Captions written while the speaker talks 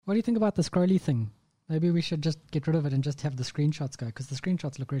What do you think about the scrolly thing? Maybe we should just get rid of it and just have the screenshots go, because the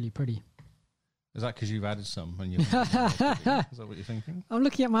screenshots look really pretty. Is that because you've added some? And you've Is that what you're thinking? I'm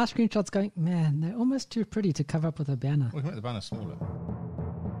looking at my screenshots going, man, they're almost too pretty to cover up with a banner. We can make the banner smaller.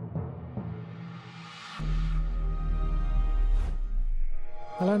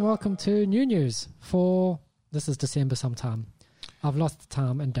 Hello and welcome to New News for, this is December sometime. I've lost the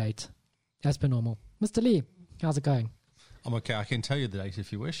time and date, as per normal. Mr. Lee, how's it going? I'm okay. I can tell you the date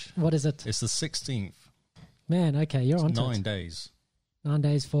if you wish. What is it? It's the 16th. Man, okay, you're on 9 days. 9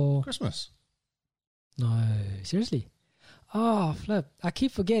 days for... Christmas. No, seriously? Oh, flip. I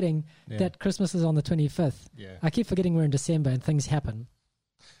keep forgetting that Christmas is on the 25th. Yeah. I keep forgetting we're in December and things happen.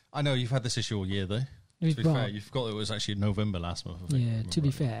 I know, you've had this issue all year, though. To be fair, you forgot it was actually November last month. I think. Yeah, to be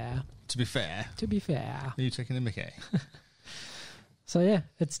fair. To be fair. To be fair. Are you taking the mickey? So, yeah,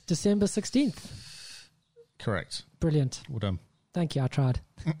 it's December 16th. Correct. Brilliant. Well done. Thank you, I tried.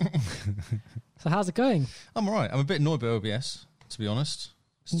 So how's it going? I'm all right. I'm a bit annoyed by OBS, to be honest.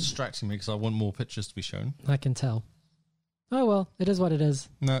 It's distracting me because I want more pictures to be shown. I can tell. Oh, well, it is what it is.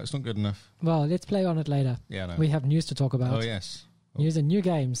 No, it's not good enough. Well, let's play on it later. Yeah, I know. We have news to talk about. Oh, yes. News and new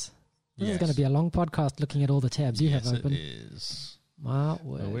games. This is going to be a long podcast looking at all the tabs you have open. It is. My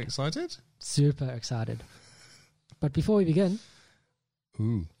word. Are we excited? Super excited. But before we begin,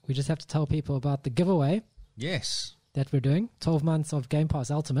 we just have to tell people about the giveaway. Yes. That we're doing. 12 months of Game Pass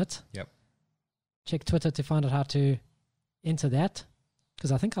Ultimate. Yep. Check Twitter to find out how to enter that.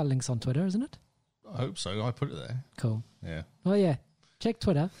 Because I think our link's on Twitter, isn't it? I hope so. I put it there. Cool. Yeah. Well, yeah. Check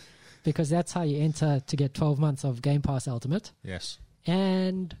Twitter because that's how you enter to get 12 months of Game Pass Ultimate. Yes.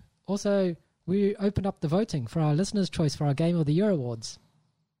 And also, we opened up the voting for our listeners' choice for our Game of the Year awards.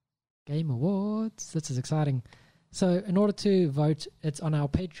 Game Awards. This is exciting. So in order to vote, it's on our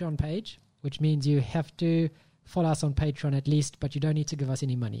Patreon page, which means you have to follow us on Patreon at least, but you don't need to give us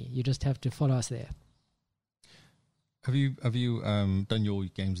any money. You just have to follow us there. Have you done your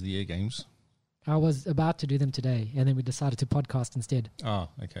Games of the Year games? I was about to do them today, and then we decided to podcast instead. Ah,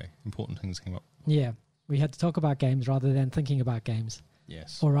 okay. Important things came up. Yeah. We had to talk about games rather than thinking about games.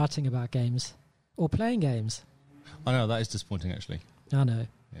 Yes. Or writing about games. Or playing games. I know, that is disappointing, actually. I know.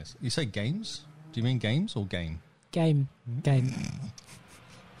 Yes. You say games? Do you mean games or game? Game.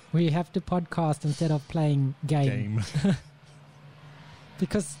 We have to podcast instead of playing game.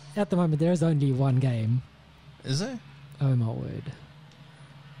 Because at the moment there is only one game. Is there? Oh my word.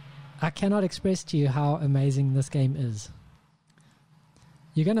 I cannot express to you how amazing this game is.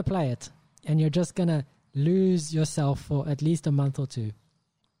 You're going to play it and you're just going to lose yourself for at least a month or two.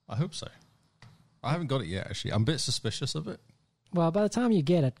 I hope so. I haven't got it yet, actually. I'm a bit suspicious of it. Well, by the time you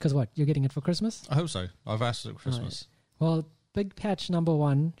get it, because what, you're getting it for Christmas? I hope so. I've asked it for Christmas. Right. Well, Big Patch number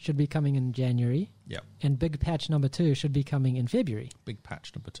 1 should be coming in January. Yep. And Big Patch number 2 should be coming in February. Big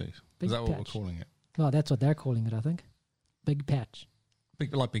Patch number 2. Big is that what patch. we're calling it? Well, that's what they're calling it, I think. Big Patch.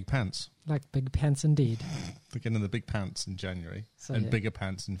 Like big pants. Like big pants indeed. Beginning of the big pants in January and bigger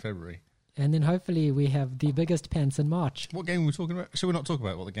pants in February. And then hopefully we have the biggest pants in March. What game are we talking about? Should we not talk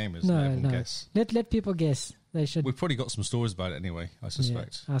about what the game is? No. Guess? Let people guess. They should. We've probably got some stories about it anyway, I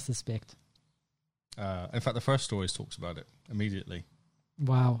suspect. Yeah, I suspect. In fact, the first story talks about it immediately.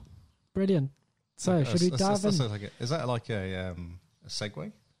 Wow. Brilliant. So, should we dive in? Is that like a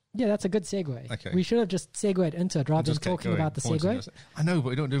segue? Yeah, that's a good segue. Okay. We should have just segued into it rather than talking about the segue. I know,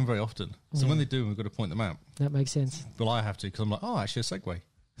 but we don't do them very often. So when they do, we've got to point them out. That makes sense. Well, I have to because I'm like, oh, actually a segue.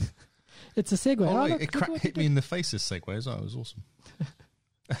 It's a segue. Oh, wait, it hit me in the face, this segue as well. It was awesome.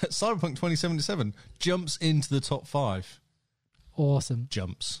 Cyberpunk 2077 jumps into the top 5. Awesome.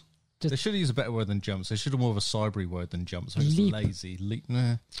 Jumps. They should use a better word than jumps. They should have more of a cybery word than jumps. So Leap. Lazy. Leap.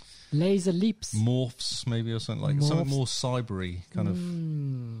 Nah. Laser leaps. Morphs, maybe, or something like something more cybery, kind of.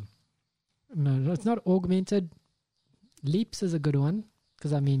 No, it's not augmented. Leaps is a good one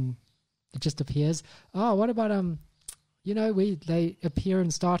because, I mean, it just appears. Oh, what about, they appear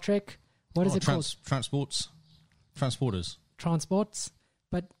in Star Trek. What is it called? Transporters. Transports.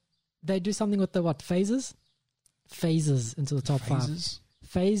 But they do something with the, phases? Phases into the top 5.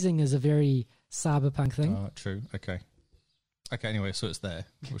 Phasing is a very cyberpunk thing. True. Okay, anyway, so it's there,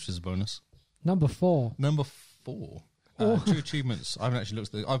 which is a bonus. Number 4. 2 achievements. I haven't actually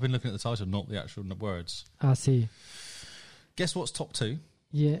looked at I've been looking at the title, not the actual words. I see. Guess what's top 2?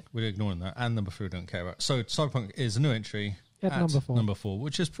 Yeah. We're ignoring that. And number 3 we don't care about. So Cyberpunk is a new entry at number 4,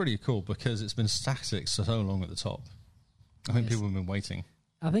 which is pretty cool because it's been static so long at the top. I think people have been waiting.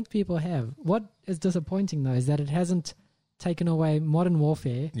 I think people have. What is disappointing, though, is that it hasn't taken away Modern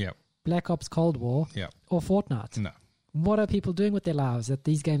Warfare, Black Ops Cold War, or Fortnite. No. What are people doing with their lives that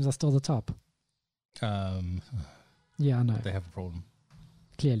these games are still the top? Yeah, I know. They have a problem.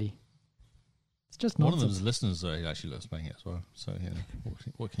 clearly. It's just One of nonsense. them's listeners that actually loves playing it as well. So,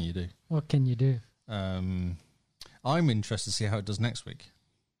 what can you do? What can you do? I'm interested to see how it does next week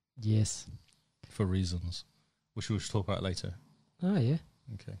Yes. for reasons, which we should talk about later. Oh, yeah.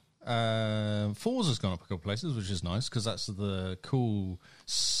 Okay. Forza's gone up a couple of places, which is nice because that's the cool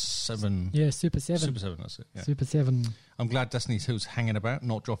 7. Yeah, Super 7. Super 7, that's it. Yeah. Super 7. I'm glad Destiny 2's hanging about,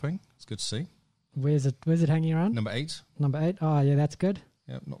 not dropping. It's good to see. Where's it hanging around? Number 8. Number 8. Oh, yeah, that's good.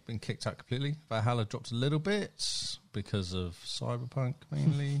 Yeah, not been kicked out completely. Valhalla dropped a little bit because of Cyberpunk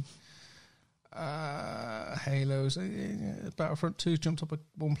mainly. Halo's Battlefront 2's jumped up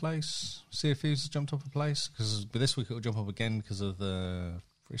one place. Sea of Thieves has jumped up a place because this week it will jump up again because of the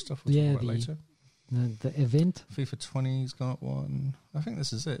free stuff. We'll talk about later. The event. FIFA 20's got one. I think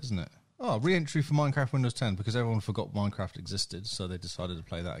this is it, isn't it? Oh, re-entry for Minecraft Windows 10 because everyone forgot Minecraft existed, so they decided to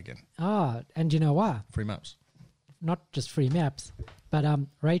play that again. Ah, and you know why? Free maps. Not just free maps, but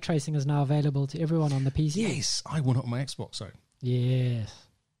ray tracing is now available to everyone on the PC. Yes, I won it on my Xbox, though. Yes.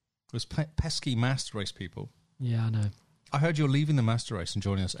 It was pesky Master Race people. Yeah, I know. I heard you're leaving the Master Race and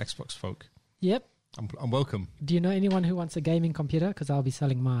joining us Xbox folk. Yep. I'm welcome. Do you know anyone who wants a gaming computer? Because I'll be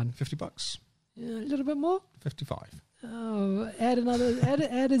selling mine. $50. A little bit more? 55. Oh, add another,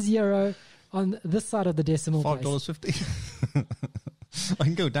 add a zero on this side of the decimal place. $5.50. I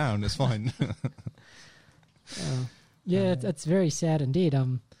can go down. It's fine. Yeah, it's very sad indeed.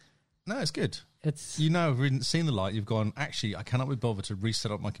 No, it's good. It's You know, have seen the light. You've gone, actually, I cannot be bothered to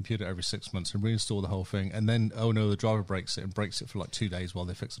reset up my computer every 6 months and reinstall the whole thing. And then, oh no, the driver breaks it and breaks it for like 2 days while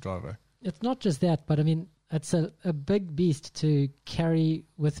they fix the driver. It's not just that, but I mean, it's a big beast to carry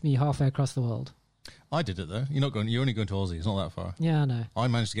with me halfway across the world. I did it though. You're only going to Aussie. It's not that far. Yeah, I know. I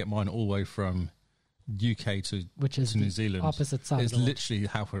managed to get mine all the way from UK to Which is New the Zealand. opposite side It's of the world. literally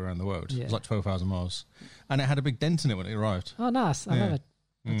halfway around the world. Yeah. It was like 12,000 miles. And it had a big dent in it when it arrived. Oh, nice. I love it.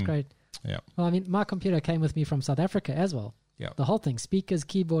 That's great. Yeah. Well, I mean, my computer came with me from South Africa as well. Yeah. The whole thing, speakers,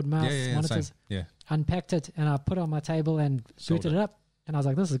 keyboard, mouse, monitors. Same. Yeah. Unpacked it and I put it on my table and booted it up. And I was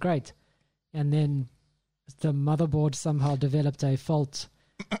like, this is great. And then the motherboard somehow developed a fault.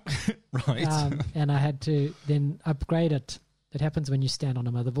 Right. And I had to then upgrade it. It happens when you stand on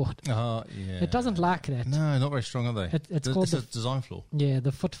a motherboard. Yeah. It doesn't like that. No, not very strong, are they? It's called a design flaw. Yeah,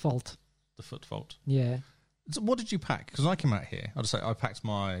 the foot fault. The foot fault. Yeah. So what did you pack? Because when I came out here, I'll just say I packed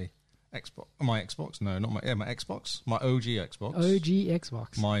my Xbox. No, not my Xbox. My OG Xbox. OG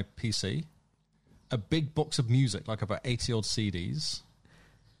Xbox. My PC. A big box of music, like about 80 odd CDs.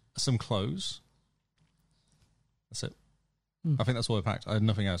 Some clothes. That's it. I think that's all I packed. I had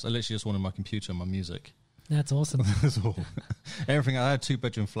nothing else. I literally just wanted my computer and my music. That's awesome. That's all. Everything. I had a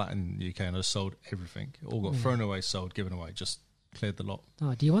 2-bedroom flat in the UK and I sold everything. It all got thrown away, sold, given away. Just cleared the lot.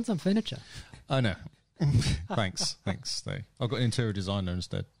 Oh, do you want some furniture? I know. Thanks. I've got an interior designer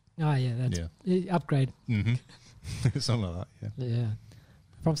instead. Oh, yeah. That's upgrade. Mm-hmm. Something like that, yeah. Yeah.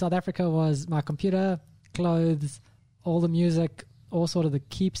 From South Africa was my computer, clothes, all the music, all sort of the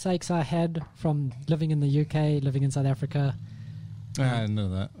keepsakes I had from living in the UK, living in South Africa. I didn't know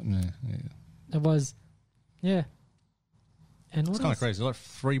that. Yeah. It was, yeah. And what It's kind else? of crazy. Like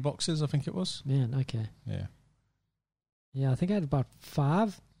 3 boxes, I think it was. Man, okay. Yeah. Yeah, I think I had about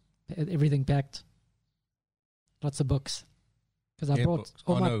 5. Everything packed. Lots of books. Because I brought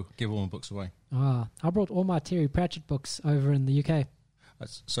books. Give all my books away. I brought all my Terry Pratchett books over in the UK.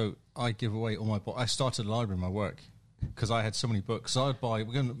 So I give away all my books. I started a library in my work because I had so many books. So I'd buy,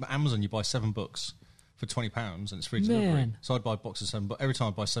 we're going to Amazon, you buy 7 books for £20 and it's free delivery. Man. So I'd buy a box of 7 books. Every time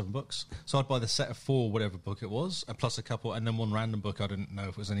I'd buy 7 books. So I'd buy the set of 4, whatever book it was, and plus a couple, and then one random book I didn't know if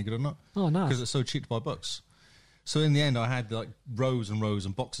it was any good or not. Oh, nice. Because it's so cheap to buy books. So in the end, I had like rows and rows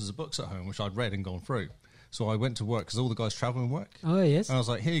and boxes of books at home, which I'd read and gone through. So I went to work because all the guys travel and work. Oh, yes. And I was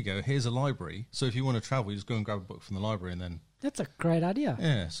like, here you go, here's a library. So if you want to travel, you just go and grab a book from the library and then... That's a great idea.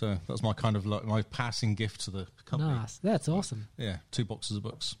 Yeah, so that was my kind of like my passing gift to the company. Nice. That's awesome. Yeah, 2 boxes of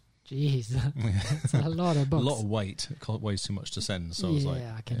books. Jeez. That's a lot of books. A lot of weight. It weighs too much to send. So I was like...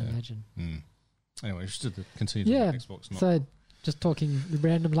 Yeah, I can imagine. Anyway, just to continue Yeah. the Xbox. So just talking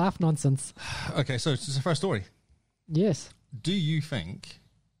random life nonsense. Okay, so it's the first story. Yes. Do you think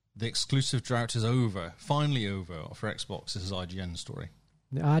the exclusive drought is over, finally over for Xbox? This is IGN story.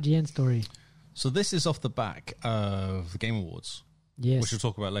 The IGN story. So this is off the back of the Game Awards, Yes. which we'll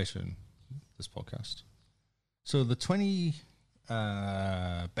talk about later in this podcast. So the 20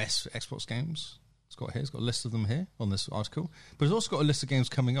 best Xbox games, it's got a list of them here on this article, but it's also got a list of games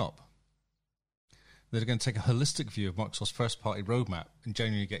coming up. They're going to take a holistic view of Microsoft's first-party roadmap and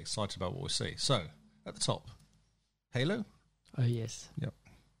genuinely get excited about what we see. So, at the top, Halo. Oh, yes. Yep.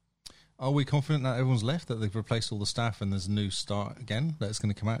 Are we confident that everyone's left, that they've replaced all the staff and there's a new start again, that it's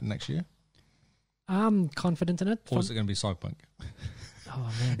going to come out next year? I'm confident in it. Or is it going to be Cyberpunk?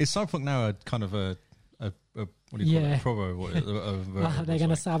 Oh, man. Is Cyberpunk now a kind of a what do you call it? A provo? They're going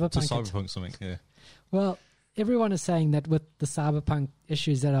to Cyberpunk to Cyberpunk something, yeah. Well, everyone is saying that with the Cyberpunk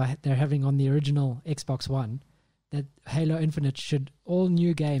issues that they're having on the original Xbox One, that Halo Infinite all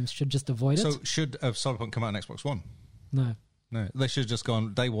new games should just avoid it. So should Cyberpunk come out on Xbox One? No. They should have just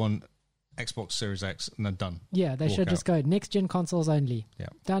gone day one, Xbox Series X, and then done. Yeah, they should just go next-gen consoles only. Yeah.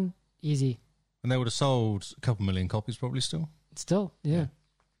 Done. Easy. And they would have sold a couple million copies probably still. Still, yeah.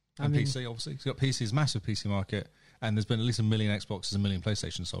 And PC, obviously. It's got PC's massive PC market, and there's been at least 1 million Xboxes, 1 million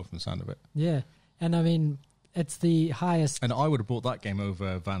PlayStations sold from the sound of it. Yeah. And I mean, it's the highest. And I would have bought that game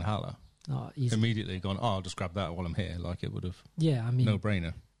over Valhalla. Oh, easy. Immediately gone, I'll just grab that while I'm here. Like it would have. Yeah, I mean.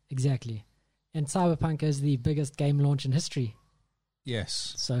 No-brainer. Exactly. And Cyberpunk is the biggest game launch in history.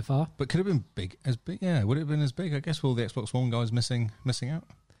 Yes. So far. But could it have been big? Yeah, would it have been as big? I guess with all the Xbox One guys missing out?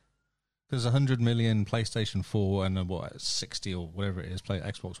 There's 100 million PlayStation 4 and 60 or whatever it is,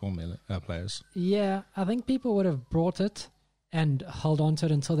 Xbox One players. Yeah, I think people would have brought it and held on to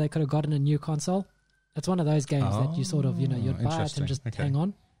it until they could have gotten a new console. It's one of those games that you sort of, you'd buy it and just hang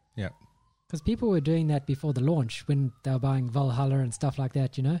on. Yeah. Because people were doing that before the launch when they were buying Valhalla and stuff like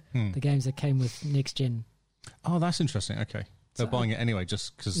that, the games that came with next gen. Oh, that's interesting. Okay. They're buying it anyway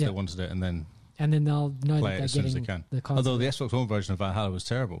just because they wanted it and then they'll know play that it they're as soon as getting they can. the console. Although the Xbox One version of Valhalla was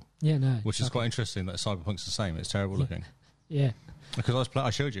terrible. Yeah, no. Which is quite interesting that Cyberpunk's the same. It's terrible looking. Yeah. Because I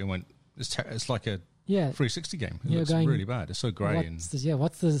showed you and went, it's like a 360 game. It looks really bad. It's so grey.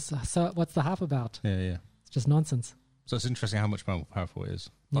 What's the hype about? Yeah. It's just nonsense. So it's interesting how much more powerful it is.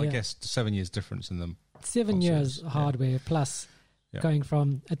 I guess 7 years difference in them. 7 years hardware plus going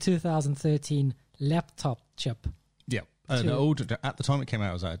from a 2013 laptop chip. Yeah. At the time it came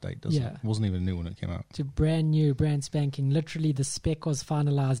out, it was out of date, doesn't it? It wasn't even a new when it came out. To brand new, brand spanking. Literally, the spec was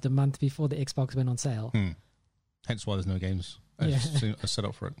finalized a month before the Xbox went on sale. Hence why there's no games set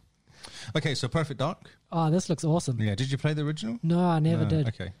up for it. Okay, so Perfect Dark. Oh, this looks awesome. Yeah, did you play the original? No, I never did.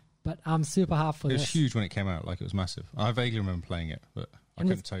 Okay. But I'm super hyped for this. It was huge when it came out, like it was massive. I vaguely remember playing it, but I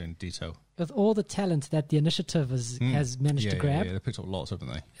couldn't tell you in detail. With all the talent that the initiative has managed to grab. Yeah, they picked up lots,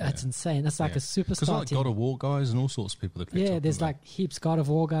 haven't they? That's insane. That's like a superstar Because like God of War guys and all sorts of people they picked up. Yeah, there's like heaps God of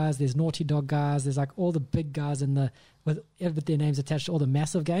War guys, there's Naughty Dog guys, there's like all the big guys with their names attached to all the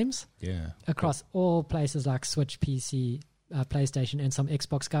massive games. Yeah. Across all places like Switch, PC, PlayStation, and some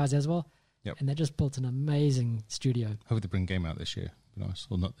Xbox guys as well. Yep. And they just built an amazing studio. Hope they bring a game out this year. Be nice.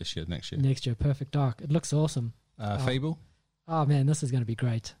 Or not this year, next year. Next year, Perfect Dark. It looks awesome. Fable. Oh man, this is going to be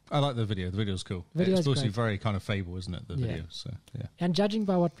great. I like the video. The video's cool. Video's it's supposed to be great. very kind of Fable, isn't it? The video. So yeah. And judging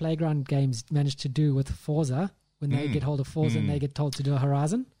by what Playground Games managed to do with Forza, when they get hold of Forza and they get told to do a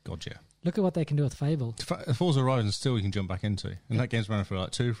Horizon, God, yeah. Look at what they can do with Fable. Forza Horizon still you can jump back into. And that game's run for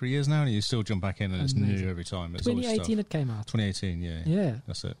like 2 or 3 years now, and you still jump back in, and it's new every time. It's 2018 it came out. 2018, yeah. Yeah.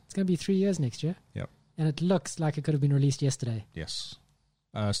 That's it. It's going to be 3 years next year. Yep. And it looks like it could have been released yesterday. Yes.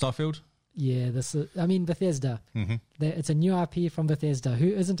 Starfield? Yeah, Bethesda. Mm-hmm. It's a new IP from Bethesda. Who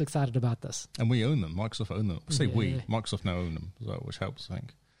isn't excited about this? And we own them. Microsoft own them. I say we. Microsoft now own them, which helps, I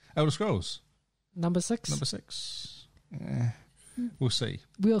think. Elder Scrolls? Number 6. We'll see.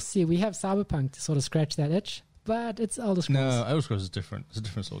 We'll see. We have Cyberpunk to sort of scratch that itch, but it's Elder Scrolls. No, Elder Scrolls is different. It's a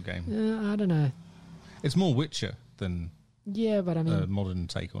different sort of game. I don't know. It's more Witcher than but I mean, a modern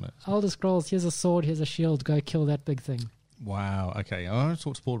take on it. Elder Scrolls, here's a sword, here's a shield, go kill that big thing. Wow, okay. I want to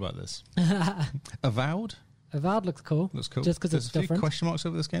talk to Paul about this. Avowed? Avowed looks cool. Looks cool. Just because it's There's a few different. question marks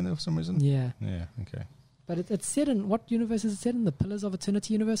over this game, though, for some reason. Yeah. Yeah, okay. But it's set in, what universe is it set in? The Pillars of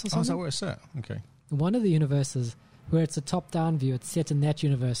Eternity universe or something? Oh, is that where it's set? Okay. One of the universes where it's a top-down view, it's set in that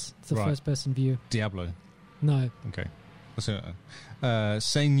universe. It's a first-person view. Diablo? No. Okay. That's it.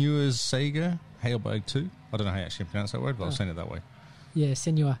 Senua's Sega, Hellblade 2. I don't know how you actually pronounce that word, but I'll say it that way. Yeah,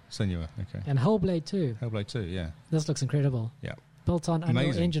 Senua. Senua, okay. And Hellblade 2. Hellblade 2, yeah. This looks incredible. Yeah. Built on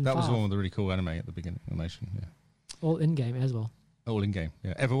Unreal Engine 5. That was the one with the really cool anime at the beginning, animation, yeah. All in-game as well. All in-game,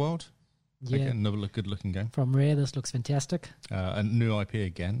 yeah. Everworld? Yeah. Again, another good-looking game. From Rare, this looks fantastic. A new IP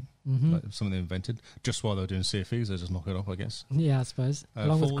again, Mm-hmm. like something they invented. Just while they were doing CFEs, they just knock it off, I guess. Yeah, I suppose.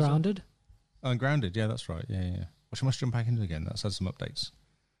 Along with Grounded. Oh, and Grounded, yeah, that's right. Yeah. Which I must jump back into again. That's had some updates.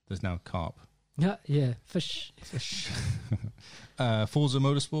 There's now carp. Yeah, fish. Forza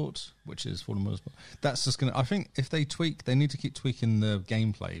Motorsport, which is Forza Motorsport. That's just going to... I think if they need to keep tweaking the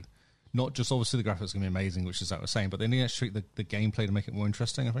gameplay. Not just, obviously, the graphics are going to be amazing, which is that we're saying, but they need to tweak the gameplay to make it more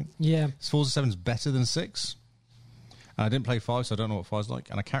interesting, I think. Yeah. Forza 7 is better than 6. I didn't play 5, so I don't know what 5's like.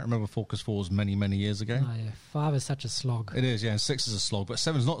 And I can't remember 4 because 4 was many, many years ago. Oh, yeah. 5 is such a slog. It is, yeah, and 6 is a slog. But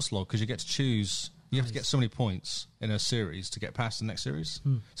 7's not a slog because you get to choose. You have to get so many points in a series to get past the next series. So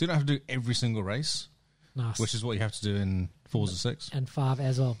you don't have to do every single race, Nice. which is what you have to do in Forza 6. And 5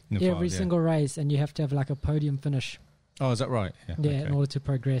 as well. In 5, Every yeah. single race, and you have to have like a podium finish. Oh, is that right? Yeah, okay. in order to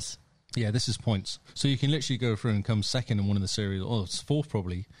progress. Yeah, this is points. So you can literally go through and come second in one of the series, or it's 4th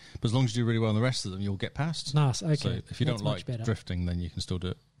probably. But as long as you do really well in the rest of them, you'll get past. Nice, okay. So if you That's don't much like better. drifting, then you can still do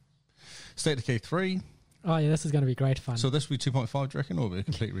it. State of Decay 3. Oh, yeah, this is going to be great fun. So this will be 2.5, do you reckon, or will it be a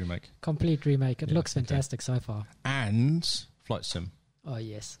complete remake? Complete remake. It Yeah, looks okay. fantastic so far. And Flight Sim. Oh,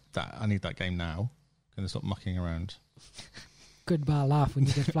 yes. I need that game now. Can they stop mucking around? Goodbye life when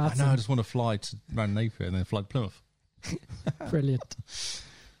you get I flights. know, I just want to fly to around Napier and then fly to Plymouth. Brilliant.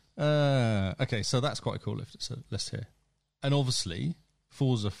 Okay, so that's quite a cool list here. And obviously,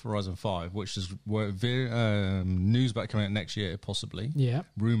 Forza Horizon 5, which is news about coming out next year, possibly. Yeah.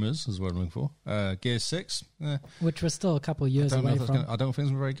 Rumours is what I'm looking for. Gears 6. Which we're still a couple of years away from. I don't think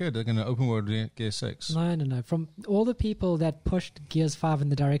it's very good. They're going to open world Gear 6. No. From all the people that pushed Gears 5 in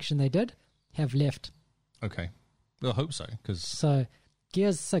the direction they did, have left. Okay. Well, I hope so, because So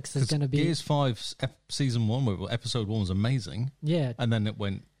Gears 6 is going to be... Gears 5 Season 1, Episode 1 was amazing, Yeah. and then it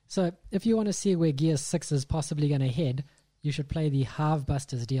went... So if you want to see where Gears 6 is possibly going to head, you should play the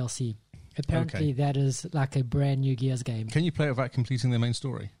Half-Busters DLC. Apparently that is like a brand new Gears game. Can you play it without completing their main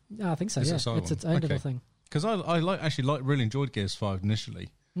story? I think so, It's yeah. a side It's one. its own Okay. little thing. Because I really enjoyed Gears 5 initially.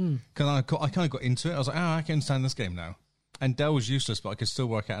 Because I kind of got into it. I was like, I can understand this game now. And Dell was useless, but I could still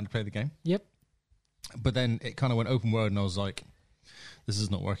work out how to play the game. Yep. But then it kind of went open world, and I was like, this is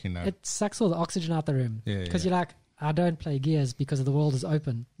not working now. It sucks all the oxygen out the room. Yeah, Because yeah. you're like, I don't play Gears because the world is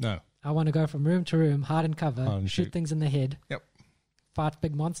open. No. I want to go from room to room, hide and cover, Hide and shoot shoot. things in the head, Yep. fight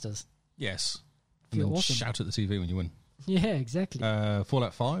big monsters. Yes. And Feel then awesome. shout at the TV when you win. Yeah, exactly.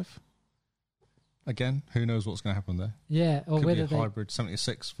 Fallout 5. Again, who knows what's going to happen there? Yeah, or Could be whether a they hybrid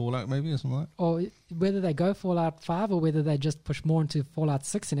 76 Fallout maybe or something like that. or whether they go Fallout 5 or whether they just push more into Fallout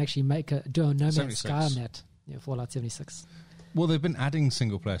 6 and actually do a No Man's 76. Sky on that. Yeah, Fallout 76. Well, they've been adding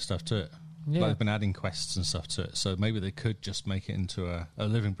single player stuff to it. Yeah. Like they've been adding quests and stuff to it. So maybe they could just make it into a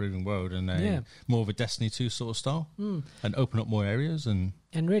living, breathing world and more of a Destiny 2 sort of style and open up more areas. And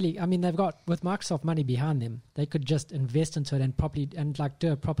really, I mean, they've got, with Microsoft money behind them, they could just invest into it and properly, and like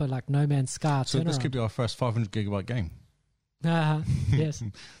do a proper like No Man's Sky so this could be our first 500 gigabyte game. Yes.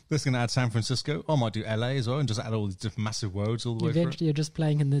 This is going to add San Francisco. I might do LA as well and just add all these different massive worlds all the way through. Eventually you're just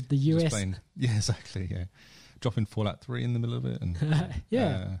playing in the US. Yeah, exactly, yeah. Dropping Fallout 3 in the middle of it. And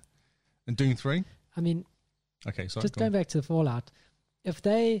Yeah. and Doom 3. I mean, Okay, sorry. just going back to the Fallout, if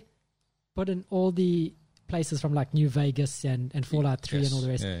they put in all the places from like New Vegas and Fallout 3 and all the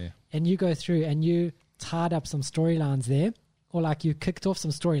rest, Yeah. and you go through and you tied up some storylines there, or like you kicked off some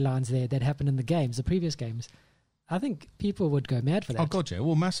storylines there that happened in the games, the previous games, I think people would go mad for that. Oh, God, yeah.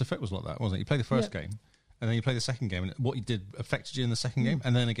 Well, Mass Effect was like that, wasn't it? You play the first game, and then you play the second game, and what you did affected you in the second game,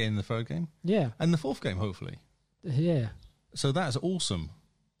 and then again in the third game, Yeah. and the fourth game, hopefully. Yeah. So that's awesome.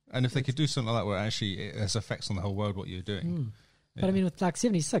 And if they could do something like that where actually it has effects on the whole world, what you're doing. But I mean, with like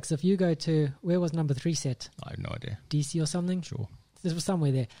 76, if you go to, where was number 3 set? I have no idea. DC or something? Sure. There was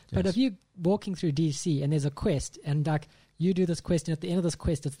somewhere there. But Yes. if you're walking through DC and there's a quest, and like you do this quest, and at the end of this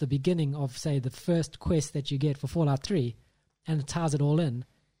quest, it's the beginning of, say, the first quest that you get for Fallout 3, and it ties it all in,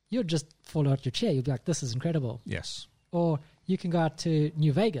 you'd just fall out your chair. You'd be like, this is incredible. Yes. Or you can go out to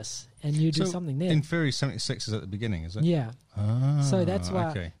New Vegas and you do So, something there. In theory, 76 is at the beginning, is it? Yeah. Ah, So that's why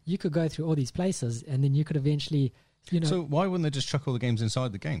okay. you could go through all these places, and then you could eventually, So why wouldn't they just chuck all the games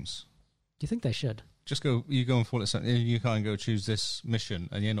inside the games? do you think they should? Just go, you go and Fallout 7, you can't go choose this mission,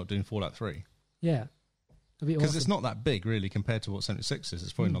 and you're not doing Fallout 3. Yeah. It'd be Because awesome. it's not that big, really, compared to what 76 is.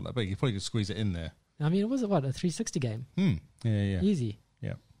 It's probably not that big. You probably could squeeze it in there. I mean, it was, what, a 360 game? Yeah. Easy.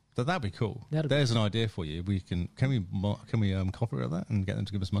 Yeah. So that'd be cool. That'd be There's an idea for you. We can we copyright that and get them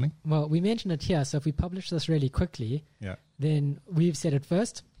to give us money? Well, we mentioned it here, so if we publish this really quickly, Yeah. then we've said it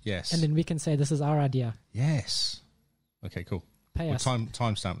first, Yes. and then we can say this is our idea. Yes. Okay, cool. Pay We'll us.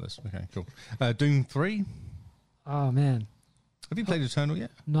 timestamp this. Okay, cool. Doom 3. Oh, man. Have you played Eternal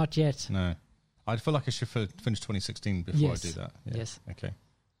yet? Not yet. No. I feel like I should finish 2016 before Yes. I do that. Yeah. Yes. Okay.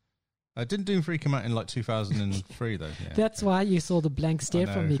 Didn't Doom 3 come out in like 2003 though? Yeah. That's why you saw the blank stare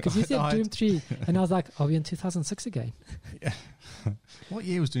I from know. me, because you said No, Doom 3, and I was like, are we in 2006 again? What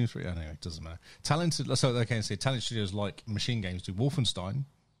year was Doom 3? Anyway, it doesn't matter. Talented studios like Machine Games do Wolfenstein.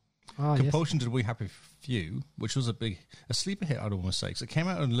 Oh, yes. Compulsion did We Happy Few, which was a sleeper hit, I'd almost say, because it came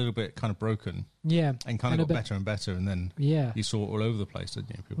out a little bit kind of broken Yeah. and kind And a of got bit- better and better, and then Yeah. you saw it all over the place,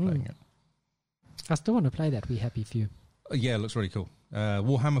 didn't you? People playing it. I still want to play that We Happy Few. Yeah, it looks really cool.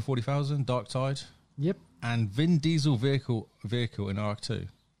 Warhammer 40,000, Dark Tide, Yep. and Vin Diesel vehicle in Ark 2.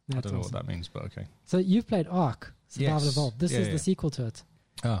 I That's don't know awesome. what that means, but okay. So you've played Ark, Survival Yes. Evolved. This Yeah, is yeah. the sequel to it.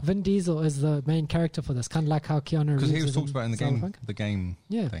 Ah. Vin Diesel is the main character for this, kind of like how Keanu Reeves Because he was is talked about in Cyberpunk. the game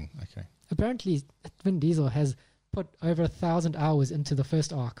Yeah. thing. Okay. Apparently, Vin Diesel has put over 1,000 hours into the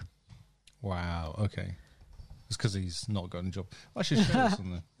first Ark. Wow. Okay. It's because he's not got a job. I should share this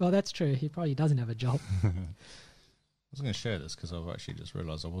on the. Well, that's true. He probably doesn't have a job. I was going to share this because I've actually just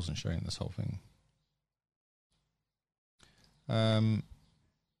realised I wasn't sharing this whole thing.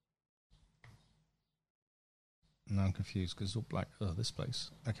 Now I'm confused because it's all black. Oh, this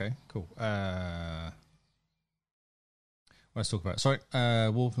place. Okay, cool. Let's talk about it. Sorry,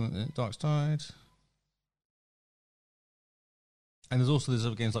 Wolf Dark Tide. And there's also these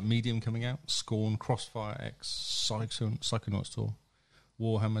other games like Medium coming out, Scorn, Crossfire X, Psychonauts Tour,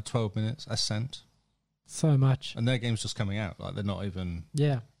 Warhammer 12 Minutes, Ascent. So much. And their games just coming out. Like they're not even.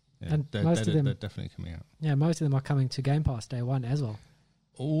 Yeah. Yeah, And they're, most of them- they're definitely coming out. Yeah, most of them are coming to Game Pass day one as well.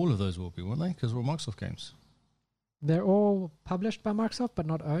 All of those will be, won't they? Because they're all Microsoft games. They're all published by Microsoft, but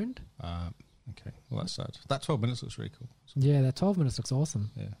not owned. Okay, well that's sad. That 12 minutes looks really cool. Yeah, that 12 minutes looks awesome.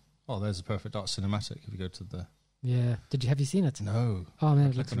 Yeah. Oh, there's a perfect art cinematic. If you go to the Yeah. Have you seen it? no, Oh man, I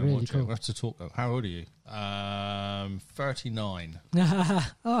it click looks on it and really watch it. cool. We have to talk though. How old are you? 39.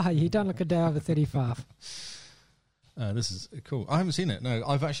 Oh, you don't look a day over 35. This is cool. I haven't seen it. No,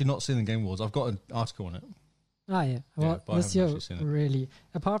 I've actually not seen the Game Awards. I've got an article on it. Oh yeah. Well, but I this haven't year actually seen it. really,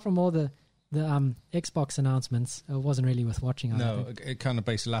 apart from all the Xbox announcements, it wasn't really worth watching. I don't No, think. it kind of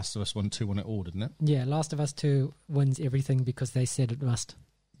based Last of Us 1 2 won it all, didn't it? Yeah, Last of Us 2 wins everything because they said it must.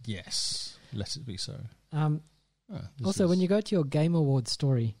 Yes. Let it be so. This Also, when is- you go to your Game Awards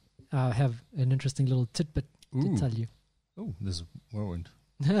story, I have an interesting little tidbit to Ooh. tell you. Oh, there's a whirlwind.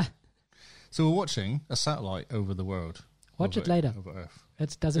 So we're watching a satellite over the world. Watch over it later. Over Earth.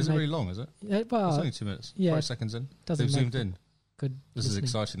 It doesn't Is it make really long, is it? It's well, only 2 minutes. yeah, 5 seconds in. doesn't They've make zoomed in. good. This is listening.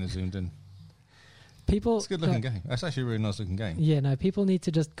 exciting. They've zoomed in. People, It's a good looking game. That's actually a really nice looking game. Yeah, no, people need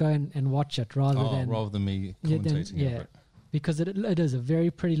to just go and watch it rather than me Yeah, then- commentating yeah. over it. because it is a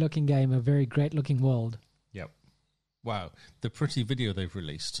very pretty looking game, a very great looking world. Yep. Wow. The pretty video they've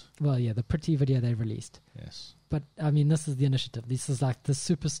released. Well, yeah, the pretty video they released. Yes. But I mean, this is the initiative. This is like the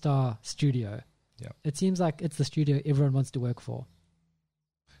superstar studio. Yep. It seems like it's the studio everyone wants to work for.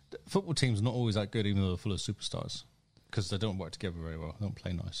 Football teams not always that good, even though they're full of superstars, because they don't work together very well. They don't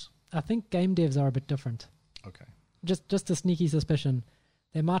play nice. I think game devs are a bit different. Okay. Just a sneaky suspicion.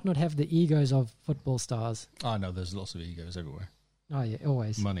 They might not have the egos of football stars. Oh, no, there's lots of egos everywhere. Oh yeah,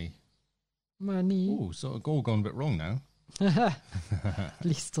 always. Money. Money. Ooh, so it's all gone a bit wrong now. At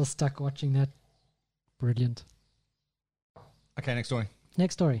least still stuck watching that. Brilliant. Okay, next story.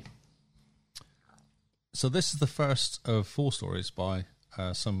 Next story. So this is the first of 4 stories by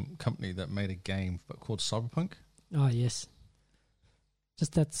some company that made a game called Cyberpunk. Oh yes.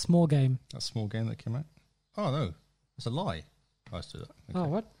 Just that small game. That small game that came out. Oh, no. It's a lie. I used to do that. Oh Okay.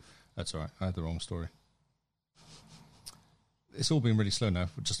 what? That's all right. I had the wrong story. It's all been really slow now,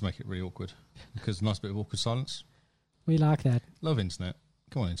 just to make it really awkward. Because nice bit of awkward silence. We like that. Love internet.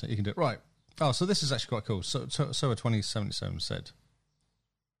 Come on, internet. You can do it. Right. Oh, so this is actually quite cool. So 2077 said,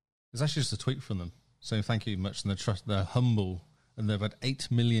 it's actually just a tweet from them saying thank you much, and they're humble, and they've had 8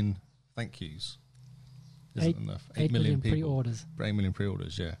 million thank yous. Isn't enough? 8 million people. pre-orders. 8 million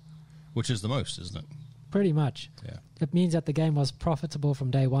pre-orders, yeah. Which is the most, isn't it? Pretty much. Yeah. It means that the game was profitable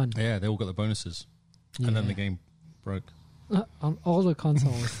from day one. Yeah, they all got the bonuses. And then the game broke. On all the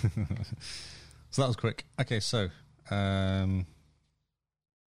consoles. So that was quick. Okay, so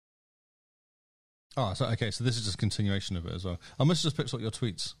so this is just a continuation of it as well. I must have just picked up your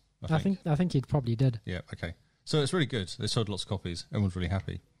tweets. I think you probably did. Yeah, okay. So it's really good. They sold lots of copies. Everyone's really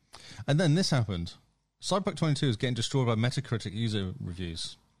happy. And then this happened. Cyberpunk 22 is getting destroyed by Metacritic user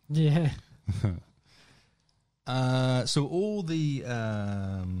reviews. Yeah. So all the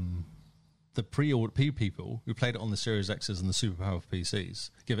pre-order people who played it on the Series X's and the super powerful PCs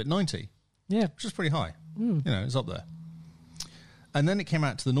give it 90, Yeah. which is pretty high. Mm. You know, it's up there. And then it came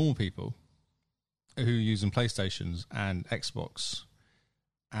out to the normal people who are using PlayStations and Xbox.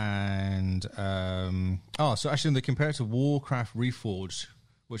 And so actually they compare it to Warcraft Reforged,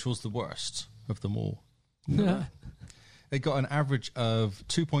 which was the worst of them all. Yeah. It got an average of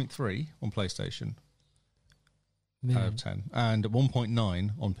 2.3 on PlayStation out of 10 and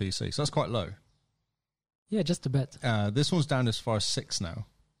 1.9 on PC. So that's quite low. Yeah, just a bit. This one's down as far as 6 now.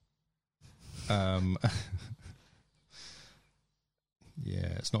 Yeah,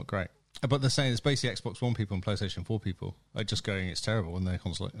 it's not great. But they're saying it's basically Xbox One people and PlayStation 4 people are just going, it's terrible on their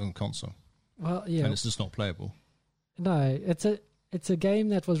console. Well, yeah. And it's just not playable. No, it's a game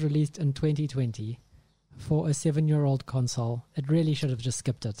that was released in 2020 for a 7-year-old console. It really should have just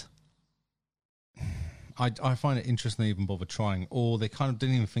skipped it. I find it interesting they even bother trying, or they kind of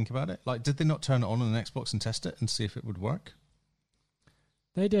didn't even think about it. Like, did they not turn it on an Xbox and test it and see if it would work?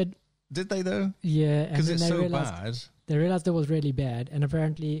 They did. Did they, though? Yeah. Because it's so bad. They realized it was really bad, and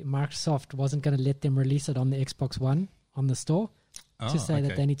apparently Microsoft wasn't going to let them release it on the Xbox One on the store to say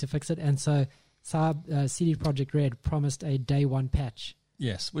that they need to fix it. And so CD Projekt Red promised a day one patch.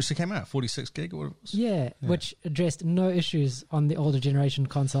 Yes, which they came out, 46 gig or what it was. Yeah, which addressed no issues on the older generation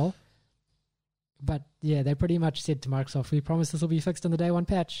console. But yeah, they pretty much said to Microsoft, we promise this will be fixed in the day one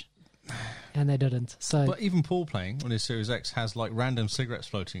patch. And they didn't. So, but even Paul playing on his Series X has like random cigarettes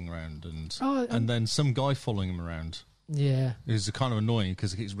floating around and then some guy following him around. Yeah. It's kind of annoying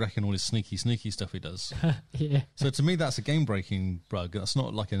because he keeps wrecking all his sneaky stuff he does. Yeah. So to me, that's a game-breaking bug. That's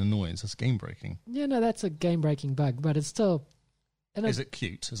not like an annoyance. That's game-breaking. Yeah, no, that's a game-breaking bug, but it's still... Is it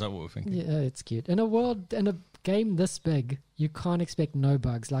cute? Is that what we're thinking? Yeah, it's cute. In a game this big, you can't expect no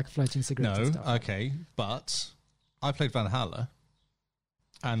bugs like floating cigarettes and stuff. Okay, but I played Valhalla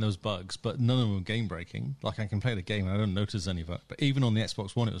and there was bugs, but none of them were game-breaking. Like, I can play the game and I don't notice any of it. But even on the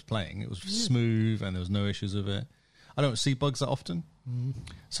Xbox One it was playing, it was smooth and there was no issues with it. I don't see bugs that often,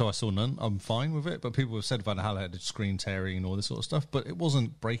 so I saw none. I'm fine with it, but people have said Valhalla had screen tearing and all this sort of stuff, but it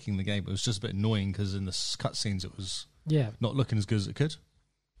wasn't breaking the game. It was just a bit annoying because in the cutscenes it was not looking as good as it could.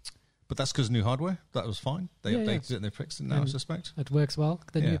 But that's because new hardware. That was fine. They updated it and they fixed it now, I suspect. It works well.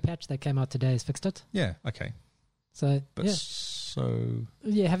 The new patch that came out today has fixed it. Yeah, okay. So,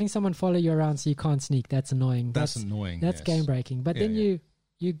 having someone follow you around so you can't sneak, that's annoying. That's annoying. That's game-breaking. But then you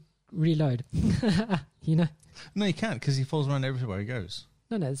reload, you know? No, you can't because he falls around everywhere he goes.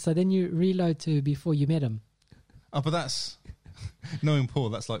 No. So then you reload to before you met him. Oh, but that's... knowing Paul,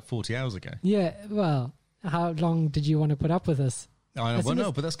 that's like 40 hours ago. Yeah, well, how long did you want to put up with this? I know,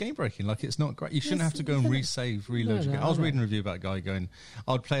 no, but that's game breaking. Like, it's not great. You shouldn't have to go and reload. I was reading a review about a guy going,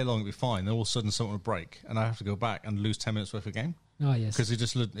 I'd play along, it'd be fine. Then all of a sudden something would break and I have to go back and lose 10 minutes worth of game. Oh, yes. Because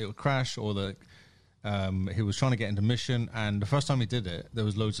it would crash or he was trying to get into mission and the first time he did it, there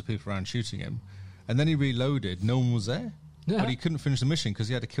was loads of people around shooting him. And then he reloaded, no one was there. But he couldn't finish the mission because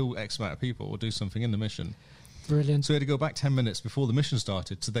he had to kill X amount of people or do something in the mission. Brilliant. So he had to go back 10 minutes before the mission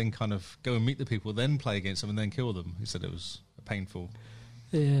started to then kind of go and meet the people, then play against them and then kill them. He said it was a painful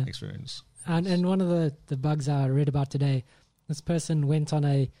experience. And one of the bugs I read about today, this person went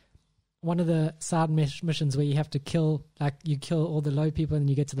on one of the side missions where you have to kill all the low people and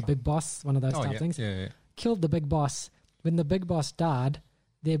you get to the big boss, one of those type things. Yeah. Killed the big boss. When the big boss died,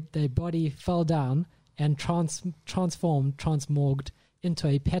 their body fell down and transmorged into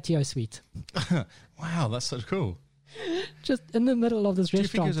a patio suite. Wow, that's so cool. Just in the middle of this restaurant. Do you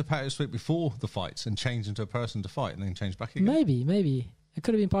think it was a patio suite before the fights and changed into a person to fight and then changed back again? Maybe. It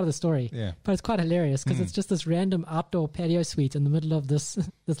could have been part of the story. Yeah. But it's quite hilarious because it's just this random outdoor patio suite in the middle of this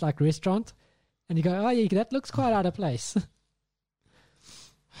like restaurant. And you go, oh yeah, that looks quite out of place.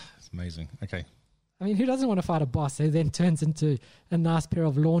 It's amazing. Okay. I mean, who doesn't want to fight a boss who then turns into a nice pair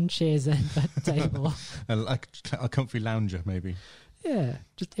of lawn chairs and a table? a comfy lounger, maybe. Yeah,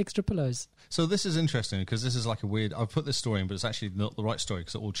 just extra pillows. So this is interesting because this is like a weird... I've put this story in, but it's actually not the right story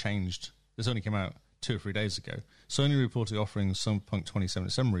because it all changed. This only came out 2 or 3 days ago. Sony reported offering Cyberpunk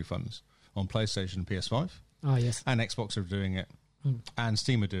 2077 refunds on PlayStation and PS5. Oh, yes. And Xbox are doing it. And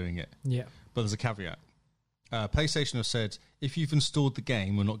Steam are doing it. Yeah. But there's a caveat. PlayStation have said, if you've installed the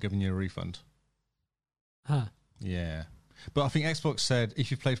game, we're not giving you a refund. Huh. Yeah. But I think Xbox said,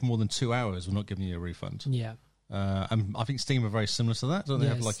 if you've played for more than 2 hours, we're not giving you a refund. Yeah. And I think Steam are very similar to that. Don't they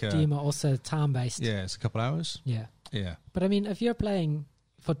have like Steam are also time-based. Yeah, it's a couple hours. Yeah. Yeah. But I mean, if you're playing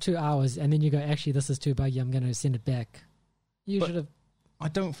for 2 hours and then you go, actually, this is too buggy, I'm going to send it back. You should have... I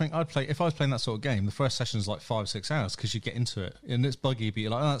don't think I'd play... If I was playing that sort of game, the first session is like 5 or 6 hours because you get into it. And it's buggy, but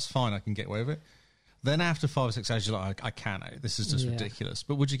you're like, oh, that's fine, I can get away with it. Then after 5 or 6 hours, you're like, I can't. This is just ridiculous.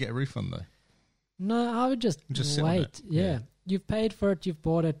 But would you get a refund, though? No, I would just wait. Yeah. You've paid for it. You've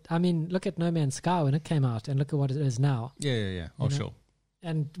bought it. I mean, look at No Man's Sky when it came out and look at what it is now. Yeah. Oh, sure.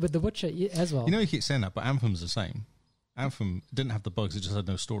 And with The Witcher as well. You know, you keep saying that, but Anthem's the same. Anthem didn't have the bugs. It just had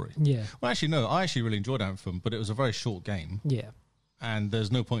no story. Yeah. Well, actually, no. I actually really enjoyed Anthem, but it was a very short game. Yeah. And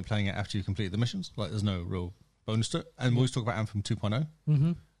there's no point playing it after you complete the missions. Like, there's no real bonus to it. And we always talk about Anthem 2.0.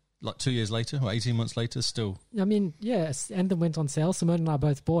 Mm-hmm. Like 2 years later or 18 months later, still. I mean, yes, Anthem went on sale. Simone and I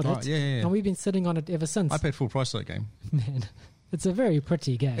both bought it. Yeah. And we've been sitting on it ever since. I paid full price for that game. Man, it's a very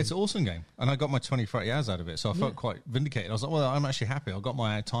pretty game. It's an awesome game. And I got my 20, 30 hours out of it. So I felt quite vindicated. I was like, well, I'm actually happy. I got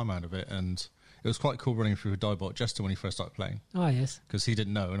my time out of it. And it was quite cool running through Dibot just when he first started playing Oh, yes. because he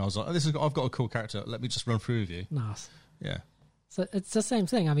didn't know, and I was like, I've got a cool character. Let me just run through with you. Nice. Yeah, So it's the same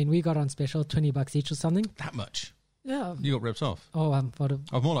thing. I mean, we got on special, $20 each or something. that much. Yeah. You got ripped off. Oh,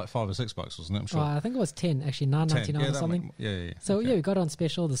 More like $5 or $6, wasn't it? I'm sure. I think it was 10, actually, $9.99 or something. Yeah. So Okay. yeah, we got on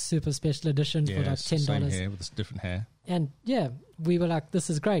special, the super special edition for like $10. Same here with this different hair. And yeah, we were like, this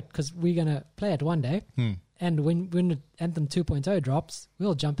is great because we're going to play it one day. And when Anthem 2.0 drops,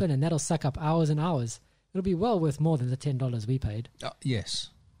 we'll jump in and that'll suck up hours and hours. It'll be well worth more than the $10 we paid. Yes,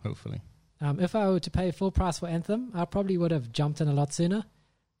 hopefully. If I were to pay full price for Anthem, I probably would have jumped in a lot sooner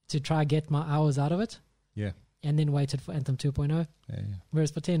to try get my hours out of it. Yeah. And then waited for Anthem 2.0. Yeah.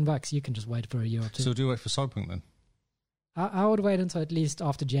 Whereas for $10, you can just wait for a year or two. So do you wait for Cyberpunk then? I would wait until at least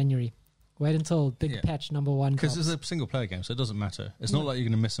after January. Wait until big patch number 1 because drops. it's a single player game, so it doesn't matter. It's not like you're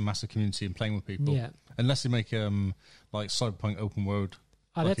going to miss a massive community and playing with people. Yeah. Unless you make like Cyberpunk open world,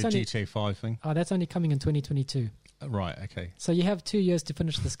 like a GTA 5 thing. Oh, that's only coming in 2022. Right. Okay. So you have 2 years to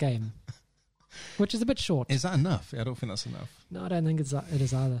finish this game, which is a bit short. Is that enough? Yeah, I don't think that's enough. No, I don't think it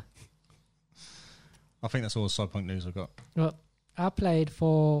is either. I think that's all the Cyberpunk news I've got. Well, I played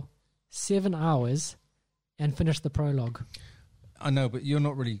for 7 hours and finished the prologue. I know, but you're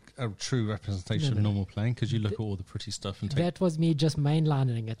not really a true representation No. of normal playing because you look at all the pretty stuff and take. That was me just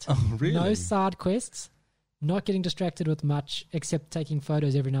mainlining it. Oh, really? No side quests, not getting distracted with much except taking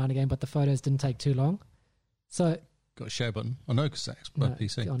photos every now and again, but the photos didn't take too long. So Got a share button. I know because that's no,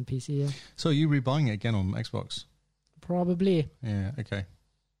 PC. on PC, yeah. So are you rebuying it again on Xbox? Probably. Yeah. Okay.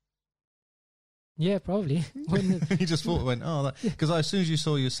 Yeah, probably. When You just thought it went, because as soon as you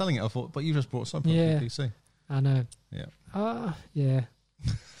saw you were selling it, I thought, but you just brought Cyberpunk Yeah. to PC. I know. Yeah. Yeah.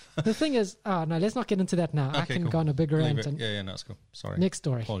 The thing is, no, let's not get into that now. I Okay, can cool. go on a big Leave rant. it. And Yeah, no, that's cool. Sorry. next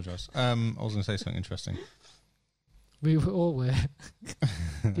story. Apologise. I was going to say something interesting. We all were.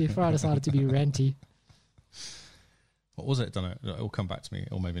 Before I decided to be ranty. What was it? Don't know. It'll come back to me,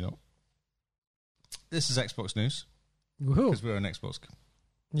 or maybe not. This is Xbox news Woohoo. because we're an Xbox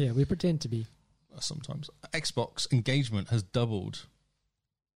Yeah, we pretend to be. sometimes. Xbox engagement has doubled.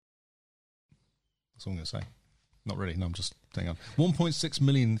 That's all I'm going to say. Not really. No, I'm just saying on 1.6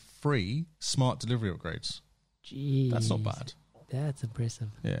 million free smart delivery upgrades. Jeez. That's not bad. That's impressive.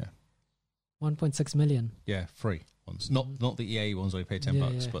 Yeah. 1.6 million. Yeah, free ones. Not the EA ones where you pay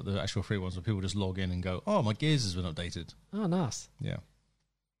 $10, Yeah. but the actual free ones where people just log in and go, oh, my Gears has been updated. Oh, nice. Yeah.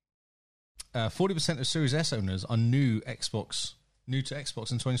 40% of Series S owners are new to Xbox in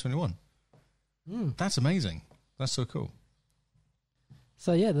 2021. That's amazing. That's so cool.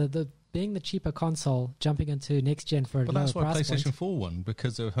 So yeah, the being the cheaper console, jumping into next gen for a But lower that's why price PlayStation point. 4 won,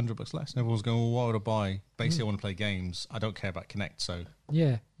 because they were $100 less. And everyone's going, well, why would I buy? Basically, I want to play games. I don't care about Kinect, so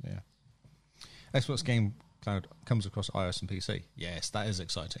Yeah. yeah. Xbox Game Cloud comes across iOS and PC. Yes, that is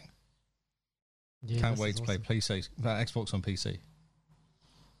exciting. Yeah, Can't this wait is to play awesome. Xbox on PC.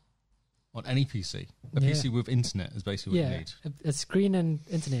 On any PC. A Yeah. PC with internet is basically what you Yeah, need. a screen and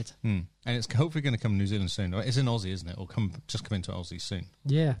internet. And it's hopefully going to come to New Zealand soon. It's in Aussie, isn't it? Or just come into Aussie soon.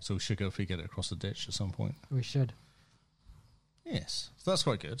 Yeah, So we should hopefully get it across the ditch at some point. we should. Yes. So that's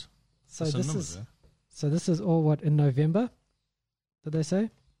quite good. So There's some this numbers is there. all what in November? Did they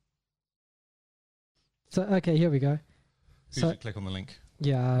say? So okay, here we go. You So should click on the link.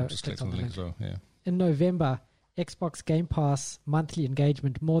 yeah, I Just clicked clicked on the link as well. Yeah. In November, Xbox Game Pass monthly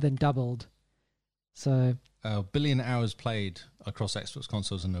engagement more than doubled. So Billion hours played across Xbox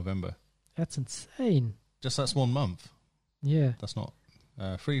consoles in November. that's insane. Just that's 1 month. Yeah, That's not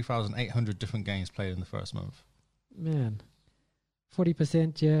 3,800 different games played in the first month. man.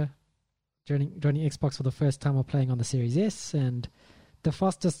 40%, yeah. Joining Xbox for the first time or playing on the Series S, and the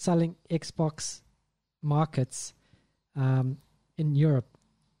fastest selling Xbox markets in Europe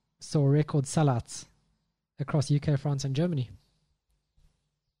saw record sellouts across UK, France, and Germany.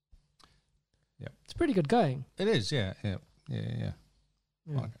 Yep. It's pretty good going. It is, yeah. Yeah.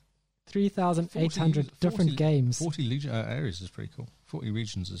 Okay. 3,800 different 40 games. 40 areas is pretty cool. 40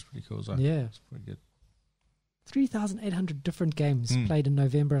 regions is pretty cool as well. Yeah. It's pretty good. 3,800 different games Hmm. played in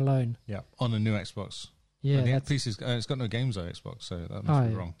November alone. Yeah, on a new Xbox. Yeah, And the that's, PC's, it's got no games though, Xbox, so that Oh, must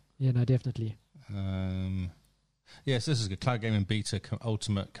be yeah. wrong. yeah, no, definitely. Yes, this is good. Cloud Gaming Beta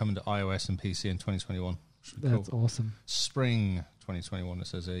Ultimate coming to iOS and PC in 2021. Should be That's cool. awesome. Spring 2021, it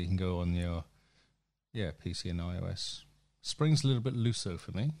says you can go on your PC and iOS. Spring's a little bit looser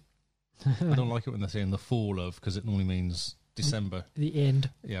for me. I don't like it when they say in the fall of, because it normally means December. The end.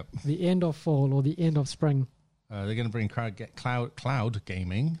 Yep. The end of fall or the end of spring. They're going to bring cloud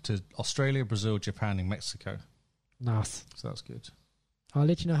gaming to Australia, Brazil, Japan, and Mexico. Nice. So that's good. I'll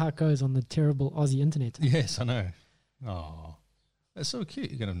let you know how it goes on the terrible Aussie internet. Yes, I know. Oh, It's so cute.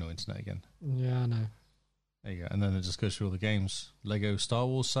 You're going to have no internet again. Yeah, I know. There you go. And then it just goes through all the games. Lego Star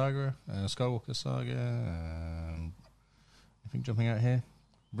Wars Saga, Skywalker Saga. Anything jumping out here?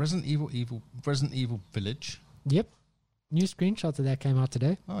 Resident Evil Village. Yep. New screenshots of that came out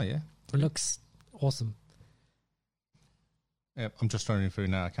today. Oh, yeah. It looks awesome. Yeah, I'm just running through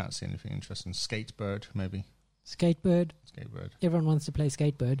now. I can't see anything interesting. Skatebird, maybe. Skatebird. Skatebird. Everyone wants to play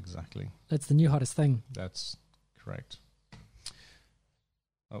Skatebird. Exactly. That's the new hottest thing. That's correct.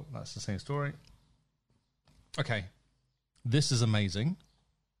 Oh, that's the same story. Okay. This is amazing.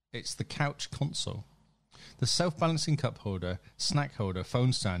 It's the couch console. The self-balancing cup holder, snack holder,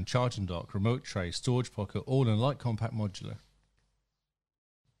 phone stand, charging dock, remote tray, storage pocket, all in a light compact modular.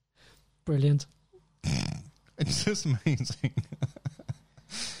 Brilliant. It's just amazing.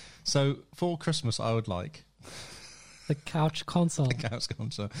 So, for Christmas, I would like The couch console. the couch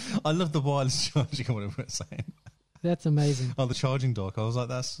console. I love the wireless charging, or whatever it's saying. That's amazing. Oh, the charging dock. I was like,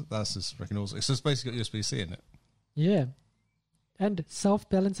 that's just freaking awesome. It's just basically got USB-C in it. Yeah. And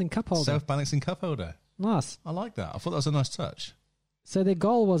self-balancing cup holder. Self-balancing cup holder. Nice. I like that. I thought that was a nice touch. So their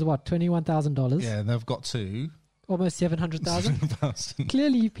goal was what, $21,000? Yeah, and they've got to Almost 700,000. 700,000.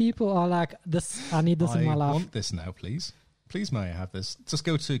 Clearly, people are like, "This, I need this in my I life." want this now, please. Please, may I have this? Just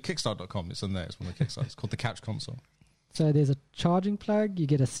go to Kickstart.com. It's on there. It's one of the Kickstarts. It's called the Couch Console. So there's a charging plug. You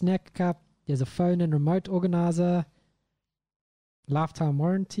get a snack cup. There's a phone and remote organizer. Lifetime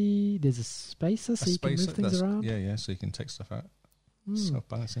warranty. There's a spacer so you can move things around. Yeah, so you can take stuff out.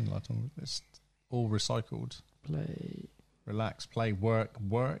 Self-balancing, lifetime. It's all recycled. Play. Relax, play, work.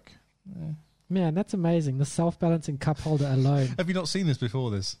 Yeah. Man, that's amazing. The self-balancing cup holder alone. Have you not seen this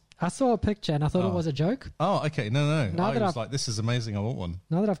before, this? I saw a picture and I thought it was a joke. Oh, okay. No. Now I that was like, this is amazing. I want one.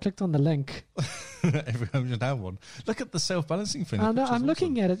 Now that I've clicked on the link, Everyone should have one. Look at the self-balancing thing. I know, I'm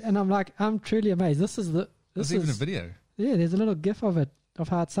looking at it and I'm like, I'm truly amazed. There's even a video. Yeah, there's a little GIF of it, of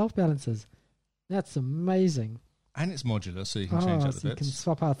how it self-balances. That's amazing. And it's modular, so you can change out the so you bits. can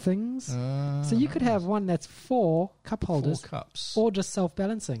swap out things. So you could have one that's 4 cup holders. 4 cups. Or just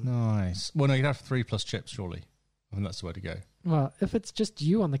self-balancing. Nice. Well, no, you'd have 3 plus chips, surely. I think that's the way to go. Well, if it's just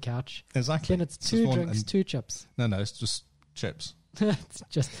you on the couch, Exactly. then it's 2 drinks, 2 chips. No, it's just chips. It's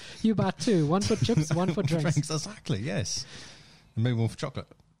just, you buy 2. 1 for chips, 1 for drinks. Exactly, yes. And maybe 1 for chocolate.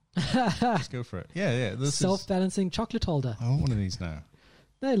 Let's go for it. Yeah. Self-balancing chocolate holder. I want one of these now.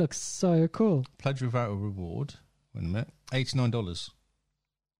 They look so cool. Pledge without a reward. Wait a minute. $89.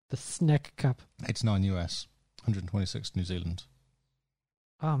 The snack cup. 89 US. 126 New Zealand.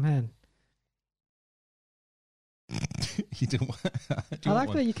 Oh, man. You do I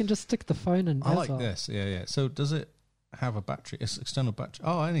like that you can just stick the phone in. I as like well. this. Yeah. So does it have a battery? It's external battery.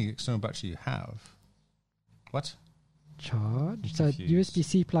 Oh, any external battery you have. What? Charge. So Confused.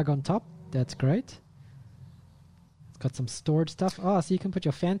 USB-C plug on top. That's great. It's got some storage stuff. Oh, so you can put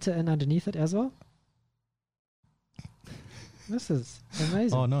your Fanta in underneath it as well. This is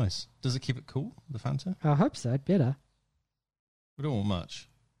amazing. Oh, nice. Does it keep it cool, the Fanta? I hope so. It better. We don't want much.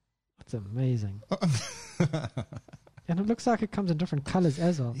 That's amazing. And it looks like it comes in different colors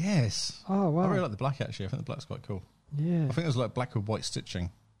as well. Yes. Oh, wow. I really like the black, actually. I think the black's quite cool. Yeah. I think there's like black with white stitching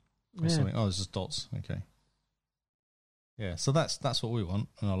or Yeah. something. Oh, there's just dots. Okay. Yeah, so that's what we want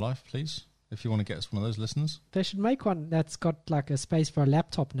in our life, please. If you want to get us one of those listeners. They should make one that's got like a space for a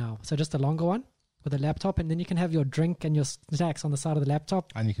laptop now. So just a longer one with a laptop, and then you can have your drink and your snacks on the side of the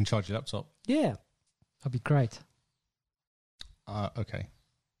laptop. And you can charge your laptop. Yeah. That'd be great. Okay.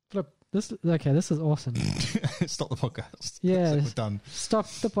 Look, this is awesome. Stop the podcast. Yeah. We're done. Stop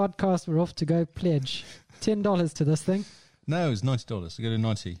the podcast. We're off to go pledge $10 to this thing. No, it's $90. You go to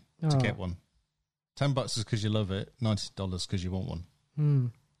 90 to Oh. get one. $10 is because you love it. $90 because you want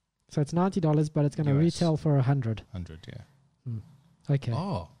one. So it's $90, but it's going to US. retail for $100. 100, yeah. Okay.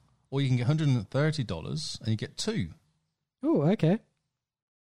 Oh, or you can get $130 and you get 2. Oh, okay.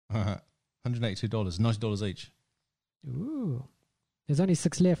 $182, $90 each. Ooh. There's only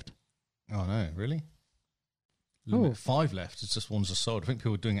 6 left. Oh no, really? Oh. 5 left. It's just ones are sold. I think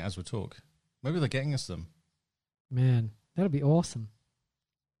people are doing it as we talk. Maybe they're getting us them. Man, that'll be awesome.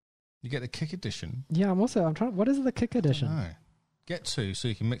 You get the Kick Edition. Yeah, I'm trying. What is the Kick Edition? No. Get 2 so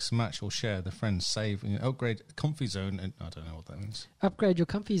you can mix and match or share the friends, save, and upgrade Comfy Zone. And I don't know what that means. Upgrade your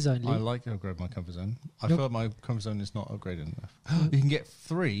comfy zone, Lee. I like to upgrade my Comfy Zone. I Nope. feel like my Comfy Zone is not upgraded enough. You can get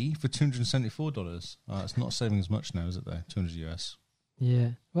 3 for $274. It's not saving as much now, is it, though? 200 US. Yeah.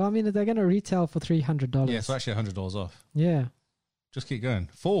 Well, I mean, they're going to retail for $300. Yeah, so actually $100 off. Yeah. Just keep going.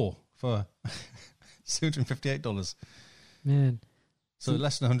 4 for $258. Man. So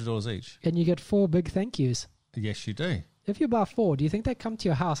less than $100 each. And you get 4 big thank yous. Yes, you do. If you buy 4, do you think they come to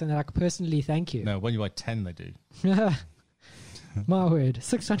your house and they're like, personally thank you? No, when you buy 10, they do. My word,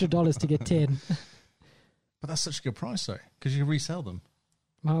 $600 to get 10. But that's such a good price, though, because you can resell them.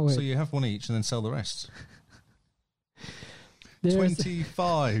 My word. So you have one each and then sell the rest. There is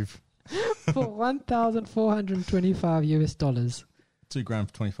 25. for $1,425 US. $2,000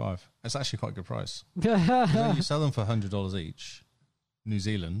 for 25. That's actually quite a good price. Then you sell them for $100 each, New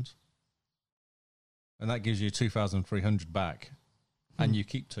Zealand, and that gives you 2,300 back, and you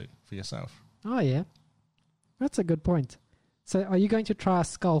keep 2 for yourself. Oh, yeah. That's a good point. So are you going to try a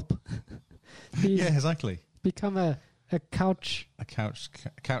scalp? Yeah, exactly. Become a couch. A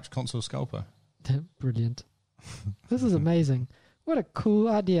couch console scalper. Brilliant. This is amazing. What a cool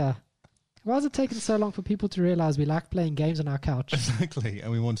idea. Why has it taken so long for people to realize we like playing games on our couch? Exactly,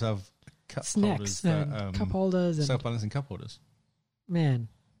 and we want to have cup Snacks holders and cup holders. And self-balancing cup holders. man,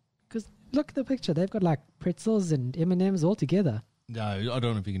 because look at the picture. They've got like pretzels and M&Ms all together. No, I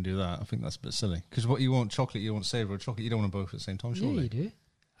don't know if you can do that. I think that's a bit silly. Because what you want, chocolate, you want savoury chocolate, you don't want them both at the same time, surely. Yeah, you do.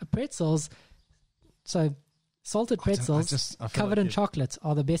 Pretzels, so salted pretzels I feel covered like in chocolate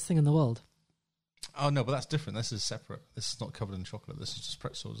are the best thing in the world. Oh, no, but that's different. This is separate. This is not covered in chocolate. This is just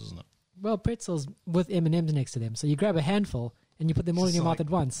pretzels, isn't it? Well, pretzels with M&Ms next to them. So you grab a handful and you put them all in your mouth like at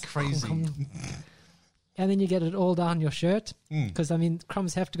once. Crazy. And then you get it all down your shirt. Mm. Because, I mean,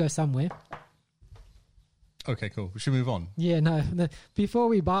 crumbs have to go somewhere. Okay, cool. We should move on. Yeah, no. Before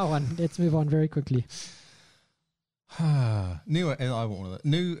we buy one, let's move on very quickly. I want one of that.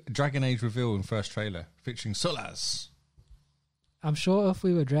 New Dragon Age reveal in first trailer featuring Solaz. I'm sure if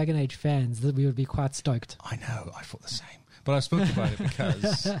we were Dragon Age fans, that we would be quite stoked. I know, I thought the same. But I spoke about it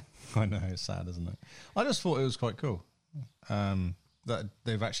because I know it's sad, isn't it? I just thought it was quite cool that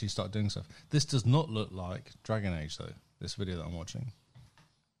they've actually started doing stuff. This does not look like Dragon Age, though, this video that I'm watching.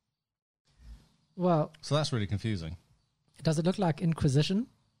 Well, So that's really confusing. does it look like Inquisition?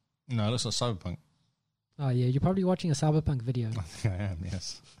 No, it looks like Cyberpunk. Oh, yeah, you're probably watching a Cyberpunk video. I think I am,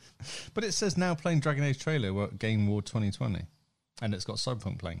 yes. But it says now playing Dragon Age trailer at Game Award 2020. And it's got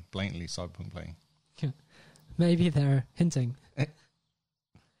Cyberpunk playing, blatantly Cyberpunk playing. Maybe they're hinting.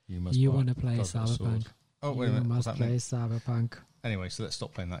 You want to play God, got a sword. Cyberpunk. Oh, wait a You minute. must what's play happening? Cyberpunk. Anyway, so let's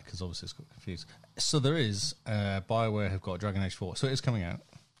stop playing that because obviously it's got confused. So there is, BioWare have got Dragon Age 4. So it is coming out.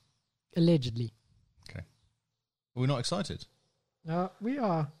 Allegedly. Okay. We're not excited. We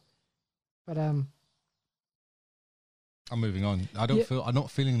are. But, I'm moving on. I'm not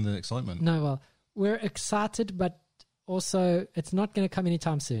feeling the excitement. no, well, we're excited, but also it's not going to come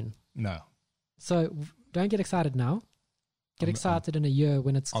anytime soon. No. So don't get excited now. Get excited in a year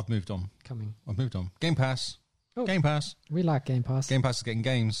when it's I've moved on. coming. I've moved on. Game Pass. Oh. Game Pass. We like Game Pass. Game Pass is getting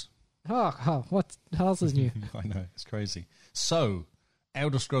games. What else is new? I know. It's crazy. So,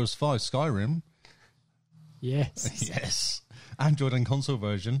 Elder Scrolls 5 Skyrim. Yes. Yes. Android and console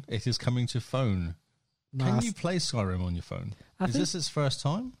version. It is coming to phone. Nice. Can you play Skyrim on your phone? Is this its first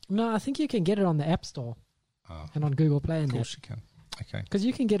time? No, I think you can get it on the App Store Oh, and on Google Play. of course you can. Okay. Because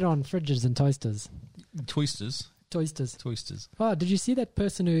you can get it on fridges and toasters. Twisters. Toasters. Oh, did you see that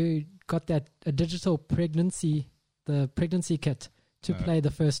person who got a digital pregnancy kit to play the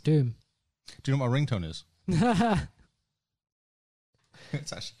first Doom? Do you know what my ringtone is?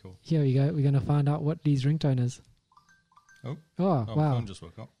 It's actually cool. Here we go. We're going to find out what Lee's ringtone is. Oh, Oh, my wow. phone just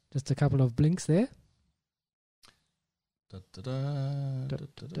woke up. Just a couple of blinks there. Da, da, da, da,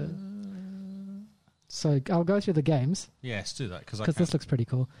 da, da. So I'll go through the games Yes, do that because this looks pretty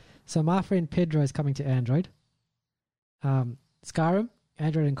cool. So my friend Pedro is coming to Android. Skyrim,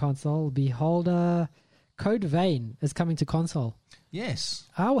 Android and console. Beholder, Code Vein is coming to console. Yes,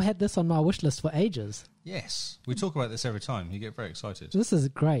 I had this on my wish list for ages. yes. We talk about this every time. You get very excited. This is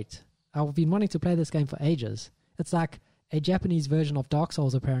great. I've been wanting to play this game for ages. It's like a Japanese version of Dark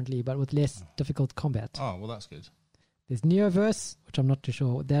Souls, apparently, but with less difficult combat. Oh, well, that's good. There's Neoverse, which I'm not too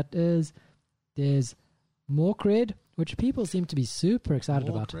sure what that is. There's Morkred, which people seem to be super excited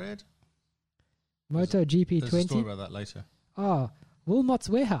about. Red? MotoGP There's a story 20. about that later. Oh, Wilmot's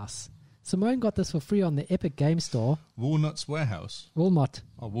Warehouse. Simone got this for free on the Epic Game Store. Walnut's Warehouse. Wilmot.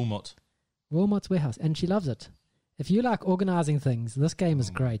 Oh, Walmart. Wilmot's Warehouse. And she loves it. If you like organizing things, this game is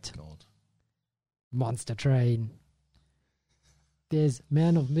Oh my great. God. Monster Train. There's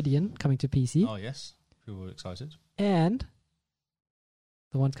Man of Midian coming to PC. Oh, yes. People were excited. And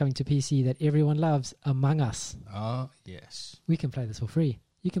the one coming to PC that everyone loves, Among Us. Ah, yes. We can play this for free.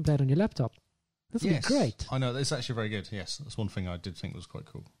 You can play it on your laptop. This will Yes. be great. I know. It's actually very good. Yes. That's one thing I did think was quite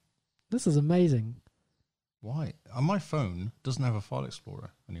cool. This is amazing. Why? My phone doesn't have a file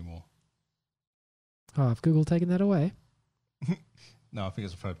explorer anymore. Oh, have Google taken that away? No, I think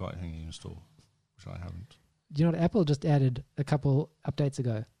it's a third-party thing you install, which I haven't. Do you know what Apple just added a couple updates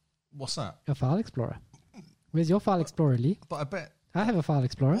ago? What's that? A file explorer. Where's your File Explorer, Lee? But I bet. I have a File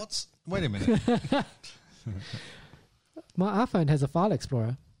Explorer. What's? Wait a minute. My iPhone has a File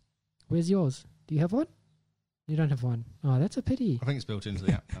Explorer. Where's yours? Do you have one? You don't have one. Oh, that's a pity. I think it's built into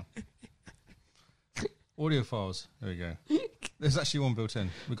the app now. Audio files. There we go. There's actually one built in.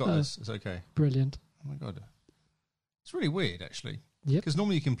 We got this. It's okay. Brilliant. Oh my god. It's really weird, actually. Yep. Because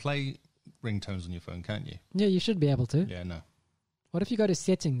normally you can play ringtones on your phone, can't you? Yeah, you should be able to. Yeah, no. What if you go to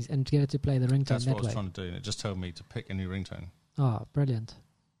settings and get it to play the ringtone That's that what I was way? trying to do. And it just told me to pick a new ringtone. Oh, brilliant.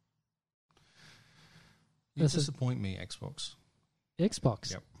 You This is- disappoint me, Xbox.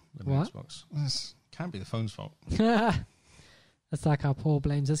 Xbox. Yep. What? Xbox. This can't be the phone's fault. That's like how Paul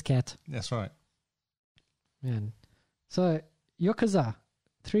blames his cat. That's right. Man. So, Yakuza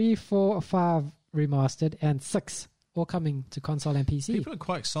 3, 4, 5 remastered and 6 all coming to console and PC. People are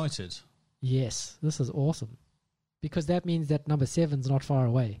quite excited. Yes, this is awesome. Because that means that number 7's not far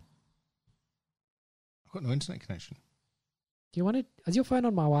away. I've got no internet connection. Do you want it? Is your phone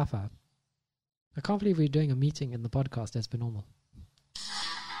on my Wi-Fi? I can't believe we're doing a meeting in the podcast as per normal.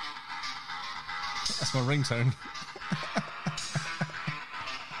 That's my ringtone.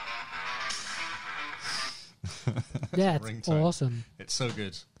 That's ringtone. awesome. It's so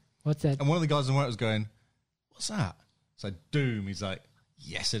good. What's that? And one of the guys on work was going, "What's that?" It's like Doom. He's like,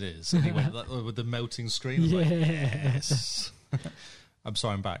 "Yes, it is." And he went like, with the melting screen. I was like, yes. I'm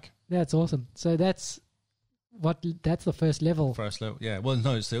sorry, I'm back. That's awesome. So that's the first level. First level. Yeah. Well,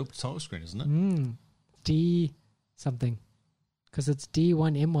 no, it's the title screen, isn't it? D something. Because it's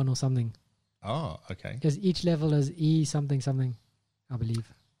D1M1 or something. Oh, okay. Because each level is E something something, I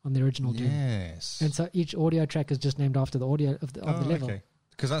believe, on the original Doom. Yes. And so each audio track is just named after the audio of the level. Okay.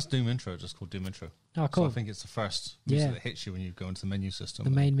 Because that's Doom Intro, just called Doom Intro. Oh, cool. So I think it's the first music that hits you when you go into the menu system. The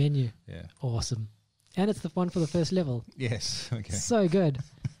main menu. Yeah. Awesome. And it's the one for the first level. Yes. Okay. So good.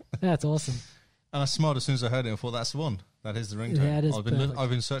 That's awesome. And I smiled as soon as I heard it and thought, that's the one. That is the ringtone. That is I've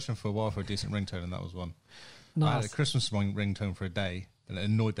been searching for a while for a decent ringtone, and that was one. I had a Nice. Christmas ringtone for a day, and it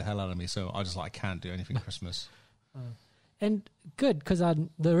annoyed the hell out of me, so I just I can't do anything Christmas. And good, because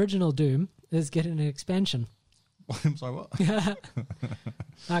the original Doom is getting an expansion. I'm sorry, what?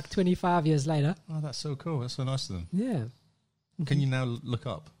 Like 25 years later. Oh, that's so cool. That's so nice of them. Yeah. Can you now look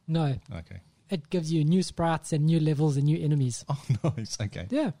up? No. Okay. It gives you new sprites and new levels and new enemies. Oh, nice. Okay.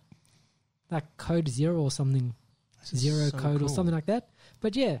 Yeah. Like Code Zero or something. This is Zero so Code cool. or something like that.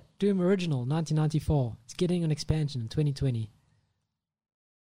 But yeah, Doom Original, 1994. It's getting an expansion in 2020.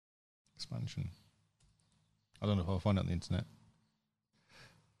 Expansion. I don't know if I'll find it on the internet.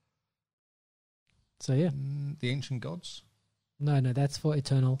 So yeah. The Ancient Gods? No, that's for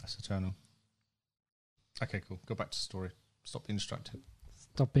Eternal. That's Eternal. Okay, cool. Go back to the story. Stop being distracted.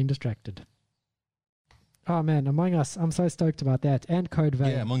 Stop being distracted. Oh man, Among Us. I'm so stoked about that. And Code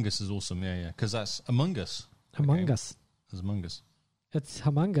Vein. Yeah, Among Us is awesome. Yeah. Because that's Among Us. Among Us. There's Among Us. It's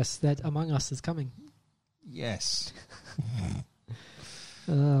Among Us that Among Us is coming. Yes.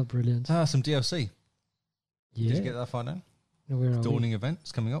 Oh, brilliant. Some DLC. Yeah. Did you get that far now? Where are we? Dawning event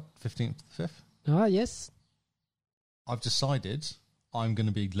is coming up, 15th to 5th. Oh, yes. I've decided I'm going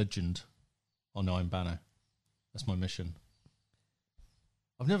to be legend on Iron Banner. That's my mission.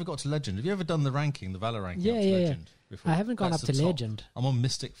 I've never got to legend. Have you ever done the ranking, the Valor ranking? Yeah, up to yeah, legend before? I haven't gone That's up to the top. Legend. I'm on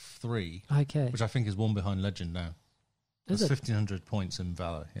Mystic 3, Okay. which I think is one behind Legend now. Is That's it? 1,500 points in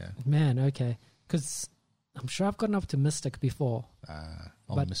Valor, yeah. Man, okay. Because I'm sure I've gotten up to Mystic before.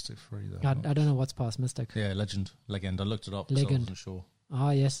 On But Mystic 3, though. I don't know what's past Mystic. Yeah, Legend. I looked it up because I Legend. wasn't sure.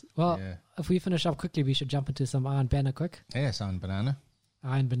 Oh, yes. Well, Yeah. if we finish up quickly, we should jump into some Iron Banner quick. Yes, Iron Banana.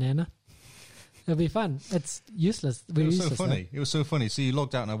 Iron Banana. It'll be fun. It's useless. It We're was so useless, funny. It was so funny. So you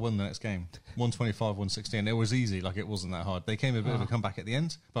logged out and I won the next game. 125, 116. It was easy. Like, it wasn't that hard. They came a bit of a comeback at the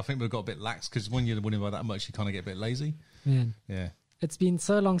end, but I think we got a bit lax because when you're winning by that much, you kind of get a bit lazy. though. Man, Yeah. it's been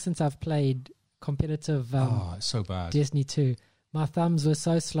so long since I've played competitive It's so bad. Destiny 2. My thumbs were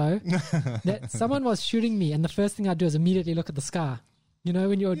so slow that someone was shooting me, and the first thing I do is immediately look at the sky. You know,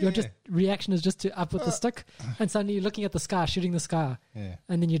 when your just reaction is just to up with the stick, and suddenly you're looking at the sky, shooting the sky, Yeah.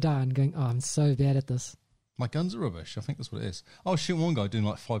 and then you die and going, "Oh, I'm so bad at this." My guns are rubbish. I think that's what it is. I was shooting one guy doing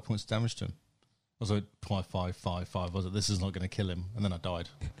like 5 points of damage to him. I was like, 5, 5, 5, 5. I was like, this is not going to kill him. And then I died.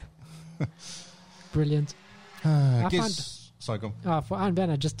 Brilliant. Sorry, go on. For Iron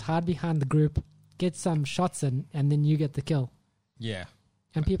Banner, just hide behind the group, get some shots in, and then you get the kill. Yeah.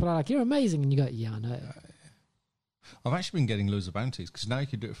 And people are like, "You're amazing," and you go, "Yeah, I know." I've actually been getting loads of bounties because now you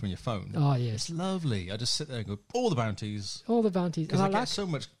can do it from your phone. Oh yes, It's lovely. I just sit there and go, all the bounties. all the bounties. Because And I I get like, so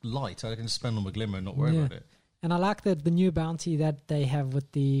much light, I can spend on my glimmer and not worry Yeah. about it. and I like the new bounty that they have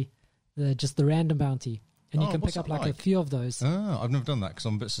with the just the random bounty. and you Oh, can what's pick up that like a like? few of those. I've never done that because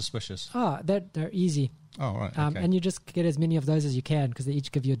I'm a bit suspicious. They're easy. Oh, right. Okay. And you just get as many of those as you can because they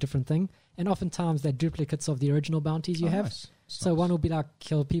each give you a different thing. And oftentimes they're duplicates of the original bounties you have. Nice. So one will be like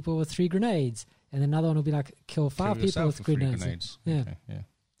kill people with 3 grenades, and another one will be like kill 5 people yourself with three grenades. Yeah. Okay, yeah.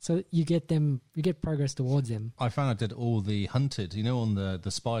 So you get progress towards them. I found I did all the hunted. You know, on the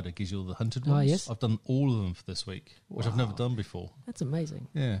spider gives you all the hunted ones. Yes. I've done all of them for this week, which I've never Wow. done before. That's amazing.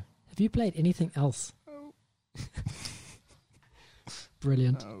 Yeah. Have you played anything else?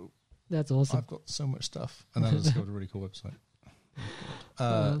 Brilliant. No, That's awesome. I've got so much stuff, and then I discovered a really cool website.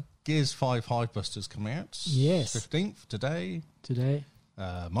 Gears 5 Hivebusters coming out. Yes. 15th today. Today.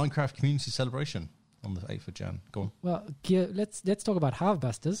 Minecraft Community Celebration on the 8th of Jan. Go on. Well, let's talk about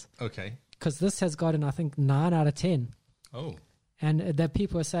Hivebusters, Okay. because this has gotten, I think, 9 out of 10. Oh. And that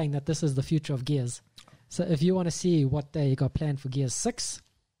people are saying that this is the future of Gears. So if you want to see what they got planned for Gears 6,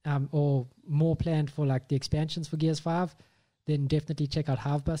 or more planned for like the expansions for Gears 5, then definitely check out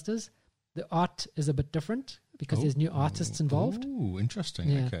Hivebusters. The art is a bit different because there's new artists involved. Ooh, interesting.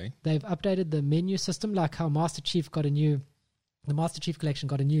 Yeah. Okay. They've updated the menu system, like how Master Chief the Master Chief Collection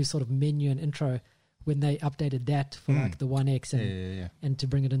got a new sort of menu and intro when they updated that for like the 1X Yeah. and to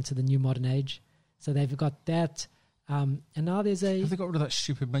bring it into the new modern age. So they've got that. And now there's Have they got rid of that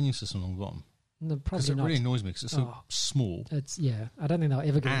stupid menu system on the bottom? no, Because probably it not. really annoys me because it's so Oh. small. I don't think they'll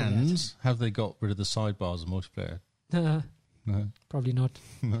ever get rid of And have they got rid of the sidebars of multiplayer? that. No. Probably not.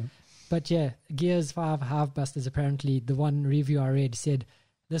 No. But yeah, Gears 5 Hivebusters, apparently, the one review I read said,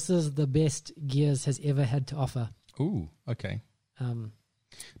 this is the best Gears has ever had to offer. Ooh, okay.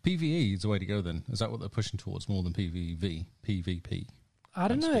 PvE is the way to go then. Is that what they're pushing towards more than PvP? I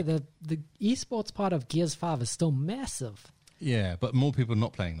don't Don't know. The esports part of Gears 5 is still massive. Yeah, but more people are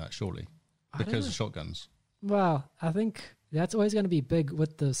not playing that, surely, I don't because know. of shotguns. Well, I think that's always going to be big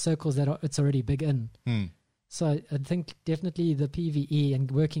with the circles that it's already big in. So I think definitely the PvE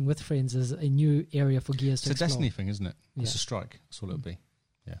and working with friends is a new area for Gears It's to a explore. Destiny thing, isn't it? It's Yeah. a strike. That's all it'll be.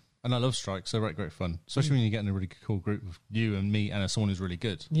 Yeah. And I love strikes. They're great fun. Especially when you get in a really cool group of you and me and someone who's really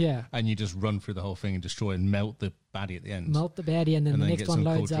good. Yeah. And you just run through the whole thing and destroy and melt the baddie at the end. Melt the baddie and then the next get one some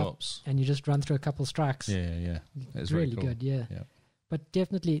cool loads up drops. and you just run through a couple strikes. Yeah. It's really very cool. good, yeah. Yeah. But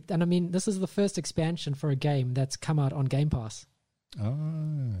definitely, and I mean, this is the first expansion for a game that's come out on Game Pass. Is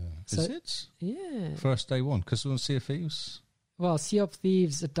So- it? Yeah. First day one. Because on Sea of Thieves. Well, Sea of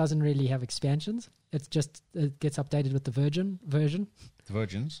Thieves, it doesn't really have expansions. It's just, it gets updated with the version The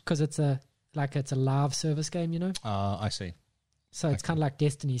Virgins. because it's a live service game, you know? I see. So it's Okay. kind of like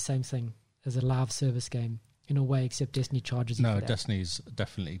Destiny, same thing as a live service game in a way, except Destiny charges you No, for that. Destiny's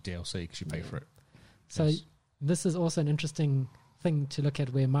definitely DLC because you pay Yeah. for it. So Yes. this is also an interesting thing to look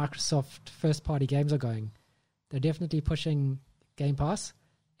at where Microsoft first-party games are going. They're definitely pushing Game Pass,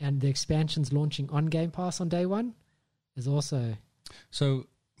 and the expansions launching on Game Pass on day one is also... So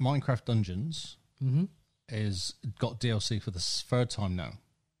Minecraft Dungeons Mhm. is got DLC for the third time now,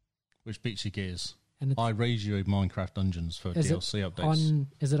 which beats your Gears. And it's I raise you a Minecraft Dungeons for Is it DLC updates.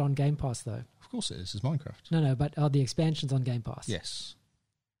 is it on Game Pass, though? Of course it is. It's Minecraft. No, but are the expansions on Game Pass? Yes.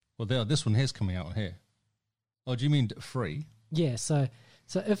 Well, this one here's coming out on here. Oh, do you mean free? Yeah, so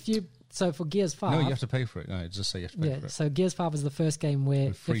for Gears 5... No, you have to pay for it. No, it just say you have to pay for it. so Gears 5 is the first game where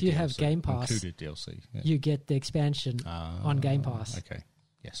With free if you DLC, have Game Pass, included DLC. Yeah. you get the expansion on Game Pass. Okay.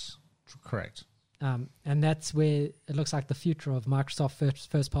 Yes. Correct. And that's where it looks like the future of Microsoft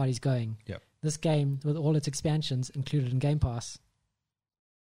first parties going. Yep. This game, with all its expansions included in Game Pass,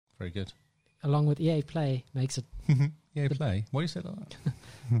 Very good. along with EA Play, makes it Yeah, play. Why do you say like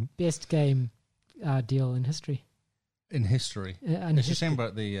that? best game deal in history. In history. And It's a shame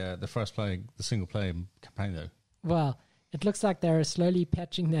about the single player campaign though. Well, it looks like they're slowly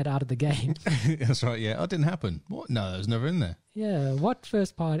patching that out of the game. That's right. Yeah, that didn't happen. What? No, it was never in there. Yeah, what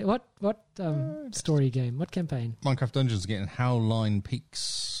first party? What story game? What campaign? Minecraft Dungeons getting Howline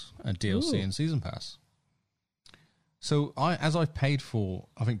Peaks DLC Ooh. and Season Pass. So I've paid for,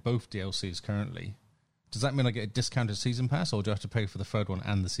 I think, both DLCs currently. Does that mean I get a discounted Season Pass, or do I have to pay for the third one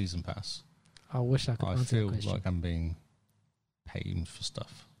and the Season Pass? I wish I could I answer feel that question. like I'm being paid for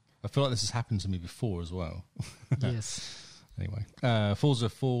stuff. I feel like this has happened to me before as well. Yes. Anyway, Forza Horizon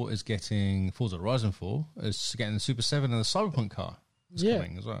 4 is getting the Super 7 and the Cyberpunk car is Yeah.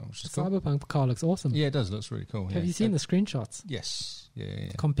 coming as well, which The is cool. Cyberpunk car looks awesome. Yeah, it does. It looks really cool. Have you seen the screenshots? Yes. Yeah.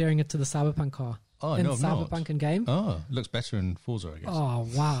 Comparing it to the Cyberpunk car. Oh, in no, I've not. Cyberpunk in game. Oh, it looks better in Forza, I guess. Oh,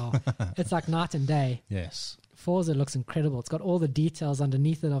 wow. It's like night and day. Yes. Forza looks incredible. It's got all the details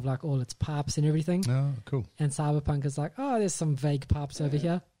underneath it of like all its pipes and everything. Oh, cool. And Cyberpunk is like, oh, there's some vague pipes over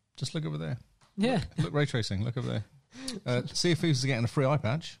here. Just look over there. Yeah. Look, ray tracing. Look over there. Sea of Thieves is getting a free eye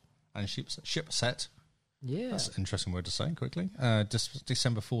patch and ship set. Yeah. That's an interesting word to say quickly.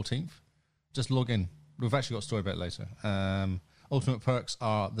 December 14th. Just log in. We've actually got a story about it later. Ultimate perks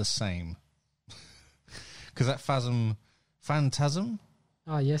are the same. Because that Phantasm?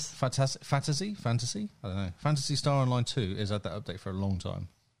 Oh, yes. Fantasy? I don't know. Phantasy Star Online 2 has had that update for a long time.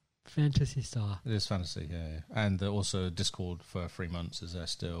 Fantasy Star. It is fantasy, yeah. And also Discord for 3 months is there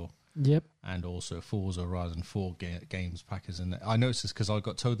still. Yep. And also Forza Horizon 4 games pack is in there. I noticed this because I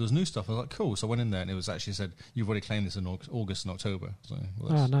got told there was new stuff. I was like, cool. So I went in there and it was actually said, you've already claimed this in August and October. So,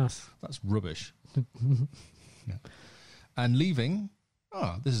 well, nice. That's rubbish. Yeah. And leaving,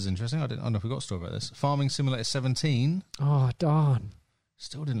 this is interesting. I don't know if we got a story about this. Farming Simulator 17. Oh, darn.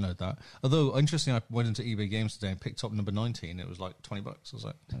 Still didn't load that. Although, interesting, I went into eBay Games today and picked up number 19. It was like $20. I was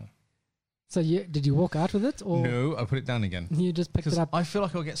like, oh. So did you walk out with it? Or no, I put it down again. You just picked it up? I feel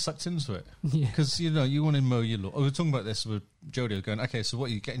like I'll get sucked into it. Yeah. Because, you want to mow your lawn. I was talking about this with Jodie, going, okay, so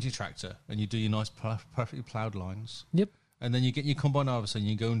what, you get into your tractor and you do your nice, perfectly ploughed lines. Yep. And then you get your combine harvester and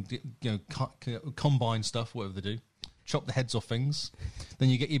you go and combine stuff, whatever they do. Chop the heads off things. Then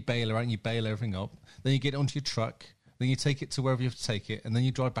you get your baler out and you bale everything up. Then you get it onto your truck. Then you take it to wherever you have to take it. And then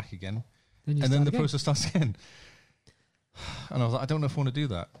you drive back again. And then the process starts again. And I was like, I don't know if I want to do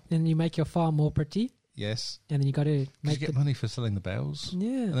that. And you make your farm more pretty. Yes. And then you got to make you get money for selling the bales.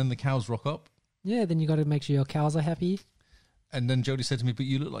 Yeah. And then the cows rock up. Yeah, then you got to make sure your cows are happy. And then Jodie said to me, but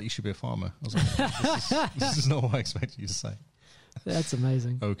you look like you should be a farmer. I was like, this is not what I expected you to say. That's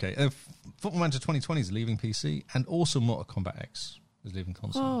amazing. Okay. Football Manager 2020 is leaving PC, and also Mortal Kombat X is leaving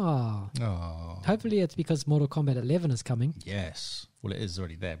console. Oh. Hopefully it's because Mortal Kombat 11 is coming. Yes. Well, it is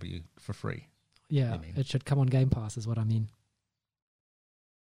already there, but for free. Yeah, it should come on Game Pass is what I mean.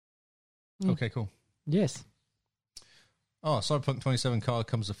 Okay, cool. Yes. Oh, Cyberpunk 27 card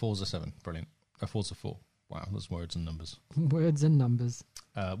comes to Forza 7. Brilliant. Forza 4. Wow, those words and numbers. Words and numbers.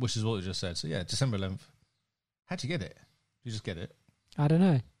 Which is what we just said. So yeah, December 11th. How'd you get it? Did you just get it? I don't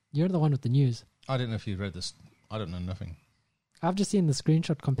know. You're the one with the news. I didn't know if you read this. I don't know nothing. I've just seen the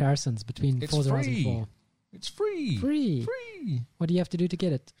screenshot comparisons between Forza Horizon 4. It's free. Free. What do you have to do to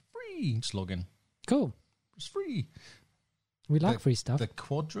get it? Free. Just log in. Cool. It's free. We like free stuff. The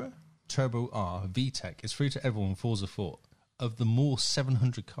Quadra Turbo R VTEC is free to everyone in Forza 4 of the more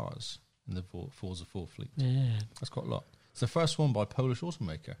 700 cars in the Forza 4 fleet. Yeah. That's quite a lot. It's the first one by a Polish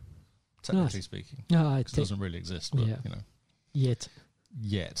automaker, technically speaking. No, it doesn't really exist, but,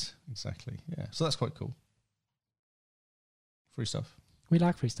 Yet. Exactly. Yeah. So that's quite cool. Free stuff. We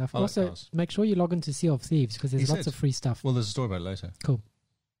like free stuff. Also, make sure you log into Sea of Thieves because there's lots of free stuff. Well, there's a story about it later. Cool.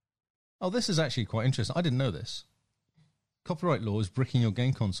 Oh, this is actually quite interesting. I didn't know this. Copyright law is bricking your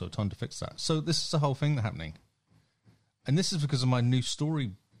game console. Time to fix that. So this is the whole thing happening. And this is because of my new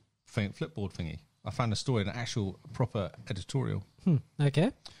story Flipboard thingy. I found a story, an actual proper editorial.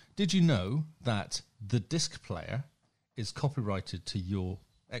 Okay. Did you know that the disc player is copyrighted to your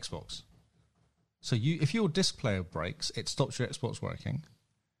Xbox? So if your disc player breaks, it stops your Xbox working.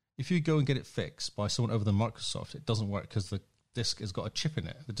 If you go and get it fixed by someone over the Microsoft, it doesn't work because the disc has got a chip in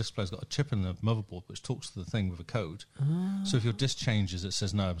it. The disc player's got a chip in the motherboard which talks to the thing with a code. So if your disc changes, it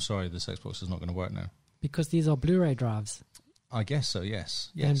says, no, I'm sorry, this Xbox is not going to work now. Because these are Blu-ray drives. I guess so,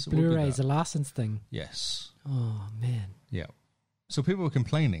 yes. And Blu-ray is a license thing. Yes. Oh, man. Yeah. So people were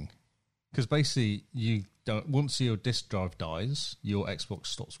complaining because basically once your disc drive dies, your Xbox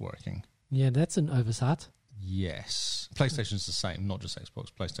stops working. Yeah, that's an oversight. Yes. PlayStation's the same, not just Xbox,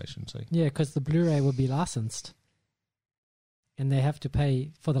 PlayStation too. Yeah, because the Blu-ray will be licensed. And they have to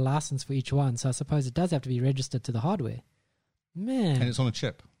pay for the license for each one. So I suppose it does have to be registered to the hardware. Man. And it's on a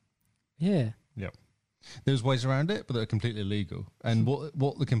chip. Yeah. Yep. There's ways around it, but they're completely illegal. And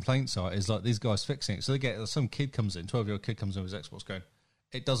what the complaints are is like these guys fixing it. So they get some kid comes in, 12-year-old kid comes in with his Xbox going,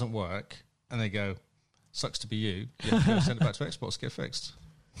 it doesn't work. And they go, sucks to be you. You have to go send it back to Xbox, get fixed.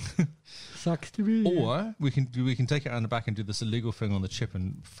 Sucks to be you. Or we can take it around the back and do this illegal thing on the chip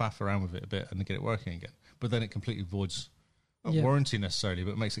and faff around with it a bit and get it working again. But then it completely voids, not warranty necessarily,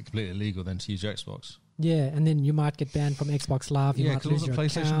 but it makes it completely illegal then to use your Xbox. Yeah, and then you might get banned from Xbox Live. You might lose your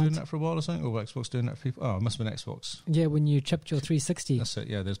PlayStation account. doing that for a while or something? Or Xbox doing that for people? Oh, it must have been Xbox. Yeah, when you chipped your 360. That's it,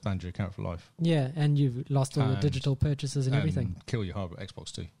 yeah, there's banned your account for life. Yeah, and you've lost all your digital purchases and everything. Kill your hardware,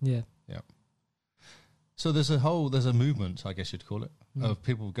 Xbox too. Yeah. Yeah. So there's a movement, I guess you'd call it, of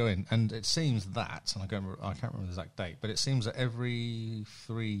people going, and it seems that, and I can't remember the exact date, but it seems that every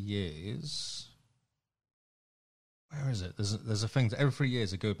 3 years, where is it? There's a thing that every 3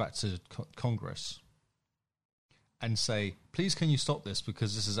 years they go back to Congress and say, please can you stop this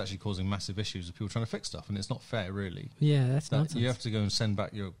because this is actually causing massive issues of people trying to fix stuff, and it's not fair, really. Yeah, that's nonsense. You have to go and send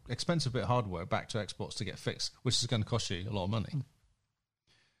back your expensive bit of hardware back to Xbox to get fixed, which is going to cost you a lot of money.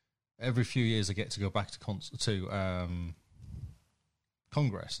 every few years I get to go back to Congress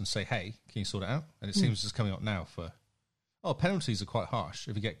and say, hey, can you sort it out? And it seems it's coming up now for... Oh, penalties are quite harsh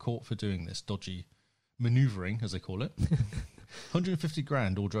if you get caught for doing this dodgy manoeuvring, as they call it. 150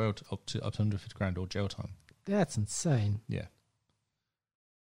 grand or jail, up to 150 grand or jail time. That's insane. Yeah.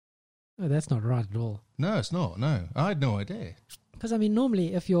 Oh, that's not right at all. No, it's not. No, I had no idea. Because, I mean,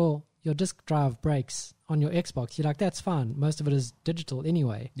 normally if your disk drive breaks on your Xbox, you're like, that's fine. Most of it is digital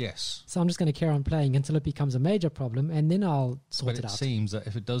anyway. Yes. So I'm just going to carry on playing until it becomes a major problem, and then I'll sort it out. But it seems that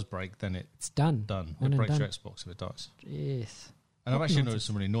if it does break, then it's done. It breaks your Xbox if it dies. Yes. And I've actually noticed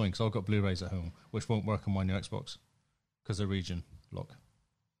some really annoying, because I've got Blu-rays at home, which won't work on my new Xbox, because they're region lock.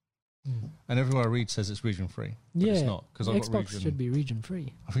 And everywhere I read says it's region free. But it's not, because I've got Xbox region... should be region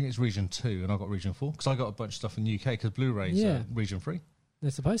free. I think it's region 2, and I've got region 4, because I got a bunch of stuff in the UK, because Blu-rays are region free. They're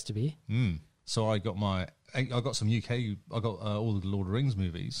supposed to be. So I got some UK, I got all the Lord of the Rings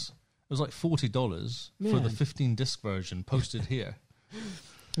movies. It was like $40 for the 15-disc version posted here.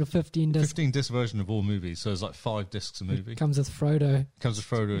 A 15-disc version of all movies, so it's like 5 discs a movie. Comes with Frodo.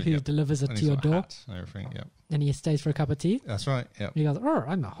 Who delivers it to your door. And everything, yeah. And he stays for a cup of tea. That's right, yeah. He goes, oh,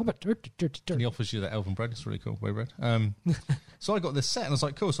 I'm a hobbit. And he offers you that elven bread. It's really cool, way bread. So I got this set, and I was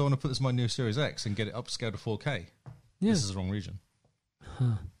like, cool, so I want to put this in my new Series X and get it upscaled to 4K. Yeah. This is the wrong region.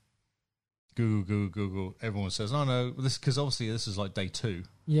 Huh. Google. Everyone says, oh no, because obviously this is like day 2.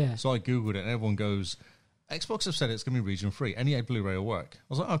 Yeah. So I Googled it, and everyone goes, Xbox have said it's going to be region free. Any Blu-ray will work. I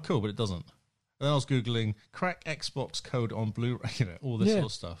was like, oh, cool, but it doesn't. And then I was Googling, crack Xbox code on Blu-ray, all this sort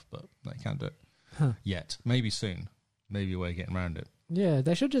of stuff, but they can't do it yet. Maybe soon. Maybe a way of getting around it. Yeah,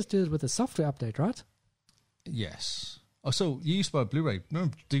 they should just do it with a software update, right? Yes. Oh, so you used to buy Blu-ray.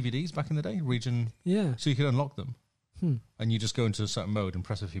 Remember DVDs back in the day? Region. Yeah. So you could unlock them. And you just go into a certain mode and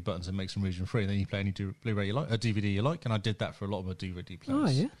press a few buttons and make some region free, and then you play any Blu-ray you like, a DVD you like. And I did that for a lot of my DVD players. Oh,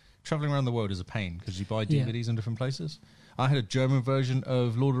 yeah. Traveling around the world is a pain because you buy DVDs in different places. I had a German version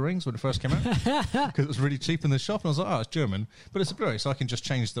of Lord of the Rings when it first came out because it was really cheap in the shop, and I was like, oh, it's German, but it's a Blu-ray, so I can just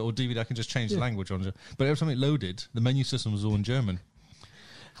change or DVD, I can just change the language on it. But every time it loaded, the menu system was all in German.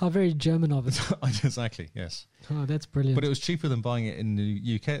 How very German of it. Exactly, yes. Oh, that's brilliant. But it was cheaper than buying it in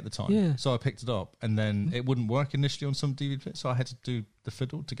the UK at the time. Yeah. So I picked it up, and then it wouldn't work initially on some DVD, so I had to do the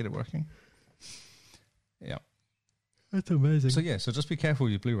fiddle to get it working. Yeah. That's amazing. So so just be careful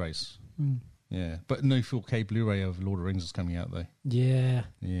with your Blu-rays. Yeah. But no 4K Blu-ray of Lord of the Rings is coming out, though. Yeah.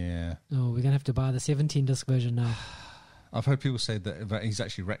 Yeah. Oh, we're going to have to buy the 17-disc version now. I've heard people say that he's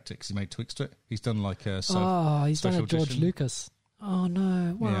actually wrecked it because he made tweaks to it. He's done like a he's done a George edition. Lucas. Oh,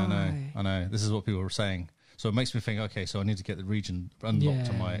 no. Why? Yeah, I know. This is what people were saying. So it makes me think, okay, so I need to get the region unlocked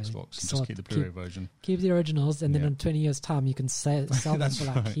on my Xbox and just keep the Blu-ray version. Keep the originals, and then in 20 years' time, you can sell them for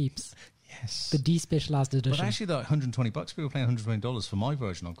like heaps. Yes. The despecialized edition. But actually, like $120, people are paying $120 for my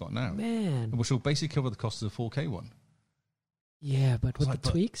version I've got now. Man. Which will basically cover the cost of the 4K one. Yeah, but with the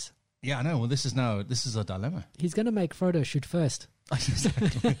tweaks? Yeah, I know. Well, this is a dilemma. He's going to make Frodo shoot first.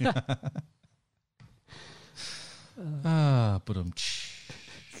 Exactly.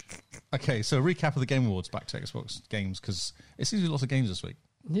 Okay, so recap of the Game Awards back to Xbox games, because it seems to be lots of games this week.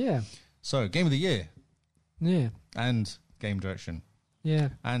 Yeah. So, Game of the Year. Yeah. And Game Direction. Yeah.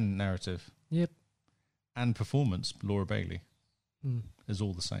 And Narrative. Yep. And Performance, Laura Bailey. Is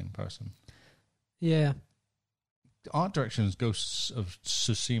all the same person. Yeah. Art Direction is Ghosts of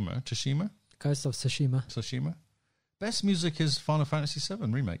Tsushima. Ghosts of Tsushima. Best music is Final Fantasy VII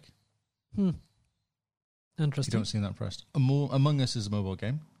Remake. Interesting. You don't seem that impressed. Among Us is a mobile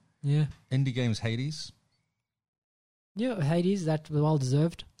game. Yeah. Indie games, Hades. Yeah, Hades, that well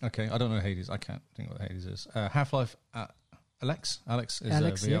deserved. Okay, I don't know Hades. I can't think what Hades is. Half-Life Alex is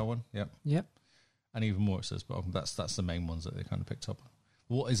a VR one. Yep. And even more it says, but that's the main ones that they kind of picked up.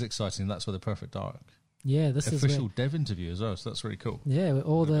 What is exciting, that's where the Perfect Dark. Yeah, this is official dev interview as well, so that's really cool. Yeah, where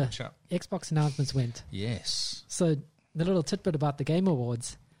all the Xbox announcements went. Yes. So the little tidbit about the Game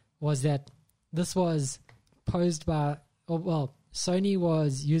Awards was that this was posed by, Sony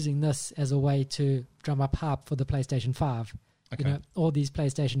was using this as a way to drum up hype for the PlayStation 5. Okay. You know, all these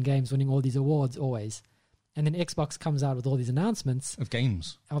PlayStation games winning all these awards always. And then Xbox comes out with all these announcements. Of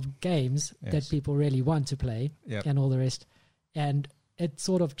games that people really want to play and all the rest. And it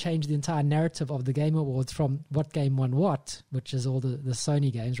sort of changed the entire narrative of the Game Awards from what game won what, which is all the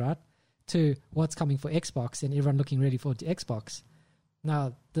Sony games, right, to what's coming for Xbox and everyone looking really forward to Xbox.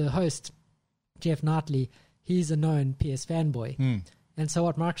 Now, the host, Jeff Knightley, he's a known PS fanboy. And so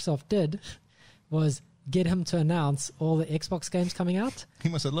what Microsoft did was get him to announce all the Xbox games coming out. He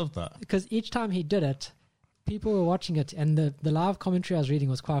must have loved that. Because each time he did it, people were watching it, and the live commentary I was reading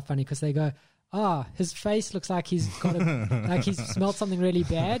was quite funny because they go, his face looks like he's got like he's smelled something really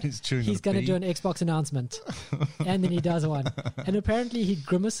bad. He's chewing He's on a going to pea. do an Xbox announcement. And then he does one. And apparently he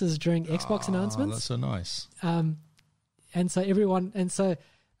grimaces during Xbox announcements. That's so nice. And so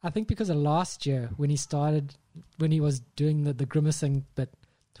I think because of last year when he was doing the grimacing bit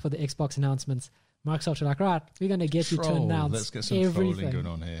for the Xbox announcements, Microsoft were like, right, we're going to get you to Troll. announce Let's get some trolling everything. going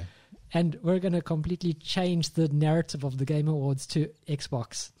on here. And we're going to completely change the narrative of the Game Awards to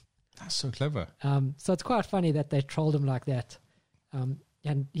Xbox. That's so clever. So it's quite funny that they trolled him like that.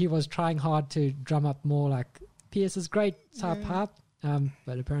 And he was trying hard to drum up more like PS is great type hype,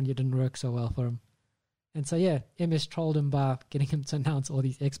 but apparently it didn't work so well for him. And so, yeah, MS trolled him by getting him to announce all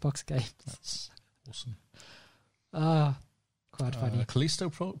these Xbox games. That's awesome. Quite funny. Callisto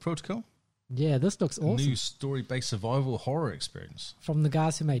Protocol? Yeah, this looks A awesome. new story-based survival horror experience. From the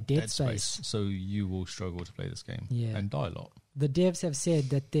guys who made Dead Space. So you will struggle to play this game Yeah. and die a lot. The devs have said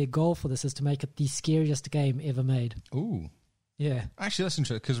that their goal for this is to make it the scariest game ever made. Ooh. Yeah. Actually, that's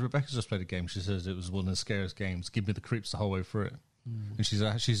interesting because Rebecca just played a game. She says it was one of the scariest games. Give me the creeps the whole way through it. And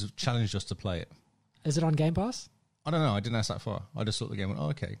she's challenged us to play it. Is it on Game Pass? I don't know. I didn't ask that far. I just thought the game went, oh,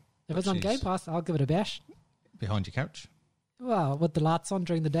 okay. If it's on She's Game Pass, I'll give it a bash. Behind your couch. Well, with the lights on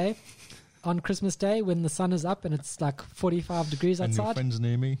during the day. On Christmas Day when the sun is up and it's like 45 degrees And your outside. friend's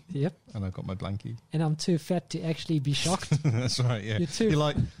near me. Yep. And I've got my blankie. And I'm too fat to actually be shocked. That's right, yeah. You're too- You're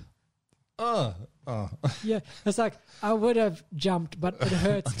like, oh. Yeah. It's like, I would have jumped, but it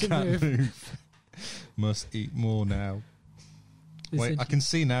hurts to Can't move. move. Must eat more now. Wait, I can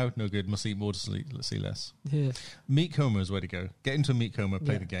see now. No good. Must eat more to see less. Yeah. Meat coma is where to go. Get into a meat coma,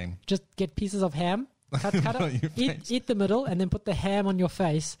 play Yeah. the game. Just get pieces of ham, cut On it, your face. eat the middle, and then put the ham on your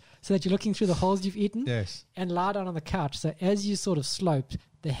face so that you're looking through the holes you've eaten Yes. and lie down on the couch. So as you sort of slope,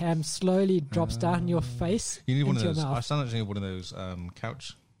 the ham slowly drops down your face You need one into of your those. I mouth. stand actually need one of those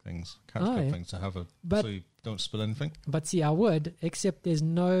couch things, couch Oh, cup yeah. things to have But- so you don't spill anything. But see, I would, except there's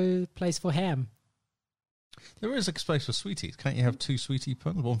no place for ham. There is a space for sweeties. Can't you have two sweetie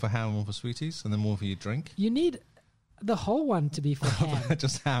puns? One for ham and one for sweeties, and then one for your drink? You need the whole one to be for ham.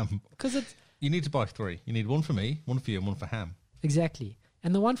 Just ham. Because it's You need to buy 3. You need one for me, one for you, and one for ham. exactly.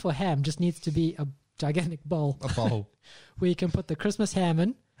 And the one for ham just needs to be a gigantic bowl A bowl. where you can put the Christmas ham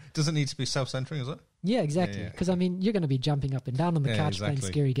in. Does it need to be self-centering, is it? Yeah, exactly. yeah, Because, I mean, you're going to be jumping up and down on the couch playing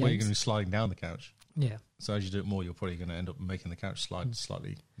scary Well, you're going to games. be sliding down the couch. Yeah. So as you do it more, you're probably going to end up making the couch slide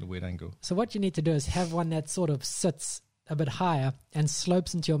slightly in a weird angle. So what you need to do is have one that sort of sits a bit higher and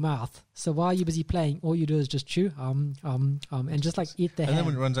slopes into your mouth. So while you're busy playing, all you do is just chew, and just like eat the And ham. then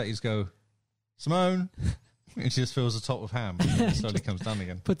when it runs out, you just go, Simone! And she just fills the top with ham and it slowly comes down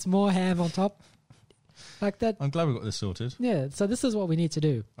again. Puts more ham on top. Like that. I'm glad we got this sorted. Yeah, so this is what we need to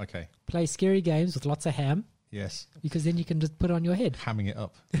do. Okay. Play scary games with lots of ham, Yes. because then you can just put it on your head. Hamming it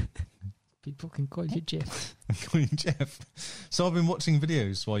up. People can call you Jeff. Calling Jeff. So I've been watching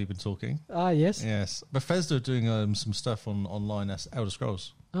videos while you've been talking. Ah, yes. Yes. Bethesda are doing some stuff online as Elder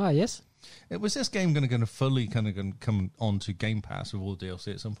Scrolls. Ah, yes. Was this game going to fully kind of come onto Game Pass with all the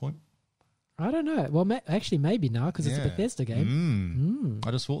DLC at some point? I don't know. Well, actually, maybe now, because it's a Yeah. Bethesda game. I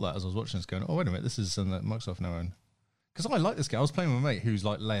just thought that as I was watching this going, oh, wait a minute, this is something that Microsoft now own. Because I like this game. I was playing with a mate who's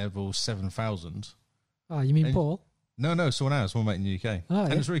like level 7,000. Oh, you mean And- Paul? No, someone else, one mate in the UK. Oh,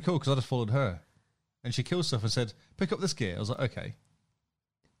 And yeah. it's really cool because I just followed her. And she killed stuff and said, pick up this gear. I was like, okay.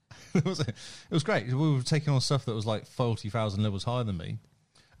 it was great. We were taking on stuff that was like 40,000 levels higher than me.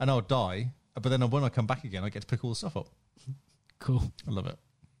 And I would die. But then when I come back again, I get to pick all the stuff up. Cool. I love it.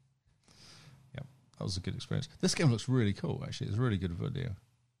 Yeah, that was a good experience. This game looks really cool, actually. It's a really good video.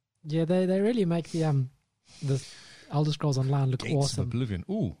 Yeah, they really make the Elder Scrolls Online look Gates of awesome. Oblivion.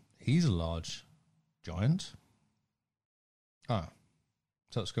 Ooh, he's a large giant.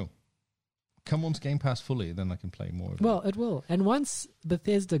 So that's cool. Come on to Game Pass fully, then I can play more of it. Well, it will. And once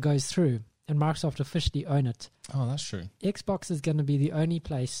Bethesda goes through and Microsoft officially own it, Oh, that's true. Xbox is going to be the only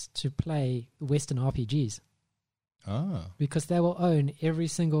place to play Western RPGs, Ah, because they will own every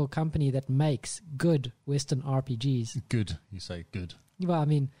single company that makes good Western RPGs. good. You say good. Well, I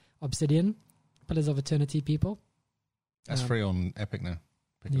mean, Obsidian, Pillars of Eternity people. That's Um, free on Epic now.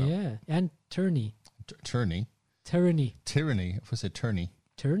 Pick it up. Yeah, and Tyranny. Tyranny. Tyranny. If I said Tyranny.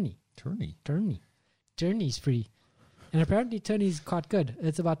 Tyranny's free. And apparently Tyranny's quite good.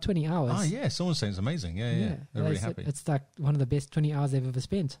 It's about 20 hours. Ah, yeah. Someone's saying it's amazing. Yeah. They're They really said happy. It's like one of the best 20 hours they've ever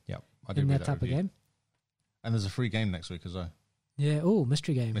spent Yeah, I did in read that type of review. game. And there's a free game next week as well. Yeah. Oh,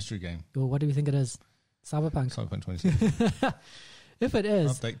 mystery game. Mystery game. Oh, what do we think it is? Cyberpunk. Cyberpunk 26. If it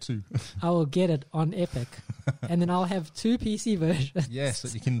is, Update 2. I will get it on Epic, and then I'll have 2 PC versions. Yes,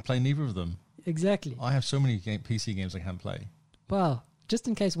 that you can play neither of them. Exactly. I have so many PC games I can't play. Well, Just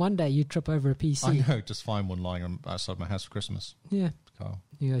in case one day you trip over a PC. I know, just find one lying outside my house for Christmas. Yeah. Carl.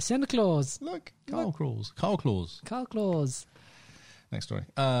 You go, Santa Claus. Look, Carl Claus. Carl Claus. Carl Claus. Next story.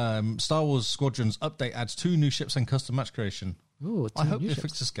 Star Wars Squadrons update adds 2 new ships and custom match creation. Ooh, I hope they ships.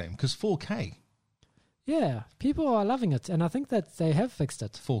 fix this game, because 4K. Yeah, people are loving it, and I think that they have fixed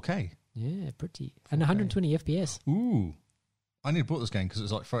it. 4K. Yeah, pretty. And 120 FPS. Ooh. I need to bought this game because it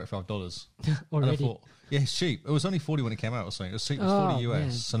was like $35. Already. And I thought, yeah, it's cheap. It was only 40 when it came out or something. It was cheap. It was 40 US,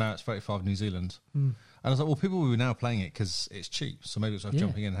 man. so now it's 35 New Zealand. Mm. And I was like, well, people were now playing it because it's cheap, so maybe it's worth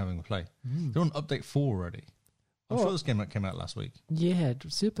jumping in and having a play. They're on update 4 already. I'm sure this game came out last week. Yeah,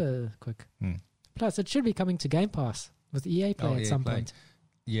 super quick. Plus, it should be coming to Game Pass with EA Play at EA some Play. point.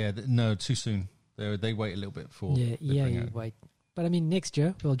 Yeah, no, too soon. They wait a little bit before. Yeah, they bring EA out. wait. But I mean, next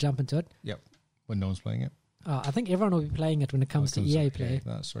year we'll jump into it. Yep, when no one's playing it. I think everyone will be playing it when it comes to EA Play.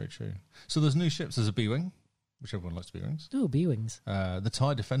 That's very true. So there's new ships. There's a B-Wing, which everyone likes B-Wings. Oh, B-Wings. The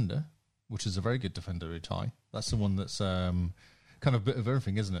TIE Defender, which is a very good defender of TIE. That's the one that's kind of a bit of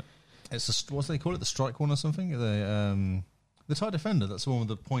everything, isn't it? It's what do they call it? The strike one or something? The TIE Defender, that's the one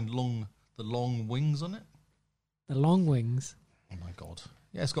with the long wings on it. The long wings. Oh my god.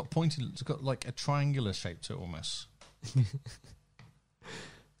 Yeah, it's got like a triangular shape to it almost.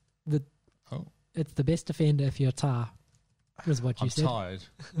 It's the best defender if you're TIE, is what you I'm said. tired.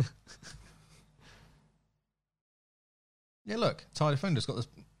 Yeah, look, TIE Defender's got this.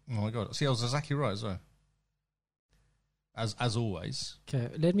 Oh my god. See, I was exactly right as well. As always. Okay,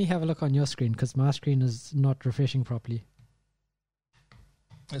 let me have a look on your screen because my screen is not refreshing properly.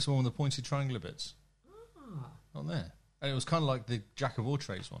 It's one with the pointy triangular bits. Not there. And it was kind of like the Jack of all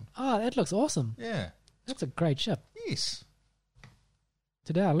trades one. Oh, that looks awesome. Yeah. That's a great ship. Yes.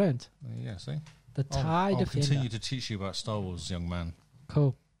 Today I learned. Yeah, see? The TIE I'll Defender. continue to teach you about Star Wars, young man.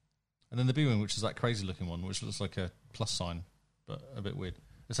 Cool. And then the B-Wing, which is that crazy looking one, which looks like a plus sign, but a bit weird.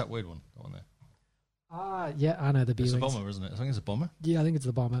 It's that weird one, that one there. Yeah, I know the It's B-Wings. a bomber, isn't it? I think it's a bomber. Yeah, I think it's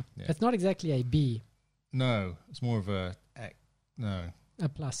the bomber. Yeah. It's not exactly a B, No, it's more of a a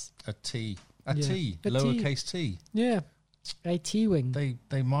plus. a T. Yeah. A T, A T. lowercase T. Yeah, a T-Wing.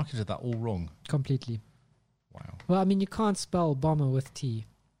 They marketed that all wrong. Completely. Wow. Well, I mean, you can't spell bomber with T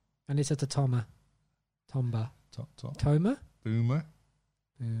unless it's a Tomba. Top. Toma? Boomer.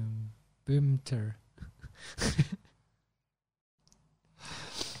 Boomter.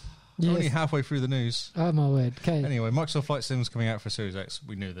 Only halfway through the news. Oh, my word. Okay. Anyway, Microsoft Flight Sim's coming out for Series X.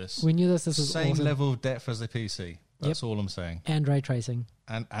 We knew this. We knew this was Same awesome. level of depth as the PC. That's all I'm saying. And ray tracing.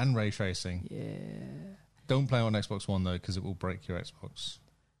 And ray tracing. Yeah. Don't play on Xbox One, though, because it will break your Xbox.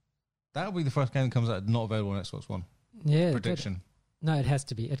 That'll be the first game that comes out not available on Xbox One. Yeah. Prediction. No, it has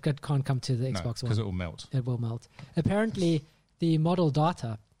to be. It can't come to the Xbox One. because it will melt. It will melt. Apparently, the model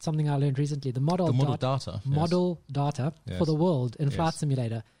data, something I learned recently, the model data data for the world in Flight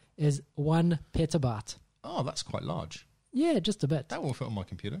Simulator is 1 petabyte. Oh, that's quite large. Yeah, just a bit. That won't fit on my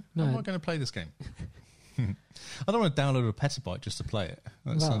computer. No. How am I going to play this game? I don't want to download a petabyte just to play it.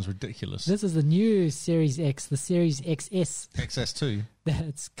 That sounds ridiculous. This is the new Series X, the Series XS XS2.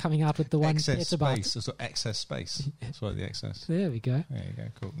 that's coming out with the 1 excess petabyte. space. It's got excess space. That's right, the excess. There we go. There you go.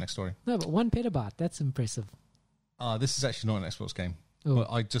 Cool. Next story. No, but 1 petabyte, that's impressive. This is actually not an Xbox game. Oh. But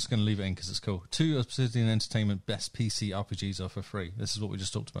I'm just going to leave it in because it's cool. 2 Obsidian Entertainment best PC RPGs are for free. This is what we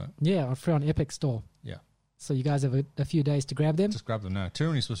just talked about. Yeah, on free on Epic Store. Yeah. So you guys have a few days to grab them. Just grab them now.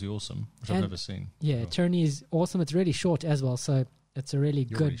 Tyranny's supposed to be awesome, which I've never seen. Yeah, Tyranny is awesome. It's really short as well, so it's a really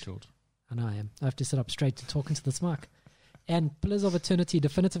You're good. really short. I know I am. I have to sit up straight to talk into this mic. And Pillars of Eternity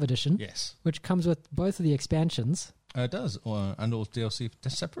Definitive Edition, Yes. which comes with both of the expansions. It does. And all DLC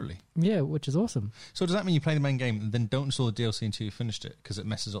separately. Yeah, which is awesome. So does that mean you play the main game and then don't install the DLC until you finished it because it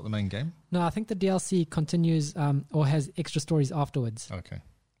messes up the main game? No, I think the DLC continues or has extra stories afterwards. Okay.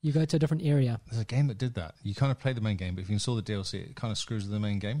 You go to a different area. There's a game that did that. You kind of play the main game, but if you install the DLC, it kind of screws with the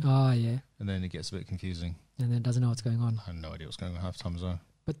main game. Oh, yeah. And then it gets a bit confusing. And then it doesn't know what's going on. I have no idea what's going on half the time as well.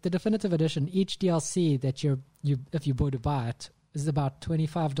 But the Definitive Edition, each DLC that you if you bought to buy it, is about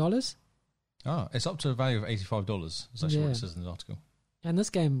 $25. It's up to a value of $85. That's actually what it says in the article. And this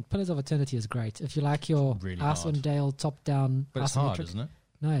game, Pillars of Eternity, is great. If you like your really Icewind Dale top-down But it's hard, isn't it?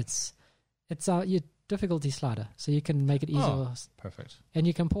 No, it's your difficulty slider, so you can make it easier. Oh, perfect. And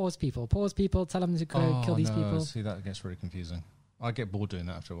you can pause people, tell them to go kill these people. See, that gets really confusing. I get bored doing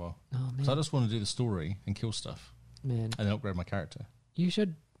that after a while. Oh, man. So I just want to do the story and kill stuff. Man. And then upgrade my character. You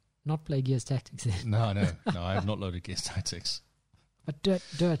should not play Gears Tactics then. No, I have not loaded Gears Tactics. But do it.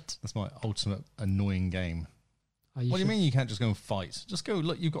 That's my ultimate annoying game. Oh, What do you mean you can't just go and fight? Just go,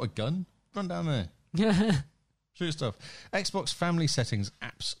 look, you've got a gun. Run down there. mean? Shoot stuff. Xbox family settings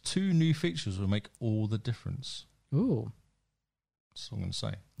apps. 2 new features will make all the difference. Ooh. That's all I'm going to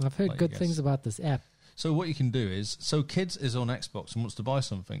say. I've heard Like, good yes. things about this app. So what you can do is, so kids is on Xbox and wants to buy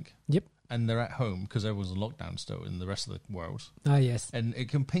something. Yep. And they're at home because everyone's on lockdown still in the rest of the world. Oh, yes. And it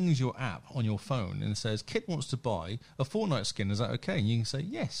can pings your app on your phone and it says, kid wants to buy a Fortnite skin. Is that okay? And you can say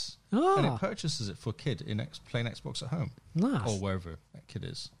yes. And it Ah, purchases it for kid playing Xbox at home. nice. Or wherever that kid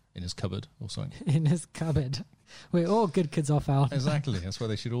is. In his cupboard or something. In his cupboard. We're all good kids off our. Exactly. That's where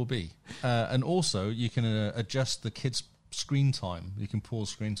they should all be. And also, you can adjust the kid's screen time. You can pause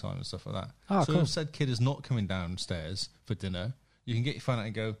screen time and stuff like that. Oh, So cool. if said kid is not coming downstairs for dinner, you can get your phone out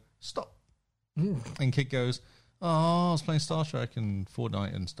and go, stop. And kid goes, oh, I was playing Star Trek and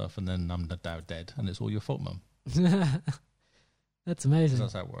Fortnite and stuff, and then I'm now dead, and it's all your fault, Mum. That's 'Cause amazing.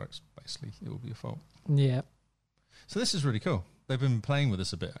 that's how it works, basically. It will be your fault. Yeah. So this is really cool. They've been playing with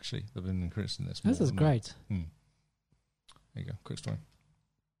this a bit, actually. They've been increasing this more. This is than great. There you go. Quick story.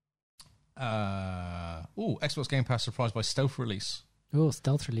 Xbox Game Pass surprised by stealth release. Oh,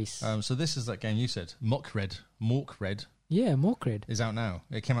 stealth release. So this is that game you said. Mork Red Yeah, more cred. is out now.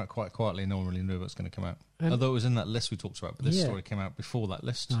 It came out quite quietly. No one really knew what's going to come out. And- Although it was in that list we talked about. But this Yeah. story came out before that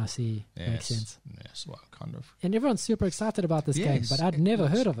list. I see. Makes sense. Yes, well, kind of. And everyone's super excited about this game, Yes, but I'd it never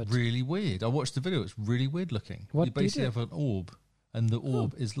looks heard of it. Really weird. I watched the video. It's really weird looking. What you do you basically do? have an orb, and the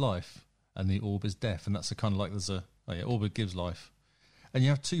orb is life, and the orb is death, and that's the kind of like there's a orb gives life, and you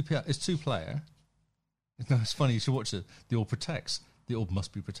have it's 2 player. No, it's funny. You should watch it. The orb protects. The orb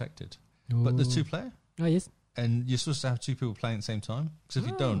must be protected, but there's 2 player, Oh, yes. and you're supposed to have 2 people playing at the same time. Because if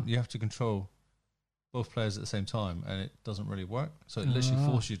you Oh. don't, you have to control both players at the same time, and it doesn't really work. So it literally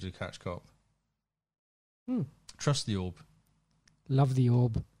forces you to catch co-op. Hmm. Trust the orb. Love the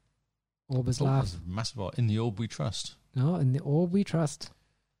orb. Orb is life. There's a massive art. In the orb we trust. No, in the orb we trust.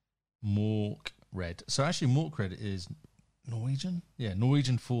 Mork Red. So actually, Mork Red is Norwegian. Yeah,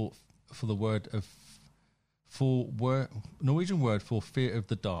 Norwegian for the word of Norwegian word for fear of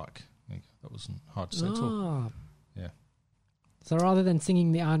the dark. There you go. That wasn't hard to say at all. Ah. Yeah. So rather than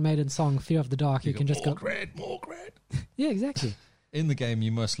singing the Iron Maiden song "Fear of the Dark," you can just go. Mork Red. Yeah, exactly. In the game,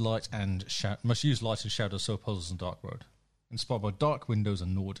 you must use light and shadow to solve puzzles in Dark World, inspired by dark windows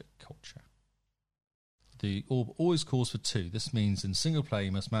and Nordic culture. The orb always calls for 2. This means in single player,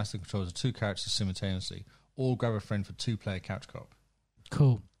 you must master the controls of 2 characters simultaneously, or grab a friend for 2-player couch co-op.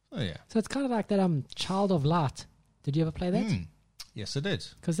 Cool. Oh yeah. So it's kind of like that. Child of Light. Did you ever play that? Yes, I did.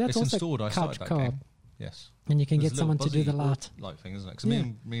 Because that's It's also installed. I couch started that co-op, game. Yes. and you can There's get a someone little to do the buzzy light. light thing, isn't it? Because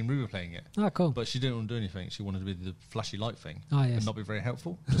Yeah. me and Rue were playing it, Oh, cool. but she didn't want to do anything. She wanted to be the flashy light thing, Oh, yes. and not be very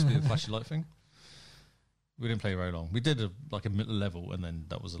helpful. Just be the flashy light thing. We didn't play very long. We did a middle level, and then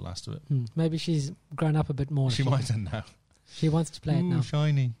that was the last of it. Maybe she's grown up a bit more. She might have now. She wants to play it Ooh, now.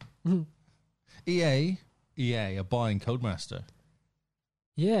 shiny. Mhm. EA are buying Codemaster.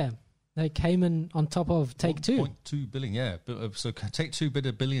 Yeah. They came in on top of Take-Two. 1.2 billion, yeah. But, so Take-Two bid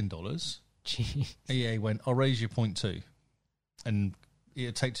 $1 billion. Gee. EA went, I'll raise you 0.2. And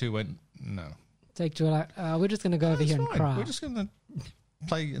Take-Two went, no. Take-Two were like, we're just going to go over here and fine. cry. We're just going to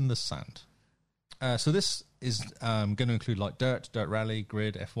play in the sand. So this is going to include like Dirt Rally,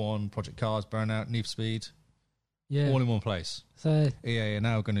 Grid, F1, Project Cars, Burnout, Need for Speed, Yeah. all in one place. So, EA are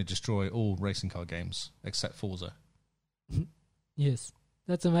now going to destroy all racing car games except Forza. yes.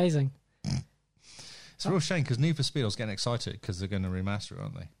 That's amazing. It's a real shame because Need for Speed, I was getting excited because they're going to remaster it,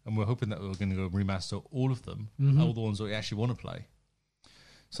 aren't they? And we're hoping that we're going to go remaster all of them, all the ones that we actually want to play.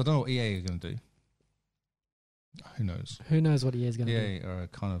 So I don't know what EA are going to do. Who knows? Who knows what he is going to do. EA are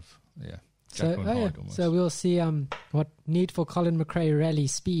kind of, yeah. So, Jekyll and Hyde almost. so we'll see what Need for Colin McRae Rally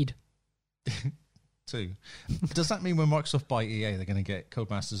Speed. Too. Does that mean when Microsoft buy EA, they're going to get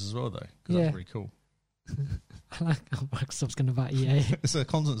Codemasters as well, though? Because Yeah. that's pretty cool. I like how Microsoft's going to buy EA. It's a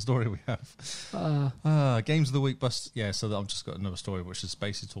constant story we have. Games of the Week bust. Yeah, so I've just got another story which is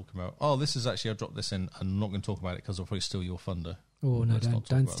basically talking about, this is actually, I dropped this in, and I'm not going to talk about it because I'll probably steal your thunder. Oh, no, Let's not talk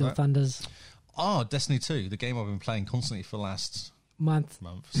don't about steal that. Thunders. Destiny 2, the game I've been playing constantly for the last Month.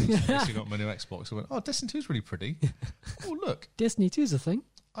 since I actually got my new Xbox. I went, Destiny 2 is really pretty. Oh, look, Destiny 2's a thing.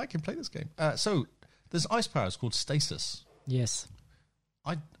 I can play this game. So there's ice powers called Stasis. Yes.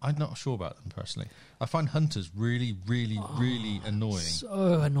 I'm not sure about them personally. I find hunters really, really, really annoying.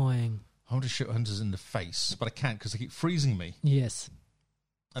 So annoying. I want to shoot hunters in the face, but I can't because they keep freezing me, Yes.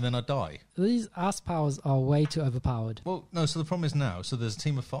 and then I die. These ice powers are way too overpowered. Well, no, so the problem is now, so there's a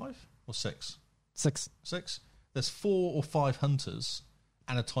team of 5 or 6? 6. 6? There's 4 or 5 hunters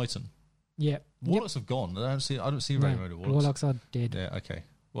and a titan. Yeah. Warlocks have gone. I don't see No, very many warlocks. Warlocks are dead. Yeah, okay.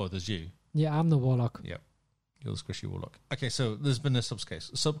 Well, there's you. Yeah, I'm the Warlock. Yep. You're the squishy warlock. Okay, so there's been a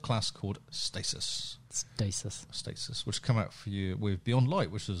subclass called Stasis. Stasis. Which come out for you with Beyond Light,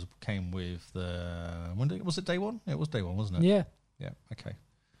 which came with the... was it day one? Yeah, it was day one, wasn't it? Yeah. Yeah, okay.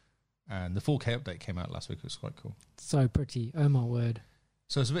 And the 4K update came out last week. It was quite cool. So pretty. Oh my word.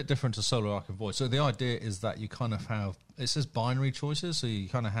 So it's a bit different to Solar Arc and Void. So the idea is that you kind of have, it says binary choices. So you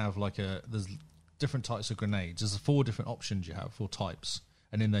kind of have there's different types of grenades. There's 4 different options you have, 4 types.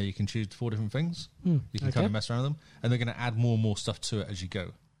 And in there you can choose 4 different things. You can kind of mess around with them. And they're going to add more and more stuff to it as you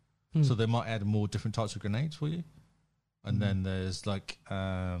go. So they might add more different types of grenades for you. And then there's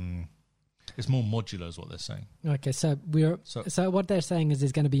it's more modular is what they're saying. Okay, so what they're saying is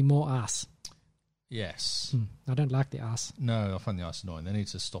there's going to be more ass. Yes. I don't like the ass. No, I find the ass annoying. They need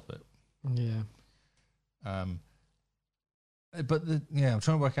to stop it. Yeah. But I'm trying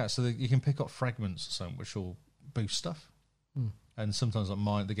to work out so that you can pick up fragments or something which will boost stuff. And sometimes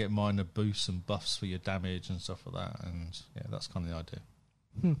they get minor boosts and buffs for your damage and stuff like that. And yeah, that's kind of the idea.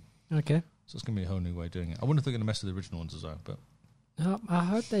 Okay. So it's going to be a whole new way of doing it. I wonder if they're going to mess with the original ones as well. But I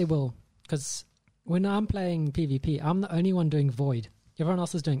hope they will, because when I'm playing PvP, I'm the only one doing Void. Everyone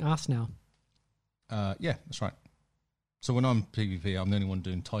else is doing ass now. Yeah, that's right. So when I'm PvP, I'm the only one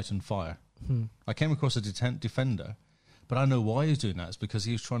doing Titan Fire. I came across a Defender, but I know why he's doing that. It's because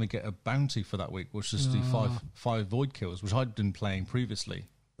he was trying to get a bounty for that week, which was to do five Void kills, which I'd been playing previously.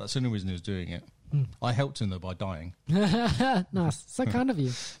 That's the only reason he was doing it. I helped him, though, by dying. Nice. So kind of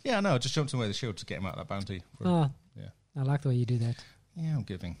you. Yeah, I know. I just jumped away the shield to get him out of that bounty. Yeah. I like the way you do that. Yeah, I'm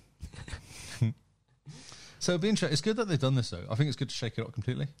giving. So it'd be interesting. It's good that they've done this, though. I think it's good to shake it up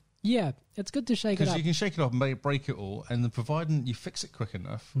completely. Yeah, it's good to shake it up. Because you can shake it up and break it all, and then providing you fix it quick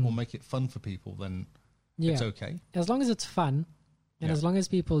enough or make it fun for people, then it's okay. As long as it's fun, and as long as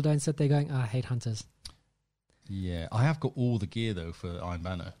people don't sit there going, I hate hunters. Yeah, I have got all the gear, though, for Iron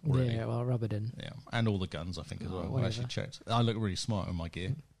Banner already. Yeah, well, rub it in. Yeah, and all the guns, I think, as well. Whatever. I actually checked. I look really smart in my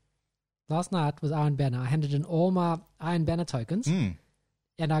gear. Last night was Iron Banner. I handed in all my Iron Banner tokens, and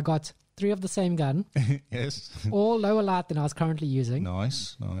I got 3 of the same gun. Yes. All lower light than I was currently using.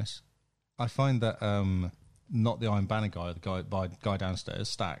 Nice. I find that not the Iron Banner guy, the guy downstairs,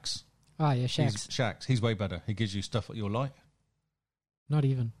 Stacks. Oh, yeah, Shax. Shax, he's way better. He gives you stuff at your light. Not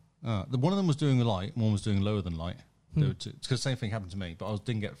even. One of them was doing light, one was doing lower than light. Because the same thing happened to me, but I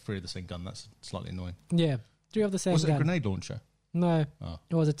didn't get 3 of the same gun. That's slightly annoying. Yeah, 3 of the same gun. Was it a grenade launcher? No,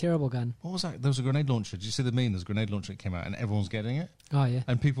 it was a terrible gun. What was that? There was a grenade launcher. Did you see the meme? There's a grenade launcher that came out and everyone's getting it. Oh, yeah.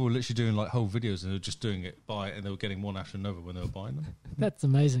 And people were literally doing like whole videos and they were just doing it and they were getting one after another when they were buying them. That's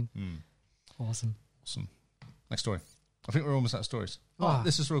amazing. Awesome. Next story. I think we're almost out of stories.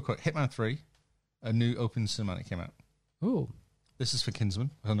 This is real quick. Hitman 3, a new open cinematic came out. Ooh. This is for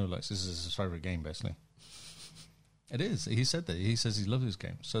Kinsman. I don't know, Lex. This is his favourite game, basically. It is. He said that. He says he loves his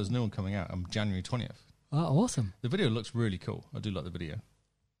game. So there's a new one coming out on January 20th. Oh, awesome. The video looks really cool. I do like the video.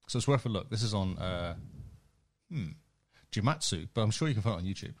 So it's worth a look. This is on Jimatsu, but I'm sure you can find it on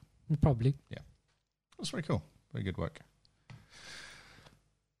YouTube. Probably. Yeah. That's very cool. Very good work.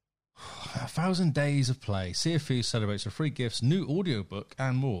 1,000 days of play. Sea of Thieves celebrates with free gifts, new audiobook,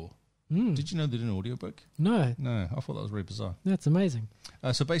 and more. Did you know they did an audiobook? No. No, I thought that was really bizarre. That's amazing.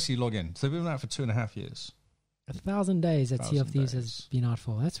 So basically, you log in. So they've been out for 2.5 years. 1,000 days that Sea of Thieves has been out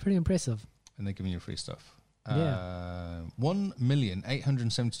for. That's pretty impressive. And they're giving you free stuff. Yeah.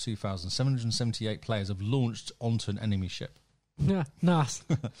 1,872,778 players have launched onto an enemy ship. Yeah, nice.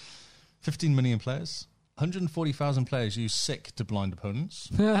 15 million players. 140,000 players use sick to blind opponents.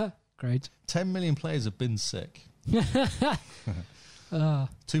 Great. 10 million players have been sick.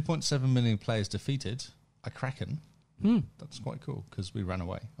 2.7 million players defeated a Kraken. That's quite cool because we ran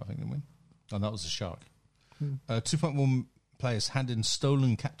away, I think, didn't we? And that was a shark. 2.1 players hand in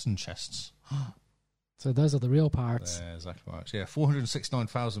stolen captain chests. So those are the real pirates. Yeah, exactly right. Yeah,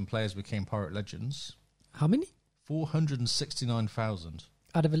 469,000 players became pirate legends. How many? 469,000.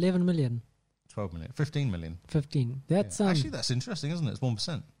 Out of 11 million. 12 million. 15 million. 15. That's actually, that's interesting, isn't it? It's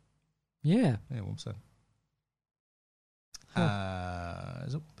 1%. Yeah. Yeah, 1%.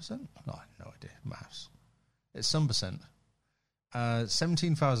 Is it 1%? Oh, I have no idea. Maths. It's some percent.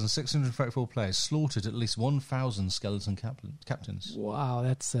 17,634 players slaughtered at least 1,000 skeleton captains. Wow,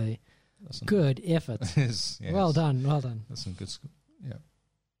 that's a good effort. It is, yes. Well done. That's some good yeah.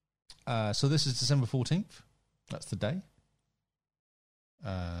 So this is December 14th. That's the day.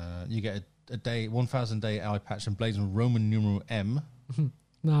 You get a day, 1,000 day eye patch and blazing Roman numeral M.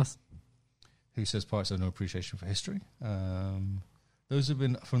 Nice. Who says pirates have no appreciation for history. Those who have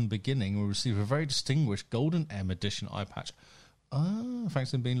been from the beginning will receive a very distinguished Golden M edition eye patch.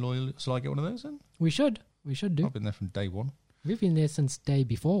 Thanks for being loyal. Shall I get one of those then? We should do. I've been there from day 1. We've been there since day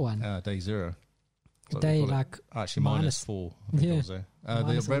before 1. Day 0. Day actually -4. I think I was there.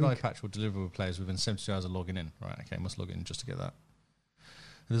 The red eye patch will deliver with players within 72 hours of logging in. Right, okay, must log in just to get that.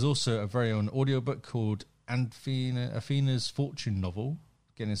 And there's also a very own audiobook called Athena's fortune novel,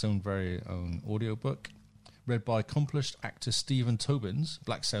 getting its own very own audiobook, read by accomplished actor Stephen Tobin's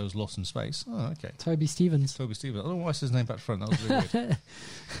Black Sails Lost in Space. Oh, okay. Toby Stevens. Toby Stevens. I don't know why it's his name back front. That was really weird.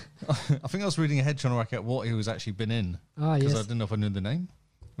 I think I was reading ahead trying to work out what he was actually been in. Ah, Because yes. I didn't know if I knew the name,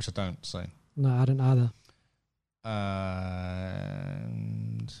 which I don't, so. No, I don't either.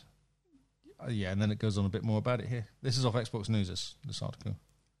 And and then it goes on a bit more about it here. This is off Xbox News, this article.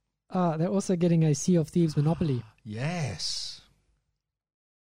 They're also getting a Sea of Thieves Monopoly. Yes.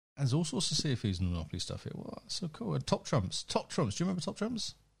 And there's all sorts of Sea of Thieves and Monopoly stuff here. Wow, that's so cool. And Top Trumps. Do you remember Top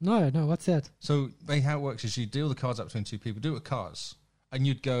Trumps? No, what's that? So how it works is you deal the cards up between two people, do it with cars, and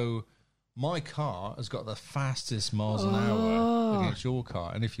you'd go, my car has got the fastest miles an hour against your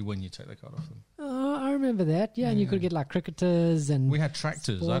car, and if you win, you take the card off them. Oh, I remember that. Yeah, and you could get like cricketers and... We had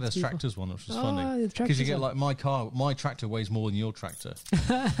tractors. I had a sports people. tractors one, which was Oh, funny. the Because tractors you get are- like my tractor weighs more than your tractor.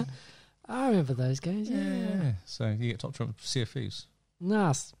 I remember those games, yeah. So you get Top Trump Sea of Thieves.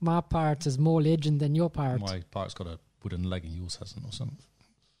 Nice. My pirate is more legend than your pirate. My pirate's got a wooden leg and yours hasn't or something.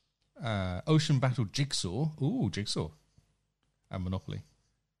 Ocean Battle Jigsaw. Ooh, Jigsaw. And Monopoly.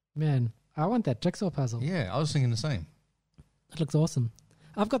 Man, I want that jigsaw puzzle. Yeah, I was thinking the same. It looks awesome.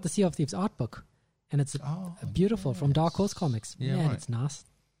 I've got the Sea of Thieves art book, and it's beautiful from Dark Horse Comics. Yeah, Man, right. it's nice.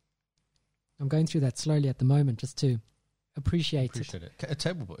 I'm going through that slowly at the moment just to appreciate it. Appreciate it. A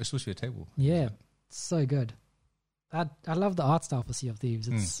table book. It's supposed to be a table. Yeah, it's so good. I love the art style for Sea of Thieves.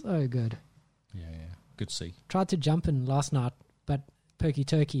 It's so good. Yeah. Good to see. Tried to jump in last night, but Perky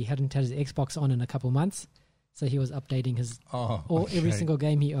Turkey hadn't had his Xbox on in a couple months, so he was updating his every single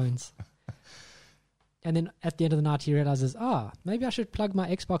game he owns. And then at the end of the night, he realizes, maybe I should plug my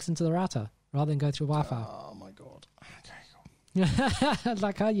Xbox into the router rather than go through Wi-Fi. Oh my god. Okay, cool.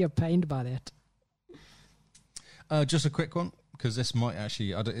 Like how you're pained by that. Just a quick one, because this might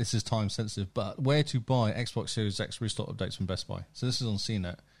actually, this is time sensitive, but where to buy Xbox Series X restock updates from Best Buy. So this is on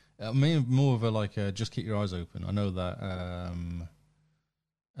CNET. More of a just keep your eyes open. I know that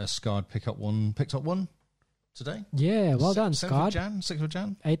Scarred picked up one today. Yeah, well done, 7th Scott. of Jan? 6th of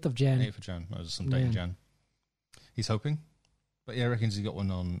Jan? 8th of Jan. 8th of Jan. No, there's some date in Yeah. Jan. He's hoping. But yeah, I reckons he got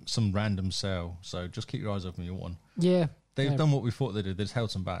one on some random sale. So just keep your eyes open. You want one. Yeah. They've done what we thought they did. They just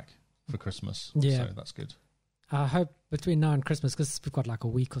held some back for Christmas. Yeah. So that's good. I hope between now and Christmas, because we've got like a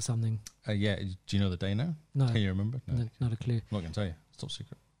week or something. Yeah. Do you know the day now? No, Can you remember? No. not a clue. I'm not going to tell you. It's top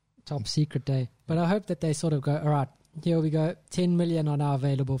secret. Top secret day. But I hope that they sort of go, all right, here we go. 10 million are now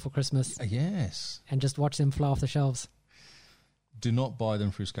available for Christmas. Yes. And just watch them fly off the shelves. Do not buy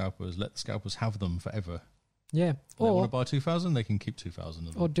them through scalpers. Let the scalpers have them forever. Yeah. They want Or to buy 2,000, they can keep 2,000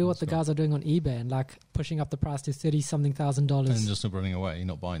 of them. or do what the That's guys are doing on eBay and like pushing up the price to $30-something thousand. And just not running away,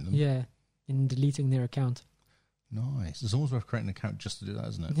 not buying them. Yeah. And deleting their account. Nice. It's almost worth creating an account just to do that,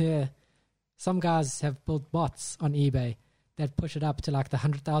 isn't it? Yeah. Some guys have built bots on eBay that push it up to like the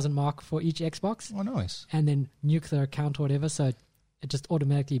 100,000 mark for each Xbox Oh, nice. and then nuke their account or whatever. So it just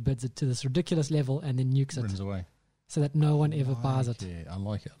automatically bids it to this ridiculous level and then nukes it Runs away. so that no one ever buys it. I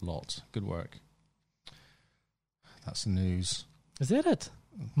like it a lot. Good work. That's the news. Is that it?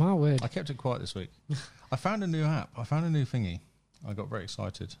 My word. I kept it quiet this week. I found a new app. I found a new thingy. I got very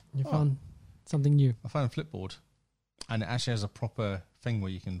excited. You found something new. I found a Flipboard. And it actually has a proper thing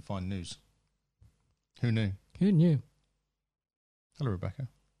where you can find news. Who knew? Who knew? Hello, Rebecca.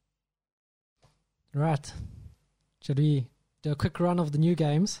 Right. Should we do a quick run of the new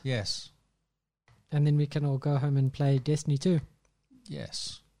games Yes. and then we can all go home and play Destiny 2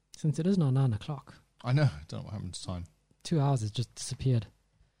 Yes. since it is now 9 o'clock. I know. Don't know what happened to time. 2 hours has just disappeared.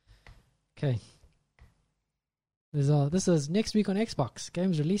 Okay. This is next week on Xbox.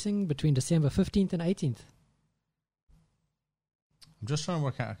 Games releasing between December 15th and 18th. I'm just trying to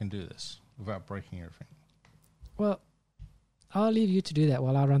work out how I can do this without breaking everything. Well, I'll leave you to do that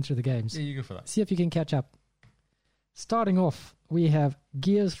while I run through the games. Yeah, you go for that. See if you can catch up. Starting off, we have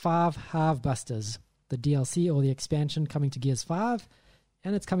Gears 5 Half-Busters, the DLC or the expansion coming to Gears 5,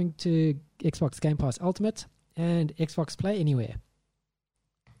 and it's coming to Xbox Game Pass Ultimate and Xbox Play Anywhere,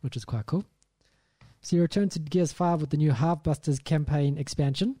 which is quite cool. So you return to Gears 5 with the new Half-Busters campaign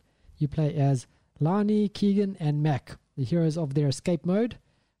expansion. You play as Lani, Keegan, and Mac, the heroes of their escape mode,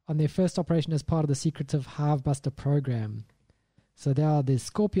 on their first operation as part of the secretive Half-Buster program. So they are the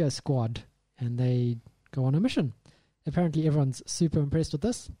Scorpio Squad, and they go on a mission. Apparently everyone's super impressed with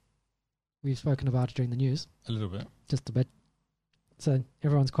this. We've spoken about it during the news. A little bit. Just a bit. So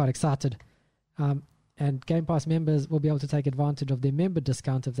everyone's quite excited. And Game Pass members will be able to take advantage of their member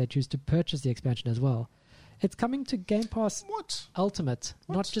discount if they choose to purchase the expansion as well. It's coming to Game Pass What? Ultimate,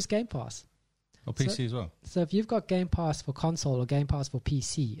 not just Game Pass. Or PC as well? So if you've got Game Pass for console or Game Pass for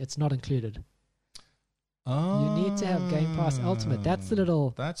PC, it's not included. Oh, You need to have Game Pass Ultimate. That's the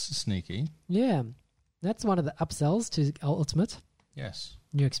little... That's sneaky. Yeah. That's one of the upsells to Ultimate. Yes.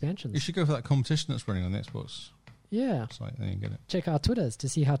 New You expansions. should go for that competition that's running on the Xbox Yeah. site. Then you get it. Check our Twitters to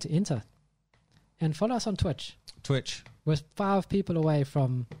see how to enter. And follow us on Twitch. Twitch. We're 5 people away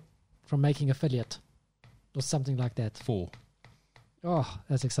from making affiliate. Or something like that. 4. Oh,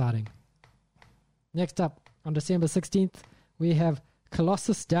 that's exciting. Next up, on December 16th, we have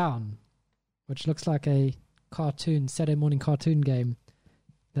Colossus Down, which looks like a cartoon, Saturday morning cartoon game.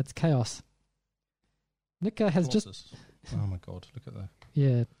 That's chaos. Nika has just... Oh my god, look at that.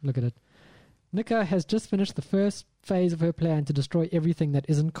 Yeah, look at it. Nika has just finished the first phase of her plan to destroy everything that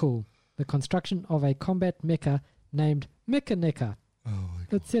isn't cool. The construction of a combat mecha named Mecha Nika. Oh my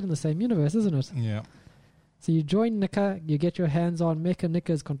god. It's set in the same universe, isn't it? Yeah. So you join Nika, you get your hands on Mecha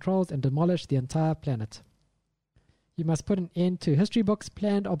Nika's controls and demolish the entire planet. You must put an end to history books,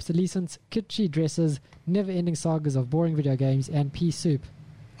 planned obsolescence, kitschy dresses, never-ending sagas of boring video games, and pea soup.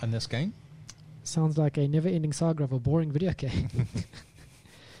 And this game? Sounds like a never-ending saga of a boring video game.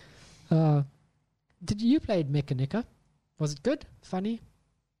 Did you play Mecha Nika? Was it good? Funny?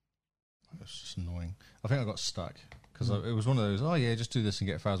 It's just annoying. I think I got stuck because it was one of those, oh yeah, just do this and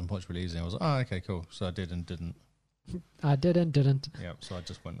get 1,000 points really easy. I was like, oh, okay, cool. So I did and didn't. I didn't. Yeah, so I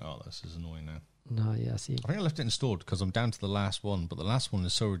just went, oh, this is annoying now. No, yeah, I see. I think I left it installed because I'm down to the last one, but the last one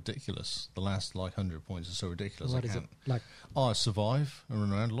is so ridiculous. The last, 100 points is so ridiculous. What I is it can't. like? Oh, I survive and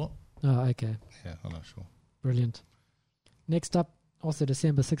run around a lot. Oh, okay. Yeah, I'm not sure. Brilliant. Next up, also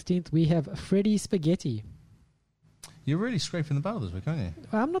December 16th, we have Freddy Spaghetti. You're really scraping the barrel this week, aren't you?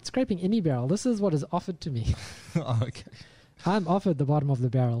 Well, I'm not scraping any barrel. This is what is offered to me. Oh, okay. I'm offered the bottom of the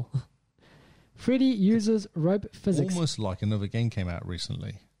barrel. Freddy uses rope physics. Almost like another game came out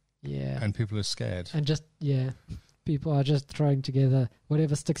recently, Yeah. and people are scared. And just, yeah, people are just throwing together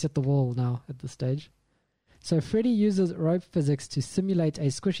whatever sticks at the wall now at this stage. So Freddy uses rope physics to simulate a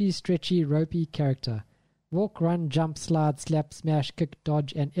squishy, stretchy, ropey character. Walk, run, jump, slide, slap, smash, kick,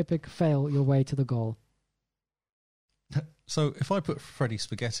 dodge, and epic fail your way to the goal. So if I put Freddy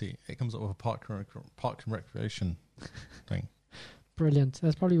Spaghetti, it comes up with a park and recreation thing. Brilliant.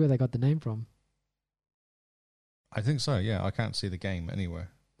 That's probably where they got the name from. I think so, yeah. I can't see the game anywhere.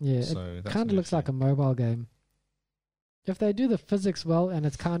 Yeah, So it that's kind of looks like a mobile game. If they do the physics well and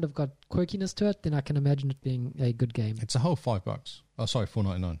it's kind of got quirkiness to it, then I can imagine it being a good game. It's a whole $5. Oh, sorry,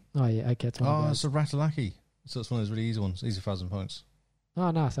 $4.99. Oh, yeah, okay. It's one of Oh, those. it's a Ratalaki. So it's one of those really easy ones. Easy 1,000 points.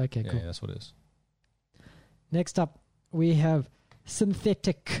 Oh, nice. Okay, Yeah, cool. yeah, that's what it is. Next up, we have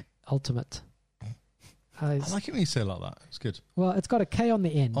Synthetic Ultimate. I like it when you say it like that. It's good. Well, it's got a K on the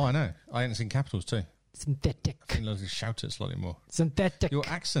end. Oh, I know. I haven't seen capitals too. Synthetic. I think they'll shout it slightly more. Synthetic. Your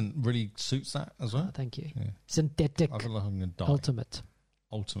accent really suits that as Oh, well. thank you. Yeah. Synthetic I feel like I'm going to die. Ultimate.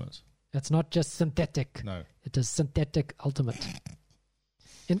 Ultimate. It's not just synthetic. No. It is Synthetic Ultimate.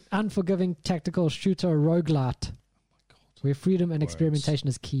 An unforgiving tactical shooter roguelite where freedom and Words. experimentation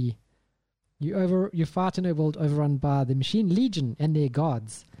is key. You fight in a world overrun by the Machine Legion and their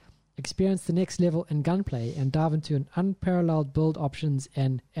guards. Experience the next level in gunplay and dive into an unparalleled build options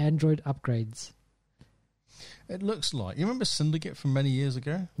and android upgrades. It looks like... You remember Syndicate from many years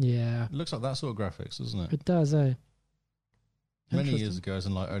ago? Yeah, It looks like that sort of graphics, doesn't it? it does, eh? Many years Interesting. ago, as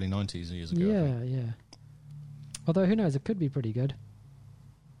in early 90s years ago. I think. Yeah. Although, who knows, it could be pretty good.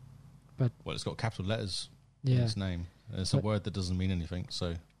 Well, it's got capital letters in Yeah, its name. It's a word that doesn't mean anything,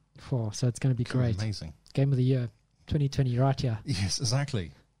 so... so it's going to be great. Amazing. Game of the year, 2020, right here. Yes,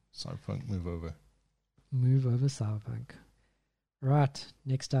 exactly. Cyberpunk, move over. Move over Cyberpunk. Right,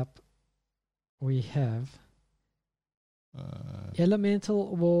 next up, we have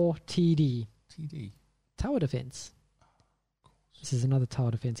Elemental War TD. TD. Tower Defense. This is another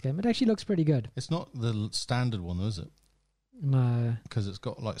tower defense game. It actually looks pretty good. It's not the standard one, though, is it? No. Because it's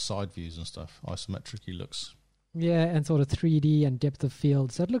got side views and stuff. Isometrically looks. Yeah, and sort of 3D and depth of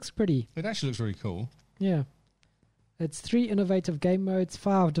field. So it looks pretty. It actually looks really cool. Yeah. It's 3 innovative game modes,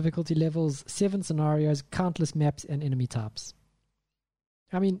 5 difficulty levels, 7 scenarios, countless maps, and enemy types.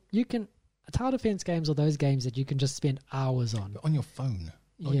 I mean, tower defense games are those games that you can just spend hours on. But on your phone,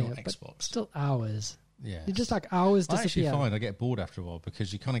 not Yeah, your but Xbox. still hours. Yeah. You just hours I actually disappear. find I get bored after a while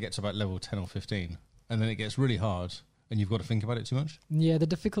because you kind of get to about level 10 or 15 and then it gets really hard and you've got to think about it too much. Yeah, the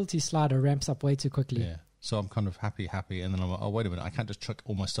difficulty slider ramps up way too quickly. Yeah. So I'm kind of happy, and then I'm like, oh, wait a minute, I can't just chuck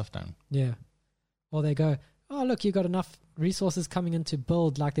all my stuff down. Yeah. Or they go, oh, look, you've got enough resources coming in to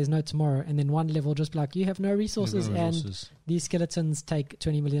build like there's no tomorrow. And then one level just be like, you have no resources, No and resources. these skeletons take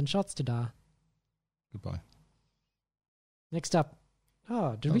 20 million shots to die. Goodbye. Next up.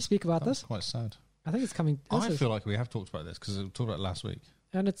 Oh, did we speak about That's this? quite sad. I think it's coming. I feel like we have talked about this because we talked about it last week.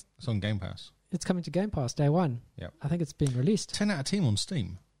 And It's on Game Pass. It's coming to Game Pass day one. Yep. I think it's being released. 10 out of 10 on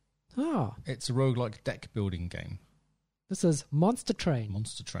Steam. Oh, It's a roguelike deck building game. this is Monster Train.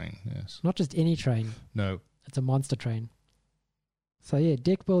 Monster Train, yes. Not just any train. No. It's a Monster Train. So yeah,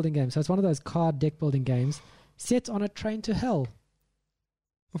 deck building game. So it's one of those card deck building games set on a train to hell.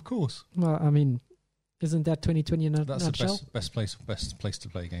 Of course. Well, I mean, isn't that 2020 in a That's nutshell? the best place to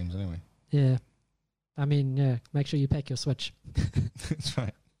play games anyway. Yeah. I mean, yeah, make sure you pack your Switch. That's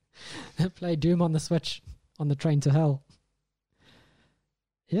right. Play Doom on the Switch on the train to hell.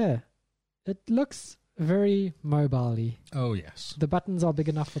 Yeah. It looks very mobile-y. Oh, yes. The buttons are big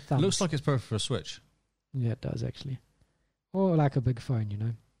enough for thumbs. Looks like it's perfect for a Switch. Yeah, it does actually. Or like a big phone, you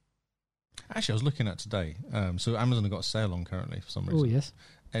know. Actually, I was looking at today. So Amazon have got a sale on currently for some reason. Oh, yes.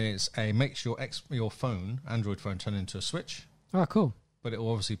 And it's makes your phone, Android phone, turn into a Switch, Oh, cool. but it will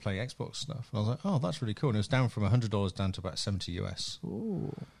obviously play Xbox stuff. And I was like, oh, that's really cool. And it was down from $100 down to about $70 US.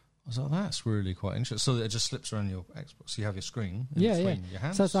 Ooh. I was like, that's really quite interesting. So that it just slips around your Xbox. So you have your screen in Yeah, between your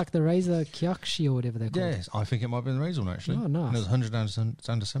hands. So it's like the Razer Kyoshi or whatever they're called. Yes, I think it might have been the Razer one actually. Oh, nice. And it was 100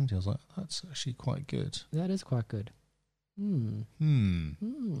 down to 70. I was like, that's actually quite good. That is quite good.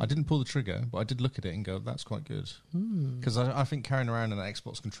 I didn't pull the trigger, but I did look at it and go, that's quite good. Because I think carrying around an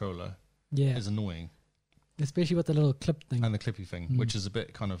Xbox controller Yeah. is annoying. Especially with the little clip thing. And the clippy thing, which is a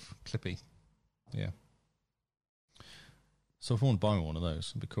bit kind of clippy. Yeah. So if I want to buy one of those,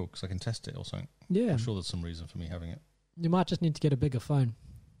 it'd be cool because I can test it or something. Yeah. I'm sure there's some reason for me having it. You might just need to get a bigger phone.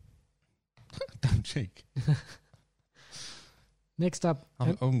 Damn cheek. Next up,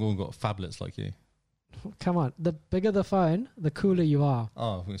 I've got phablets like you. come on, the bigger the phone, the cooler you are.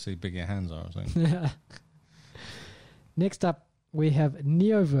 Oh, I think see bigger your hands are or something. Next up, we have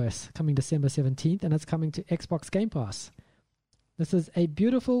Neoverse coming December 17th, and it's coming to Xbox Game Pass. This is a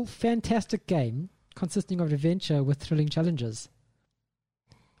beautiful, fantastic game consisting of adventure with thrilling challenges.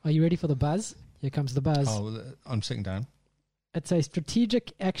 Are you ready for the buzz? Here comes the buzz. Oh, I'm sitting down. It's a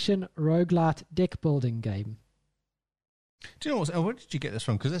strategic action roguelite deck building game. Do you know where did you get this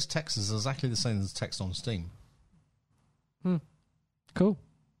from? Because this text is exactly the same as the text on Steam. Cool.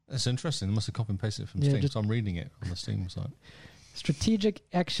 It's interesting. They must have copied and pasted it from Yeah, Steam, just- so I'm reading it on the Steam site. Strategic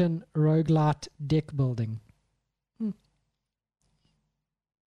action roguelite deck building. You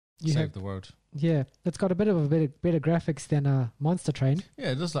Save have, the world. yeah, it's got a bit of a better graphics than Monster Train.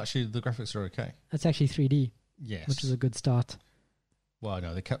 Yeah, it does actually. The graphics are okay. It's actually 3D, Yes. which is a good start. Well,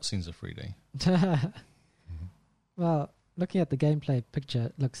 no, the cutscenes are 3D. Well, looking at the gameplay picture,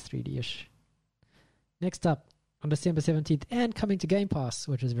 it looks 3D-ish. Next up, on December 17th, and coming to Game Pass,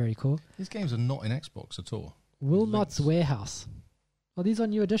 which is very cool, These games are not in Xbox at all. Wilmot's Links. Warehouse. Well, these are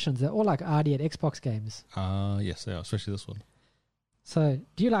new additions. They're all like RD at Xbox games. Yes, they are, especially this one. So,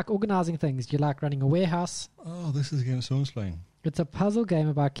 do you like organizing things? Do you like running a warehouse? Oh, this is a game of someone's playing. It's a puzzle game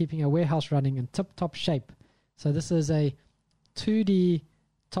about keeping a warehouse running in tip-top shape. So this is a 2D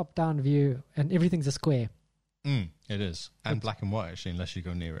top-down view, and everything's a square. It is. And black and white, actually, unless you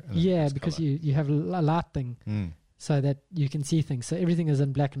go near it. Yeah, because you have a light thing so that you can see things. So everything is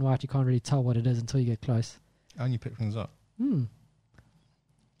in black and white. You can't really tell what it is until you get close. And you pick things up.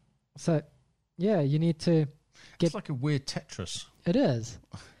 So, yeah, you need to It's like a weird Tetris. It is.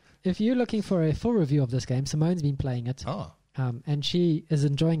 If you're looking for a full review of this game, Simone's been playing it. Oh. And she is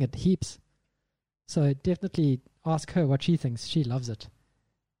enjoying it heaps. So definitely ask her what she thinks. She loves it.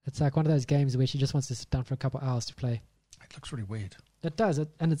 It's like one of those games where she just wants to sit down for a couple of hours to play. It looks really weird. It does.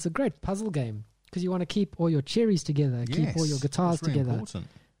 And it's a great puzzle game because you want to keep all your cherries together, keep all your guitars that's really together. Important.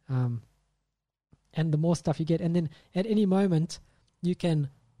 And the more stuff you get. And then at any moment, you can,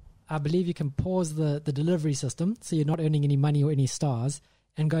 I believe you can pause the delivery system so you're not earning any money or any stars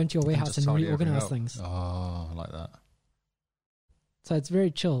and go into your warehouse and tidy reorganize everything things. Oh, I like that. So it's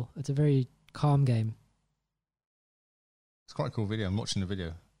very chill. It's a very calm game. It's quite a cool video. I'm watching the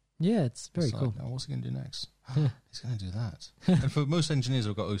video. Yeah, it's very It's like, cool. oh, what's he going to do next? He's going to do that. And for most engineers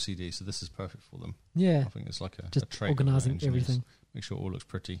who've got OCD, so this is perfect for them. Yeah, I think it's like a just trait of organizing engineers. everything. Make sure it all looks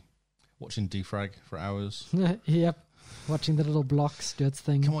pretty. Watching defrag for hours. Yep. Watching the little blocks do its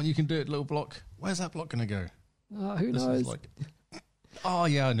thing. Come on, you can do it, little block. Where's that block going to go? Who This knows? is like, oh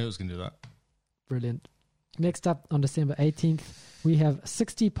yeah, I knew it was going to do that. Brilliant. Next up on December 18th, we have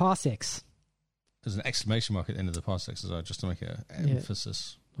 60 Parsecs. There's an exclamation mark at the end of the parsecs as well, just to make it an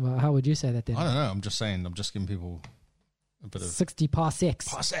emphasis. Well, how would you say that then? I don't know. I'm just saying. I'm just giving people a bit of 60 Parsecs.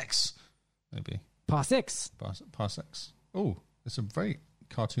 parsecs. Maybe Parsecs. parsecs. Oh, it's a very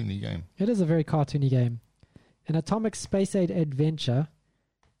cartoony game. It is a very cartoony game. An atomic space age adventure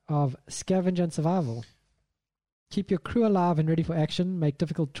of scavenge and survival. Keep your crew alive and ready for action, make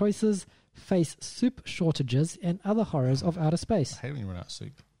difficult choices, face soup shortages, and other horrors of outer space. I hate when you run out of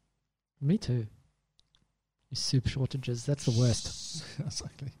soup. Me too. Soup shortages. That's the worst.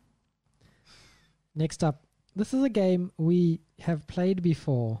 Exactly. Next up, this is a game we have played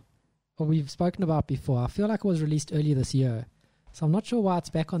before, or we've spoken about before. I feel like it was released earlier this year, so I'm not sure why it's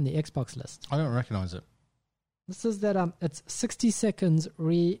back on the Xbox list. I don't recognize it. This is that it's 60 seconds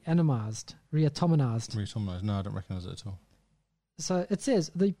reatomized. No, I don't recognize it at all. So it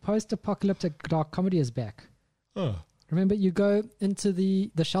says the post-apocalyptic dark comedy is back. Oh. Remember, you go into the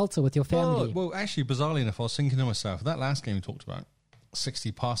shelter with your family. Oh, well, actually, bizarrely enough, I was thinking to myself, that last game we talked about,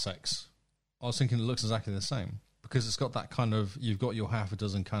 60 parsecs, I was thinking it looks exactly the same. Because it's got that kind of, you've got your half a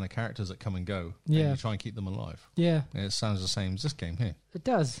dozen kind of characters that come and go. Yeah. And you try and keep them alive. Yeah. And it sounds the same as this game here. It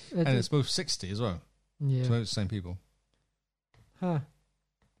does. And it's both 60 as well. Yeah. So it's the same people. Huh.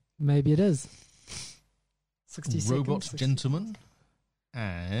 Maybe it is. 60 seconds. Robot 60. Gentleman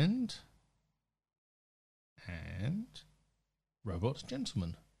and Robot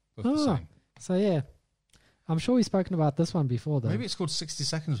Gentleman. Both the Oh. same. So yeah. I'm sure we've spoken about this one before, though. Maybe it's called 60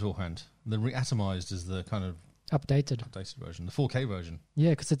 Seconds beforehand. Then Reatomized is the kind of Updated. updated version, the 4K version.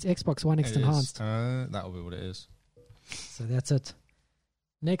 Yeah, because it's Xbox One X It is. enhanced. That'll be what it is. So that's it.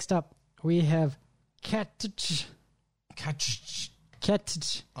 Next up, we have Catch. Catch.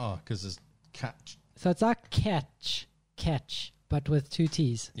 Catch. Oh, because there's catch. So it's like catch, but with two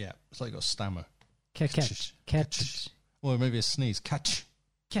T's. Yeah, it's like you got a stammer. Catch. Catch. Or maybe a sneeze. Catch.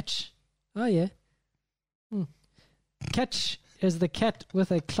 Catch. Oh, yeah. Catch is the cat with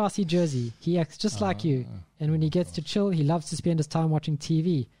a classy jersey. He acts just like you. And when he gets to chill, he loves to spend his time watching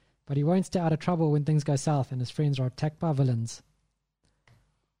TV. But he won't stay out of trouble when things go south and his friends are attacked by villains.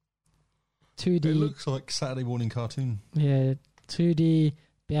 2D. It looks like Saturday morning cartoon. Yeah, 2D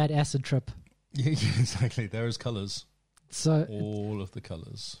bad acid trip. Yeah, exactly. There is colours. So, All of the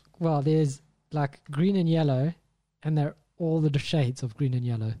colours. well, there's like green and yellow, and they're all the shades of green and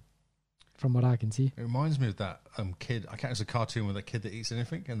yellow, from what I can see. It reminds me of that kid. I can't. It's a cartoon with a kid that eats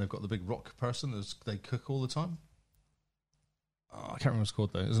anything, and they've got the big rock person that they cook all the time. Oh, I can't remember what it's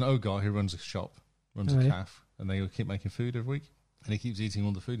called though. There's an old guy who runs a shop, runs a calf, and they keep making food every week, and he keeps eating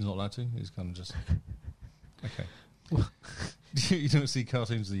all the food. He's not allowed to. He's kind of just okay. You don't see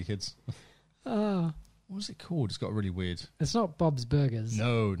cartoons with your kids. Oh, What was it called? It's got really weird. it's not Bob's Burgers.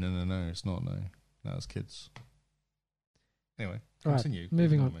 No. It's not. No, it's kids. Anyway, Right, continue.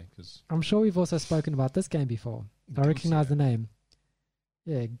 moving Ignore on. me, 'cause I'm sure we've also spoken about this game before. I recognize the name.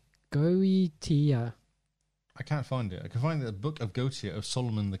 Yeah, Goetia. I can't find it. I can find the Book of Goetia of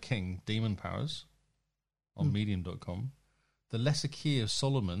Solomon the King, Demon Powers, on medium.com. The Lesser Key of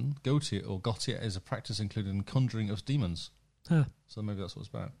Solomon, Goetia, or Goetia, is a practice included in conjuring of demons. Huh. So maybe that's what it's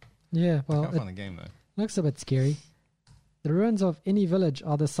about. Yeah, I well, can't it find the game, though. looks a bit scary. The ruins of any village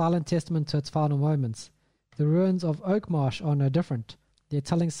are the silent testament to its final moments. The ruins of Oakmarsh are no different. Their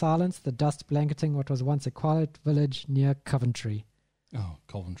telling silence, the dust blanketing what was once a quiet village near Coventry. Oh,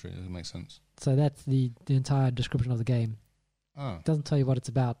 Coventry. That makes sense. So that's the entire description of the game. Oh. It doesn't tell you what it's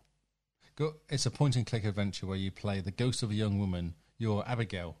about. It's a point-and-click adventure where you play the ghost of a young woman. You're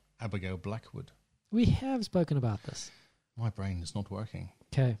Abigail Blackwood. We have spoken about this. My brain is not working.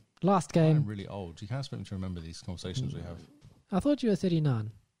 Okay, last I'm game. really old. You can't expect me to remember these conversations we have. I thought you were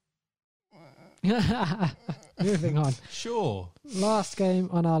 39. Moving on. Sure. Last game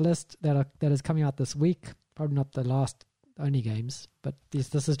on our list that is coming out this week. Probably not the last only games, but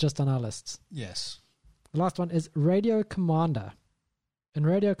this is just on our lists. Yes. The last one is Radio Commander. In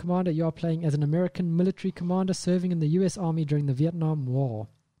Radio Commander, you are playing as an American military commander serving in the U.S. Army during the Vietnam War.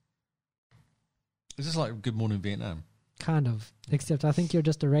 Is this like Good Morning Vietnam? Kind of. Except I think you're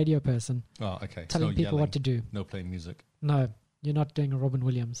just a radio person Oh, okay. telling no people yelling, what to do. No playing music. No, you're not doing a Robin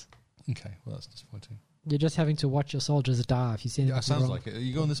Williams. Okay, well, that's disappointing. You're just having to watch your soldiers die if you see anything Yeah, that sounds wrong. like it.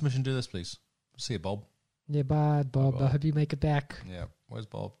 You go on this mission, do this, please. See you, Bob. Yeah, bye, Bob. Bob. I hope you make it back. Yeah, where's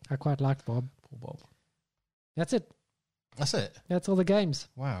Bob? I quite liked Bob. Poor Bob. That's it. That's it? That's all the games.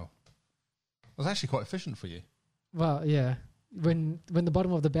 Wow. That's actually quite efficient for you. Well, yeah. When the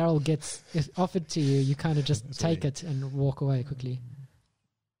bottom of the barrel gets offered to you, you kind of just take it and walk away quickly.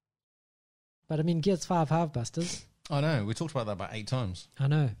 But I mean, Gears 5 Half-Busters. I know. We talked about that about 8 times. I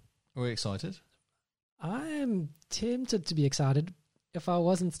know. Are we excited? I'm tempted to be excited if I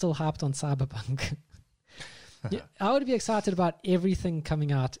wasn't still hyped on Cyberpunk. Yeah, I would be excited about everything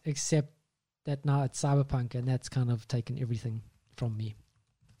coming out except that now it's Cyberpunk, and that's kind of taken everything from me.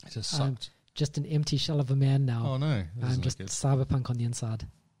 It just I'm sucked. just an empty shell of a man now. Oh, no. I'm just good. Cyberpunk on the inside.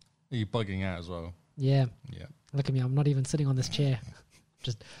 Are you bugging out as well? Yeah. Yeah. Look at me. I'm not even sitting on this chair.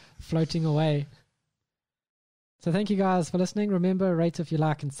 Just floating away. So thank you guys for listening. Remember, rate if you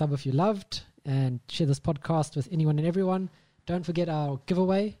like and sub if you loved. And share this podcast with anyone and everyone. Don't forget our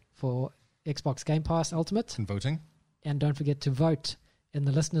giveaway for Xbox Game Pass Ultimate. And voting. And don't forget to vote in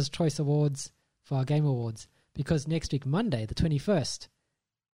the Listener's Choice Awards for our Game Awards, because next week, Monday, the 21st,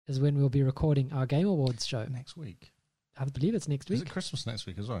 is when we'll be recording our Game Awards show. Next week. I believe it's next week. Is it Christmas next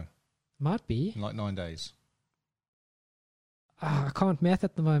week as well? Might be. In like 9 days. I can't math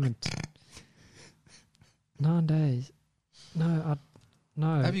at the moment. 9 days. No.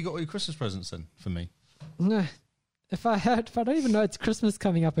 Have you got all your Christmas presents then for me? No. If I don't even know it's Christmas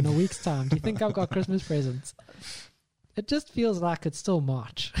coming up in a week's time, do you think I've got Christmas presents? It just feels like it's still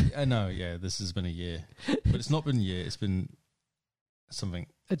March. I know, yeah, this has been a year. But it's not been a year, it's been something.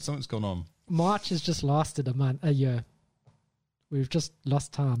 Something's gone on. March has just lasted a year. We've just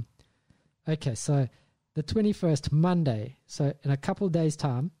lost time. Okay, so the 21st, Monday, so in a couple of days'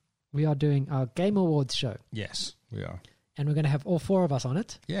 time, we are doing our Game Awards show. Yes, we are. And we're going to have all 4 of us on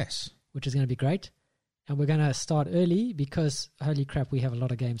it. Yes. Which is going to be great. And we're going to start early because, holy crap, we have a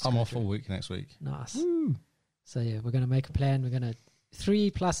lot of games. I'm off all week next week. Nice. Woo. So, yeah, we're going to make a plan. We're going to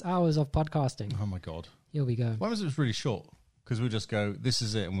 3+ hours of podcasting. Oh, my God. Here we go. Why was it really short? Because we just go, this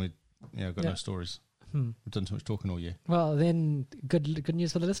is it, and we've got no stories. We've done too much talking all year. Well, then, good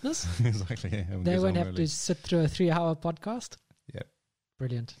news for the listeners. Exactly, yeah. They won't have to sit through a 3-hour podcast. Yep.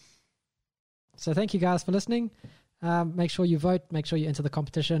 Brilliant. So thank you guys for listening. Make sure you vote. Make sure you enter the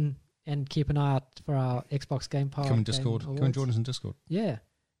competition and keep an eye out for our Xbox Game Pass. Come in Discord. Come and join us in Discord. Yeah.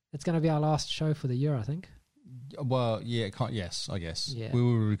 It's going to be our last show for the year, I think. Well, yeah, yes, I guess. Yeah. We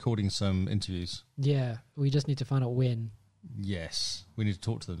were recording some interviews. Yeah. We just need to find out when. Yes. We need to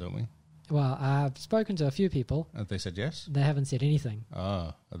talk to them, don't we? Well, I've spoken to a few people. Have they said yes? They haven't said anything.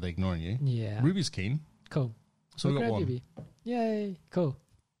 Ah, are they ignoring you? Yeah. Ruby's keen. Cool. So we got one. Ruby. Yay. Cool.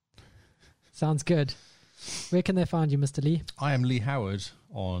 Sounds good. Where can they find you, Mr. Lee? I am Lee Howard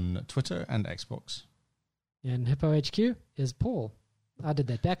on Twitter and Xbox. And Hippo HQ is Paul. I did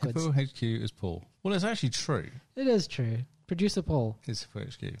that backwards. Hippo HQ is Paul. Well, it's actually true. It is true. Producer Paul It's Hippo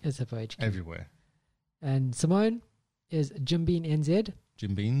HQ. is Hippo HQ. Everywhere. And Simone is Jim Bean NZ.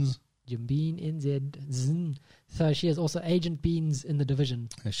 Jim Beans. Jim Bean NZ. Zzz. So she is also Agent Beans in the Division.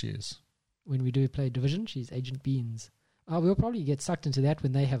 Yes, she is. When we do play Division, she's Agent Beans. We'll probably get sucked into that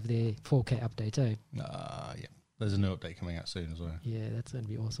when they have their 4K update, eh? Yeah. There's a new update coming out soon as well. Yeah, that's going to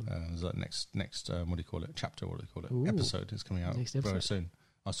be awesome. There's that next what do you call it? Chapter, what do you call it? Ooh. Episode is coming out very soon.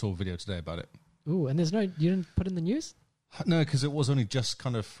 I saw a video today about it. Ooh, and you didn't put in the news? No, because it was only just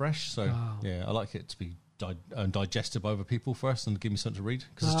kind of fresh. So, Oh. yeah, I like it to be digested by other people first and give me something to read.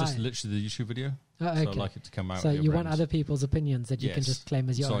 Because it's just literally the YouTube video. Oh, okay. So I like it to come out. So you want other people's opinions that you can just claim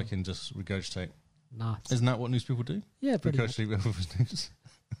as your so own. I can just regurgitate. Nice. Isn't that what news people do? Yeah, pretty much. Regurgitate other news.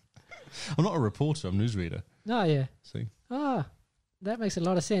 I'm not a reporter, I'm a newsreader. Oh, yeah. See? That makes a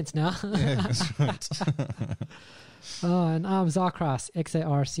lot of sense now. Yeah, that's right. And I'm Zarkras,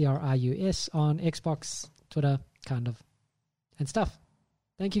 Xarcrius on Xbox, Twitter, kind of, and stuff.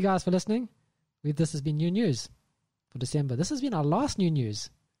 Thank you guys for listening. This has been new news for December. This has been our last new news.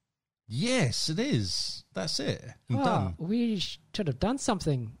 Yes, it is. That's it. I'm done. We should have done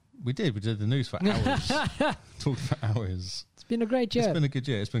something. We did. We did the news for hours. Talked for hours. It's been a great year. It's been a good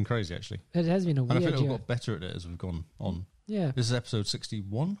year. It's been crazy, actually. It has been a weird And I think we've year. got better at it as we've gone on. Yeah. This is episode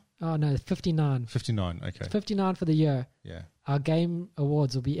 61? Oh, no, 59. 59, okay. 59 for the year. Yeah. Our Game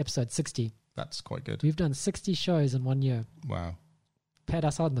Awards will be episode 60. That's quite good. We've done 60 shows in 1 year. Wow. Pat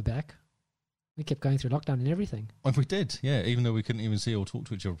us on the back. We kept going through lockdown and everything. Well, we did, yeah, even though we couldn't even see or talk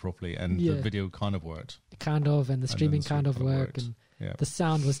to each other properly, and the Yeah. video kind of worked. Kind of, and the streaming kind of worked, and Yeah. the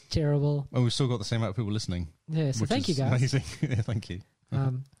sound was terrible. And we've still got the same amount of people listening. Yeah, so which thank you is guys. Amazing. Yeah, thank you.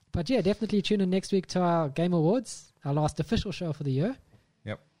 But yeah, definitely tune in next week to our Game Awards, our last official show for the year.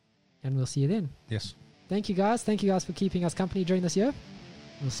 Yep. And we'll see you then. Yes. Thank you guys. Thank you guys for keeping us company during this year.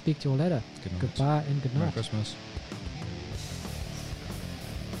 We'll speak to you all later. Good night. Goodbye and good night. Merry Christmas.